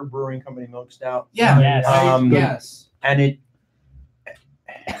Lancaster Brewing Company milk stout, Yeah. Yes. Yes. and it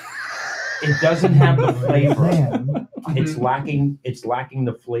doesn't have the flavor. Man, It's lacking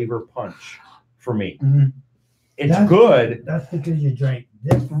the flavor punch for me. Mhm. It's That's- good, that's because you drank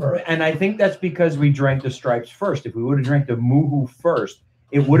this first. and I think that's because we drank the stripes first. If we would have drank the Muhu first,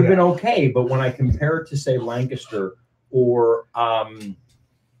 it would have been okay. But when I compare it to say Lancaster or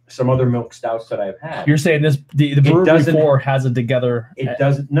some other milk stouts that I've had, You're saying the brewery doesn't- before has it together. it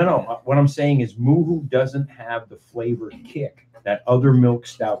doesn't. No. What I'm saying is Muhu doesn't have the flavor kick that other milk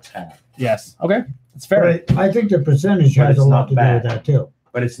stouts have. Yes. Okay. It's fair. But I think the percentage But has it's a lot not to do bad. with that too.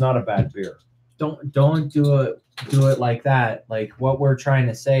 But it's not a bad beer. Don't do it like that. Like what we're trying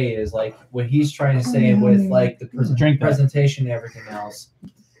to say is like what he's trying to say with like the Drink that. presentation and everything else.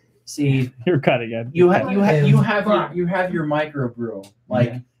 See, You're cut again. you have your microbrew,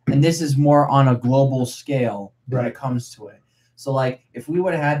 like, and this is more on a global scale when it comes to it. So like if we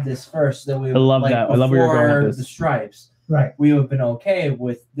would have had this first, then we I love like, that. I love where you're going with before this. the stripes. Right. We would have been okay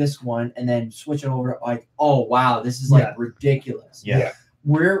with this one, and then switch it over. Like, oh wow, this is like Yeah. ridiculous. Yeah.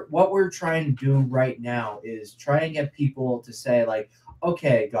 What we're trying to do right now is try and get people to say like,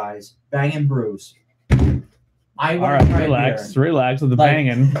 okay, guys, Bangin' Brews. I All want right. to try Relax. beer. Relax with the Like-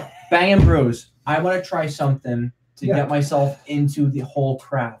 banging. Bangin' Brews. I want to try something to Yeah. get myself into the whole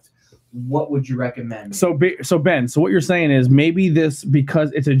craft. What would you recommend? So Ben, so what you're saying is maybe this,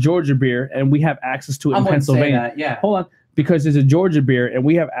 because it's a Georgia beer and we have access to it I in wouldn't say Pennsylvania. that, yeah. Hold on. Because it's a Georgia beer and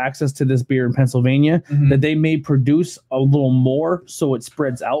we have access to this beer in Pennsylvania, Mhm. that they may produce a little more so it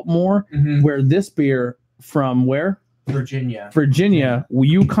spreads out more. Mhm. Where this beer from where? Virginia. Virginia,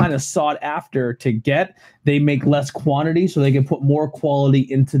 you kind of sought after to get, they make less quantity so they can put more quality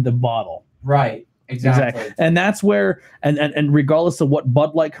into the bottle. Right. Exactly. And that's where, and regardless of what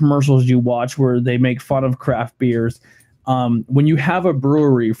Bud Light commercials you watch where they make fun of craft beers, when you have a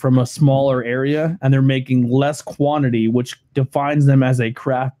brewery from a smaller area and they're making less quantity, which defines them as a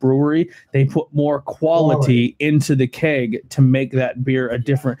craft brewery, they put more quality into the keg to make that beer a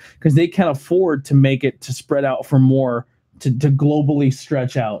different, because they can't afford to make it to spread out for more to globally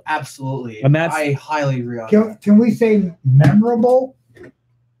stretch out. Absolutely. And that's, I highly agree on that. Can we say memorable?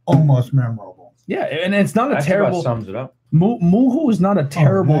 Almost memorable. yeah, and it's not That's a terrible. about sums it up. Moohoo is not a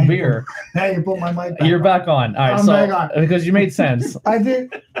terrible beer. Now you put my mic back You're on. back on. All right, I'm back on. because you made sense. I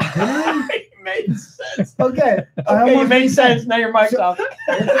did. It made sense. Okay. Okay, it made sense. Now your mic's off.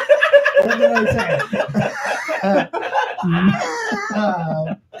 What did I say?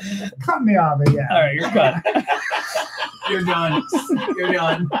 Cut me off again. All right, you're cut. You're done. You're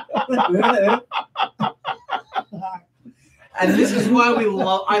done. And this is why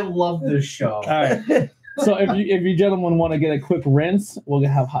I love this show. All right. So if you gentlemen want to get a quick rinse, we'll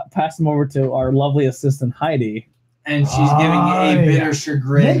pass them over to our lovely assistant Heidi. And she's giving a bitter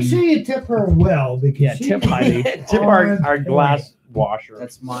chagrin. Make sure you tip her well, because Tip Heidi. Tip our glass washer.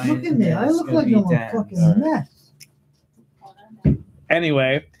 That's mine. Look at me. I look like I'm a fucking mess.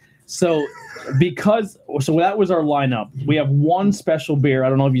 Anyway, so that was our lineup. We have one special beer. I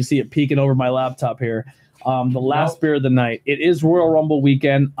don't know if you see it peeking over my laptop here. The last beer of the night. It is Royal Rumble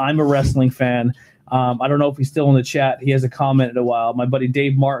weekend. I'm a wrestling fan. I don't know if he's still in the chat. He hasn't commented in a while. My buddy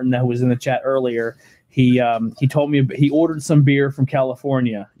Dave Martin, that was in the chat earlier, he told me he ordered some beer from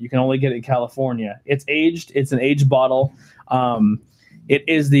California. You can only get it in California. It's aged. It's an aged bottle. It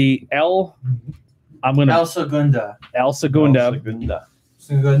is the El Segunda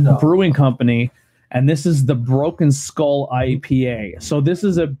Brewing Company, and this is the Broken Skull IPA. So this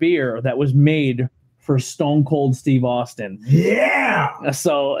is a beer that was made for Stone Cold Steve Austin. Yeah.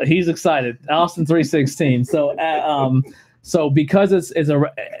 So he's excited. Austin 316. So because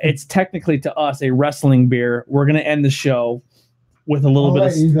it's technically to us a wrestling beer, we're gonna end the show with a little bit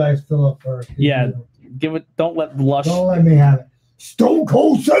of you guys fill up first. Yeah. Give it. Don't let Lush. Don't let me have it. Stone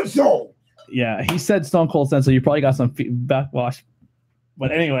Cold said so. Yeah, he said Stone Cold said so. You probably got some backwash.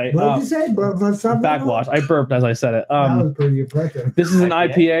 But anyway, What did you say? backwash. I burped as I said it. That was pretty impressive. This is an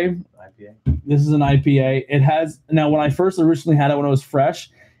IPA. This is an IPA. It has, now when I first originally had it when it was fresh,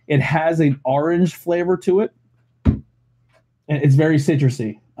 it has an orange flavor to it. And it's very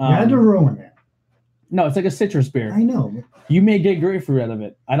citrusy. You had to ruin it. No, it's like a citrus beer. I know. You may get grapefruit out of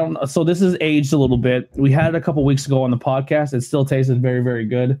it. I don't know. So this is aged a little bit. We had it a couple weeks ago on the podcast. It still tasted very, very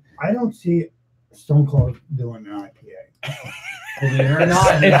good. I don't see Stone Cold doing an IPA. Believe it or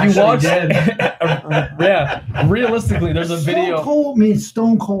not, If you watch yeah, realistically, there's a video. Stone Cold means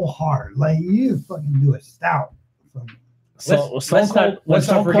Stone Cold hard. Like you fucking do a stout. Let's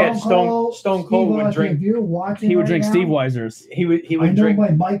not forget Stone Cold would drink. If you're watching, He would drink Steve Weisers. He would drink my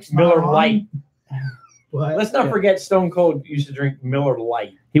mic's Miller not on, Lite. but Let's not forget Stone Cold used to drink Miller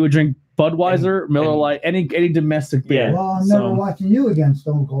Lite. He would drink Budweiser, Miller Lite, any domestic beer. well, I'm never watching you against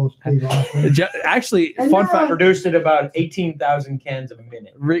Stone Cold Steve Austin. Actually, And fun now- fact. Produced at about 18,000 cans a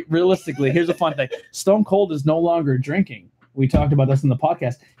minute. Realistically, here's a fun thing. Stone Cold is no longer drinking. We talked about this in the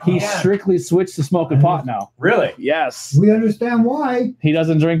podcast. He strictly switched to smoking pot now. Really? Yes. We understand why. He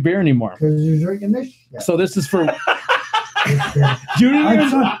doesn't drink beer anymore. Because you're drinking this shit. So this is for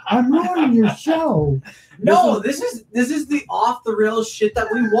I'm ruining your show. No, this is the off the rails shit that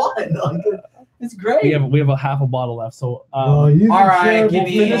we want. Like, it's great. we have a half a bottle left. So Well, you can all right, share give with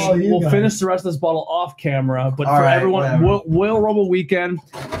me- all you we'll guys. finish the rest of this bottle off camera. But All for right, everyone, whatever. Royal Rumble weekend,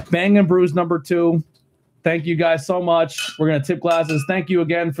 Bangin' Brews #2. Thank you guys so much. We're gonna tip glasses. Thank you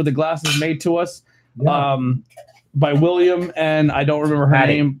again for the glasses made to us Yeah. by William, and I don't remember her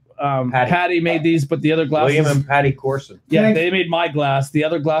Patty. name. Patty made these, but the other glasses. William and Patty Corson. Yeah, Thanks. they made my glass. The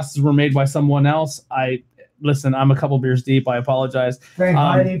other glasses were made by someone else. Listen, I'm a couple beers deep. I apologize. Heidi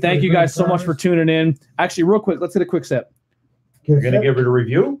for Thank the you good guys so much for service. tuning in. Actually, real quick, let's hit a quick sip. You're going to give it a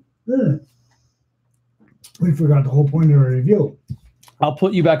review? We forgot the whole point of the review. I'll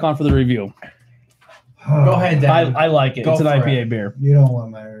put you back on for the review. Go ahead, Dan. I like it. Go It's an for IPA it. beer. You don't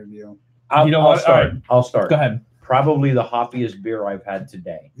want my review. I'll start. All right. I'll start. Go ahead. Probably the hoppiest beer I've had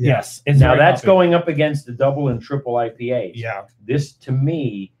today. Yes. It's Now very that's hoppy. going up against the double and triple IPAs. Yeah. This to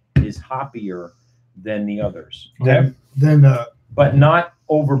me is hoppier than the others. Okay. Then But not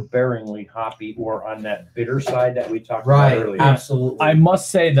overbearingly hoppy or on that bitter side that we talked Right, about earlier. absolutely. I must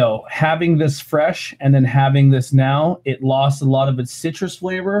say though, having this fresh and then having this now, it lost a lot of its citrus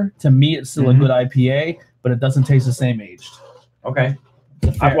flavor. To me, it's still a good IPA, but it doesn't taste the same aged. Okay.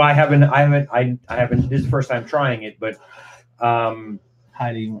 I haven't. This is the first time trying it, but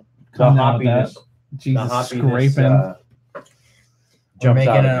Heidi, the calm down with hoppiness, that. Jesus, the hoppiness, scraping. We're jumps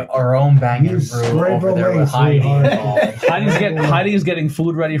out making at me. our own banging You brew scrape over there away, with Heidi sweetheart. involved. Heidi's getting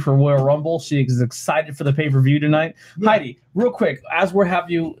food ready for Royal Rumble. She is excited for the pay-per-view tonight. Yeah. Heidi, real quick, as we're have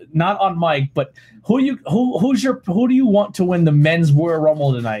you not on mic, but who do you want to win the men's Royal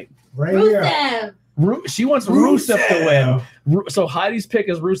Rumble tonight? Right here. Rusev. She wants Rusev to win. So Heidi's pick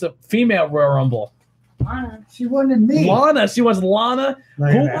is Rusev, female Royal Rumble. Lana. She wanted me. Lana, she wants Lana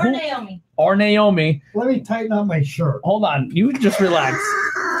Wait a minute. Or Naomi. or Naomi. Let me tighten up my shirt. Hold on, you just relax.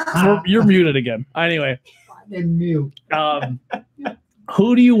 You're muted again. Anyway, And mute.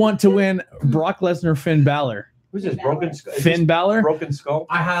 who do you want to win? Brock Lesnar, Finn Balor. Who's this? Broken Skull? Finn Balor. Broken Skull?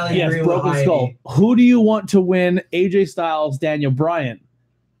 I highly Yes, agree Broken with Heidi. Skull. Who do you want to win? AJ Styles, Daniel Bryan.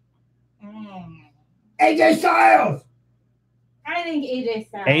 AJ Styles. I think AJ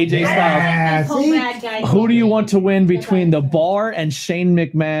Styles. AJ Styles. Yeah, This whole see? bad guy Who do you thing. want to win between The Bar and Shane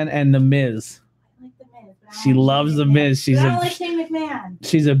McMahon and The Miz? I like The Miz, but I She don't like loves Shane The McMahon. Miz. She's But I don't a like Shane McMahon.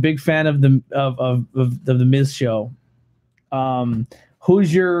 she's a big fan of the Miz show.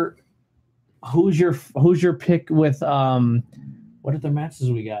 Who's your pick with what other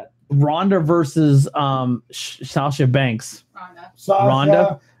matches we got? Ronda versus Sasha Banks. Ronda.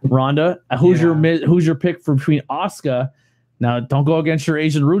 Sasha. Ronda. Who's your pick for between Asuka? Now don't go against your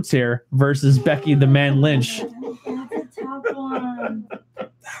Asian roots here versus Becky the Man Lynch. That's a tough one. That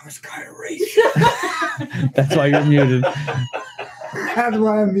was kind of racist. That's why you're muted. That's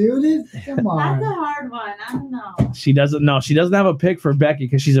why I'm muted? Come That's on. a hard one. I don't know. She doesn't know. She doesn't have a pick for Becky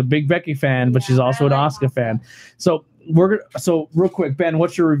because she's a big Becky fan, but Yeah, she's also an I like Asuka fan. So real quick, Ben,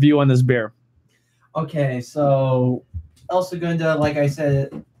 what's your review on this beer? Okay, so El Segunda, like I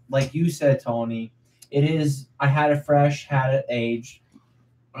said, like you said, Tony, it is. I had it fresh, had it aged.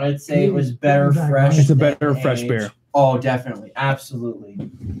 I'd say it was better fresh. It's a than better fresh aged. beer. Oh, definitely, absolutely.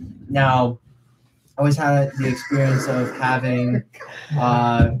 Now, I always had the experience of having,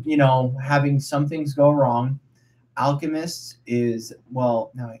 having some things go wrong. Alchemist is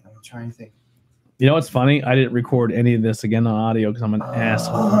I'm trying to think. You know what's funny? I didn't record any of this again on audio because I'm an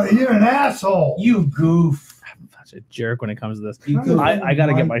asshole. Oh, you're an asshole. You goof. I'm such a jerk when it comes to this. You goof. I got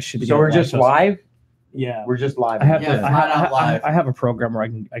to get my shit together. So we're just live? Yeah. We're just live. I have Yeah, to, flat out live. I have a program where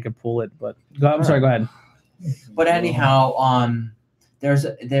I can pull it, but I'm sorry. Go ahead. But anyhow, there's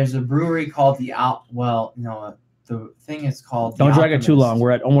a brewery called the thing is called. Don't The drag it too Alchemist. long.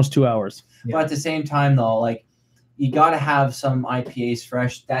 We're at almost 2 hours. But at the same time, though, like you got to have some IPAs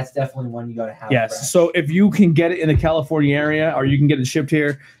fresh. That's definitely one you got to have. Yes. fresh. So if you can get it in the California area or you can get it shipped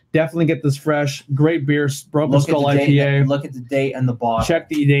here, definitely get this fresh. Great beer, Broken look at Skull the date. IPA. Look at the date and the bottle. Check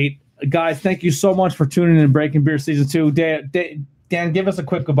the date. Guys, thank you so much for tuning in to Breaking Beer Season 2. Dan, give us a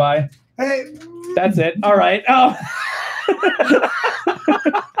quick goodbye. Hey. That's it. All right. Oh.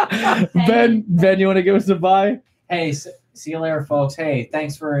 Ben, you want to give us a bye? Hey, see you later, folks. Hey,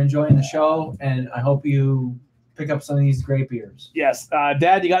 thanks for enjoying the show, and I hope you pick up some of these great beers. Yes.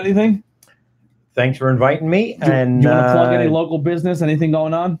 Dad, you got anything? Thanks for inviting me. Do you want to plug any uh, local business? Anything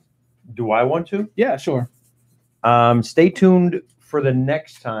going on? do I want to? Yeah, sure. Stay tuned for the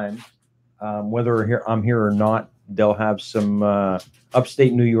next time. Whether I'm here or not, they'll have some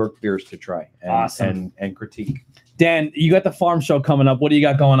upstate New York beers to try and critique. Dan, you got the farm show coming up. What do you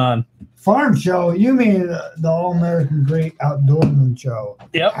got going on? Farm show? You mean the All-American Great Outdoorman Show.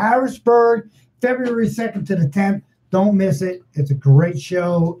 Yep. Harrisburg, February 2nd to the 10th. Don't miss it. It's a great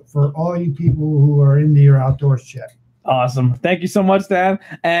show for all you people who are into your outdoors shit. Awesome. Thank you so much, Dan.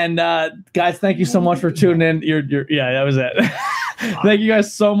 And guys, thank you so much for tuning in. Yeah, that was it. Thank you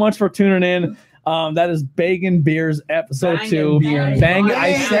guys so much for tuning in. That is Bangin Beers episode Bangin' 2. Beers. Bang!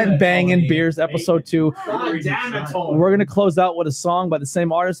 I Bangin' said Bangin Tony. Beers episode 2. God damn it, Tony. We're gonna close out with a song by the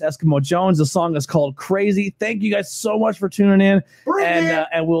same artist, Eskimo Jones. The song is called "Crazy." Thank you guys so much for tuning in,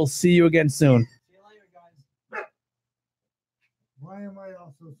 and we'll see you again soon. See you later, guys. Why am I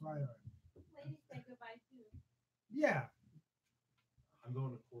also silent? Ladies, say goodbye too. Yeah. I'm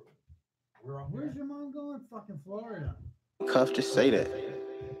going to Florida. Where's your mom going? Fucking Florida. Cuff, just say that.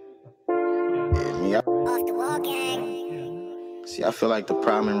 Me, Off the wall gang. see, I feel like the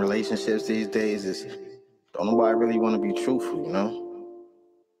problem in relationships these days is don't nobody really want to be truthful, you know?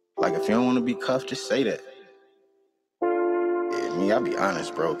 Like, if you don't want to be cuffed, just say that. Yeah, me, I'll be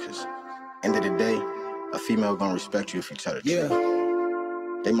honest, bro, because end of the day, a female gonna respect you if you tell the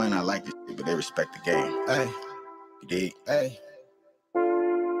truth. They might not like this shit, but they respect the game. Hey. You dig? Hey.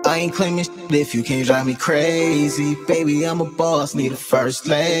 I ain't claiming shit if you can't drive me crazy. Baby, I'm a boss, need a first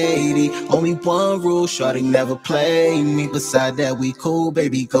lady. Only one rule, shorty never play me. Beside that, we cool,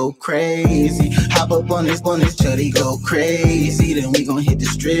 baby, go crazy. Hop up on this chuddy, go crazy. Then we gon' hit the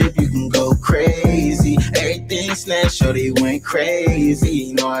strip, you can go crazy. Everything snatched, shorty went crazy.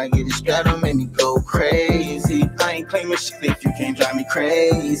 You know I get distracted, make me go crazy. I ain't claiming shit if you can't drive me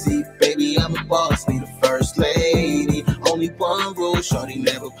crazy. Baby, I'm a boss, need a first lady. Only one rule, shorty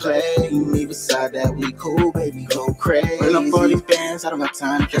never play me. Beside that, we cool, baby, go crazy. When I'm 40 bands, I don't got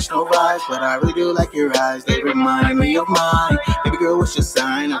time to catch no vibes, but I really do like your eyes, they remind me of mine. Baby girl, what's your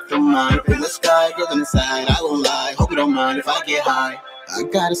sign? I don't mind. In the sky, girl in the side, I won't lie. Hope you don't mind if I get high. I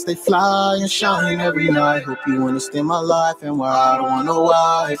gotta stay fly and shine every night. Hope you understand my life and why I don't wanna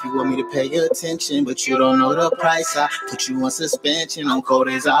why. If you want me to pay attention, but you don't know the price, I put you on suspension on cold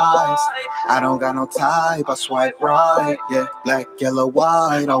as ice. I don't got no type, I swipe right, yeah. Black, yellow,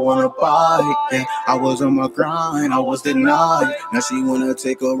 white, I wanna buy, yeah. I was on my grind, I was denied. Now she wanna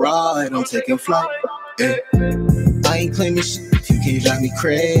take a ride, I'm taking flight, yeah. I ain't claiming shit if you can't drive me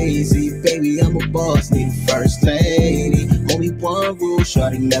crazy. Baby, I'm a boss, need a first lady. Only one rule,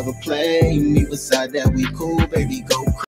 shorty never play me. Beside that, we cool, baby, go crazy.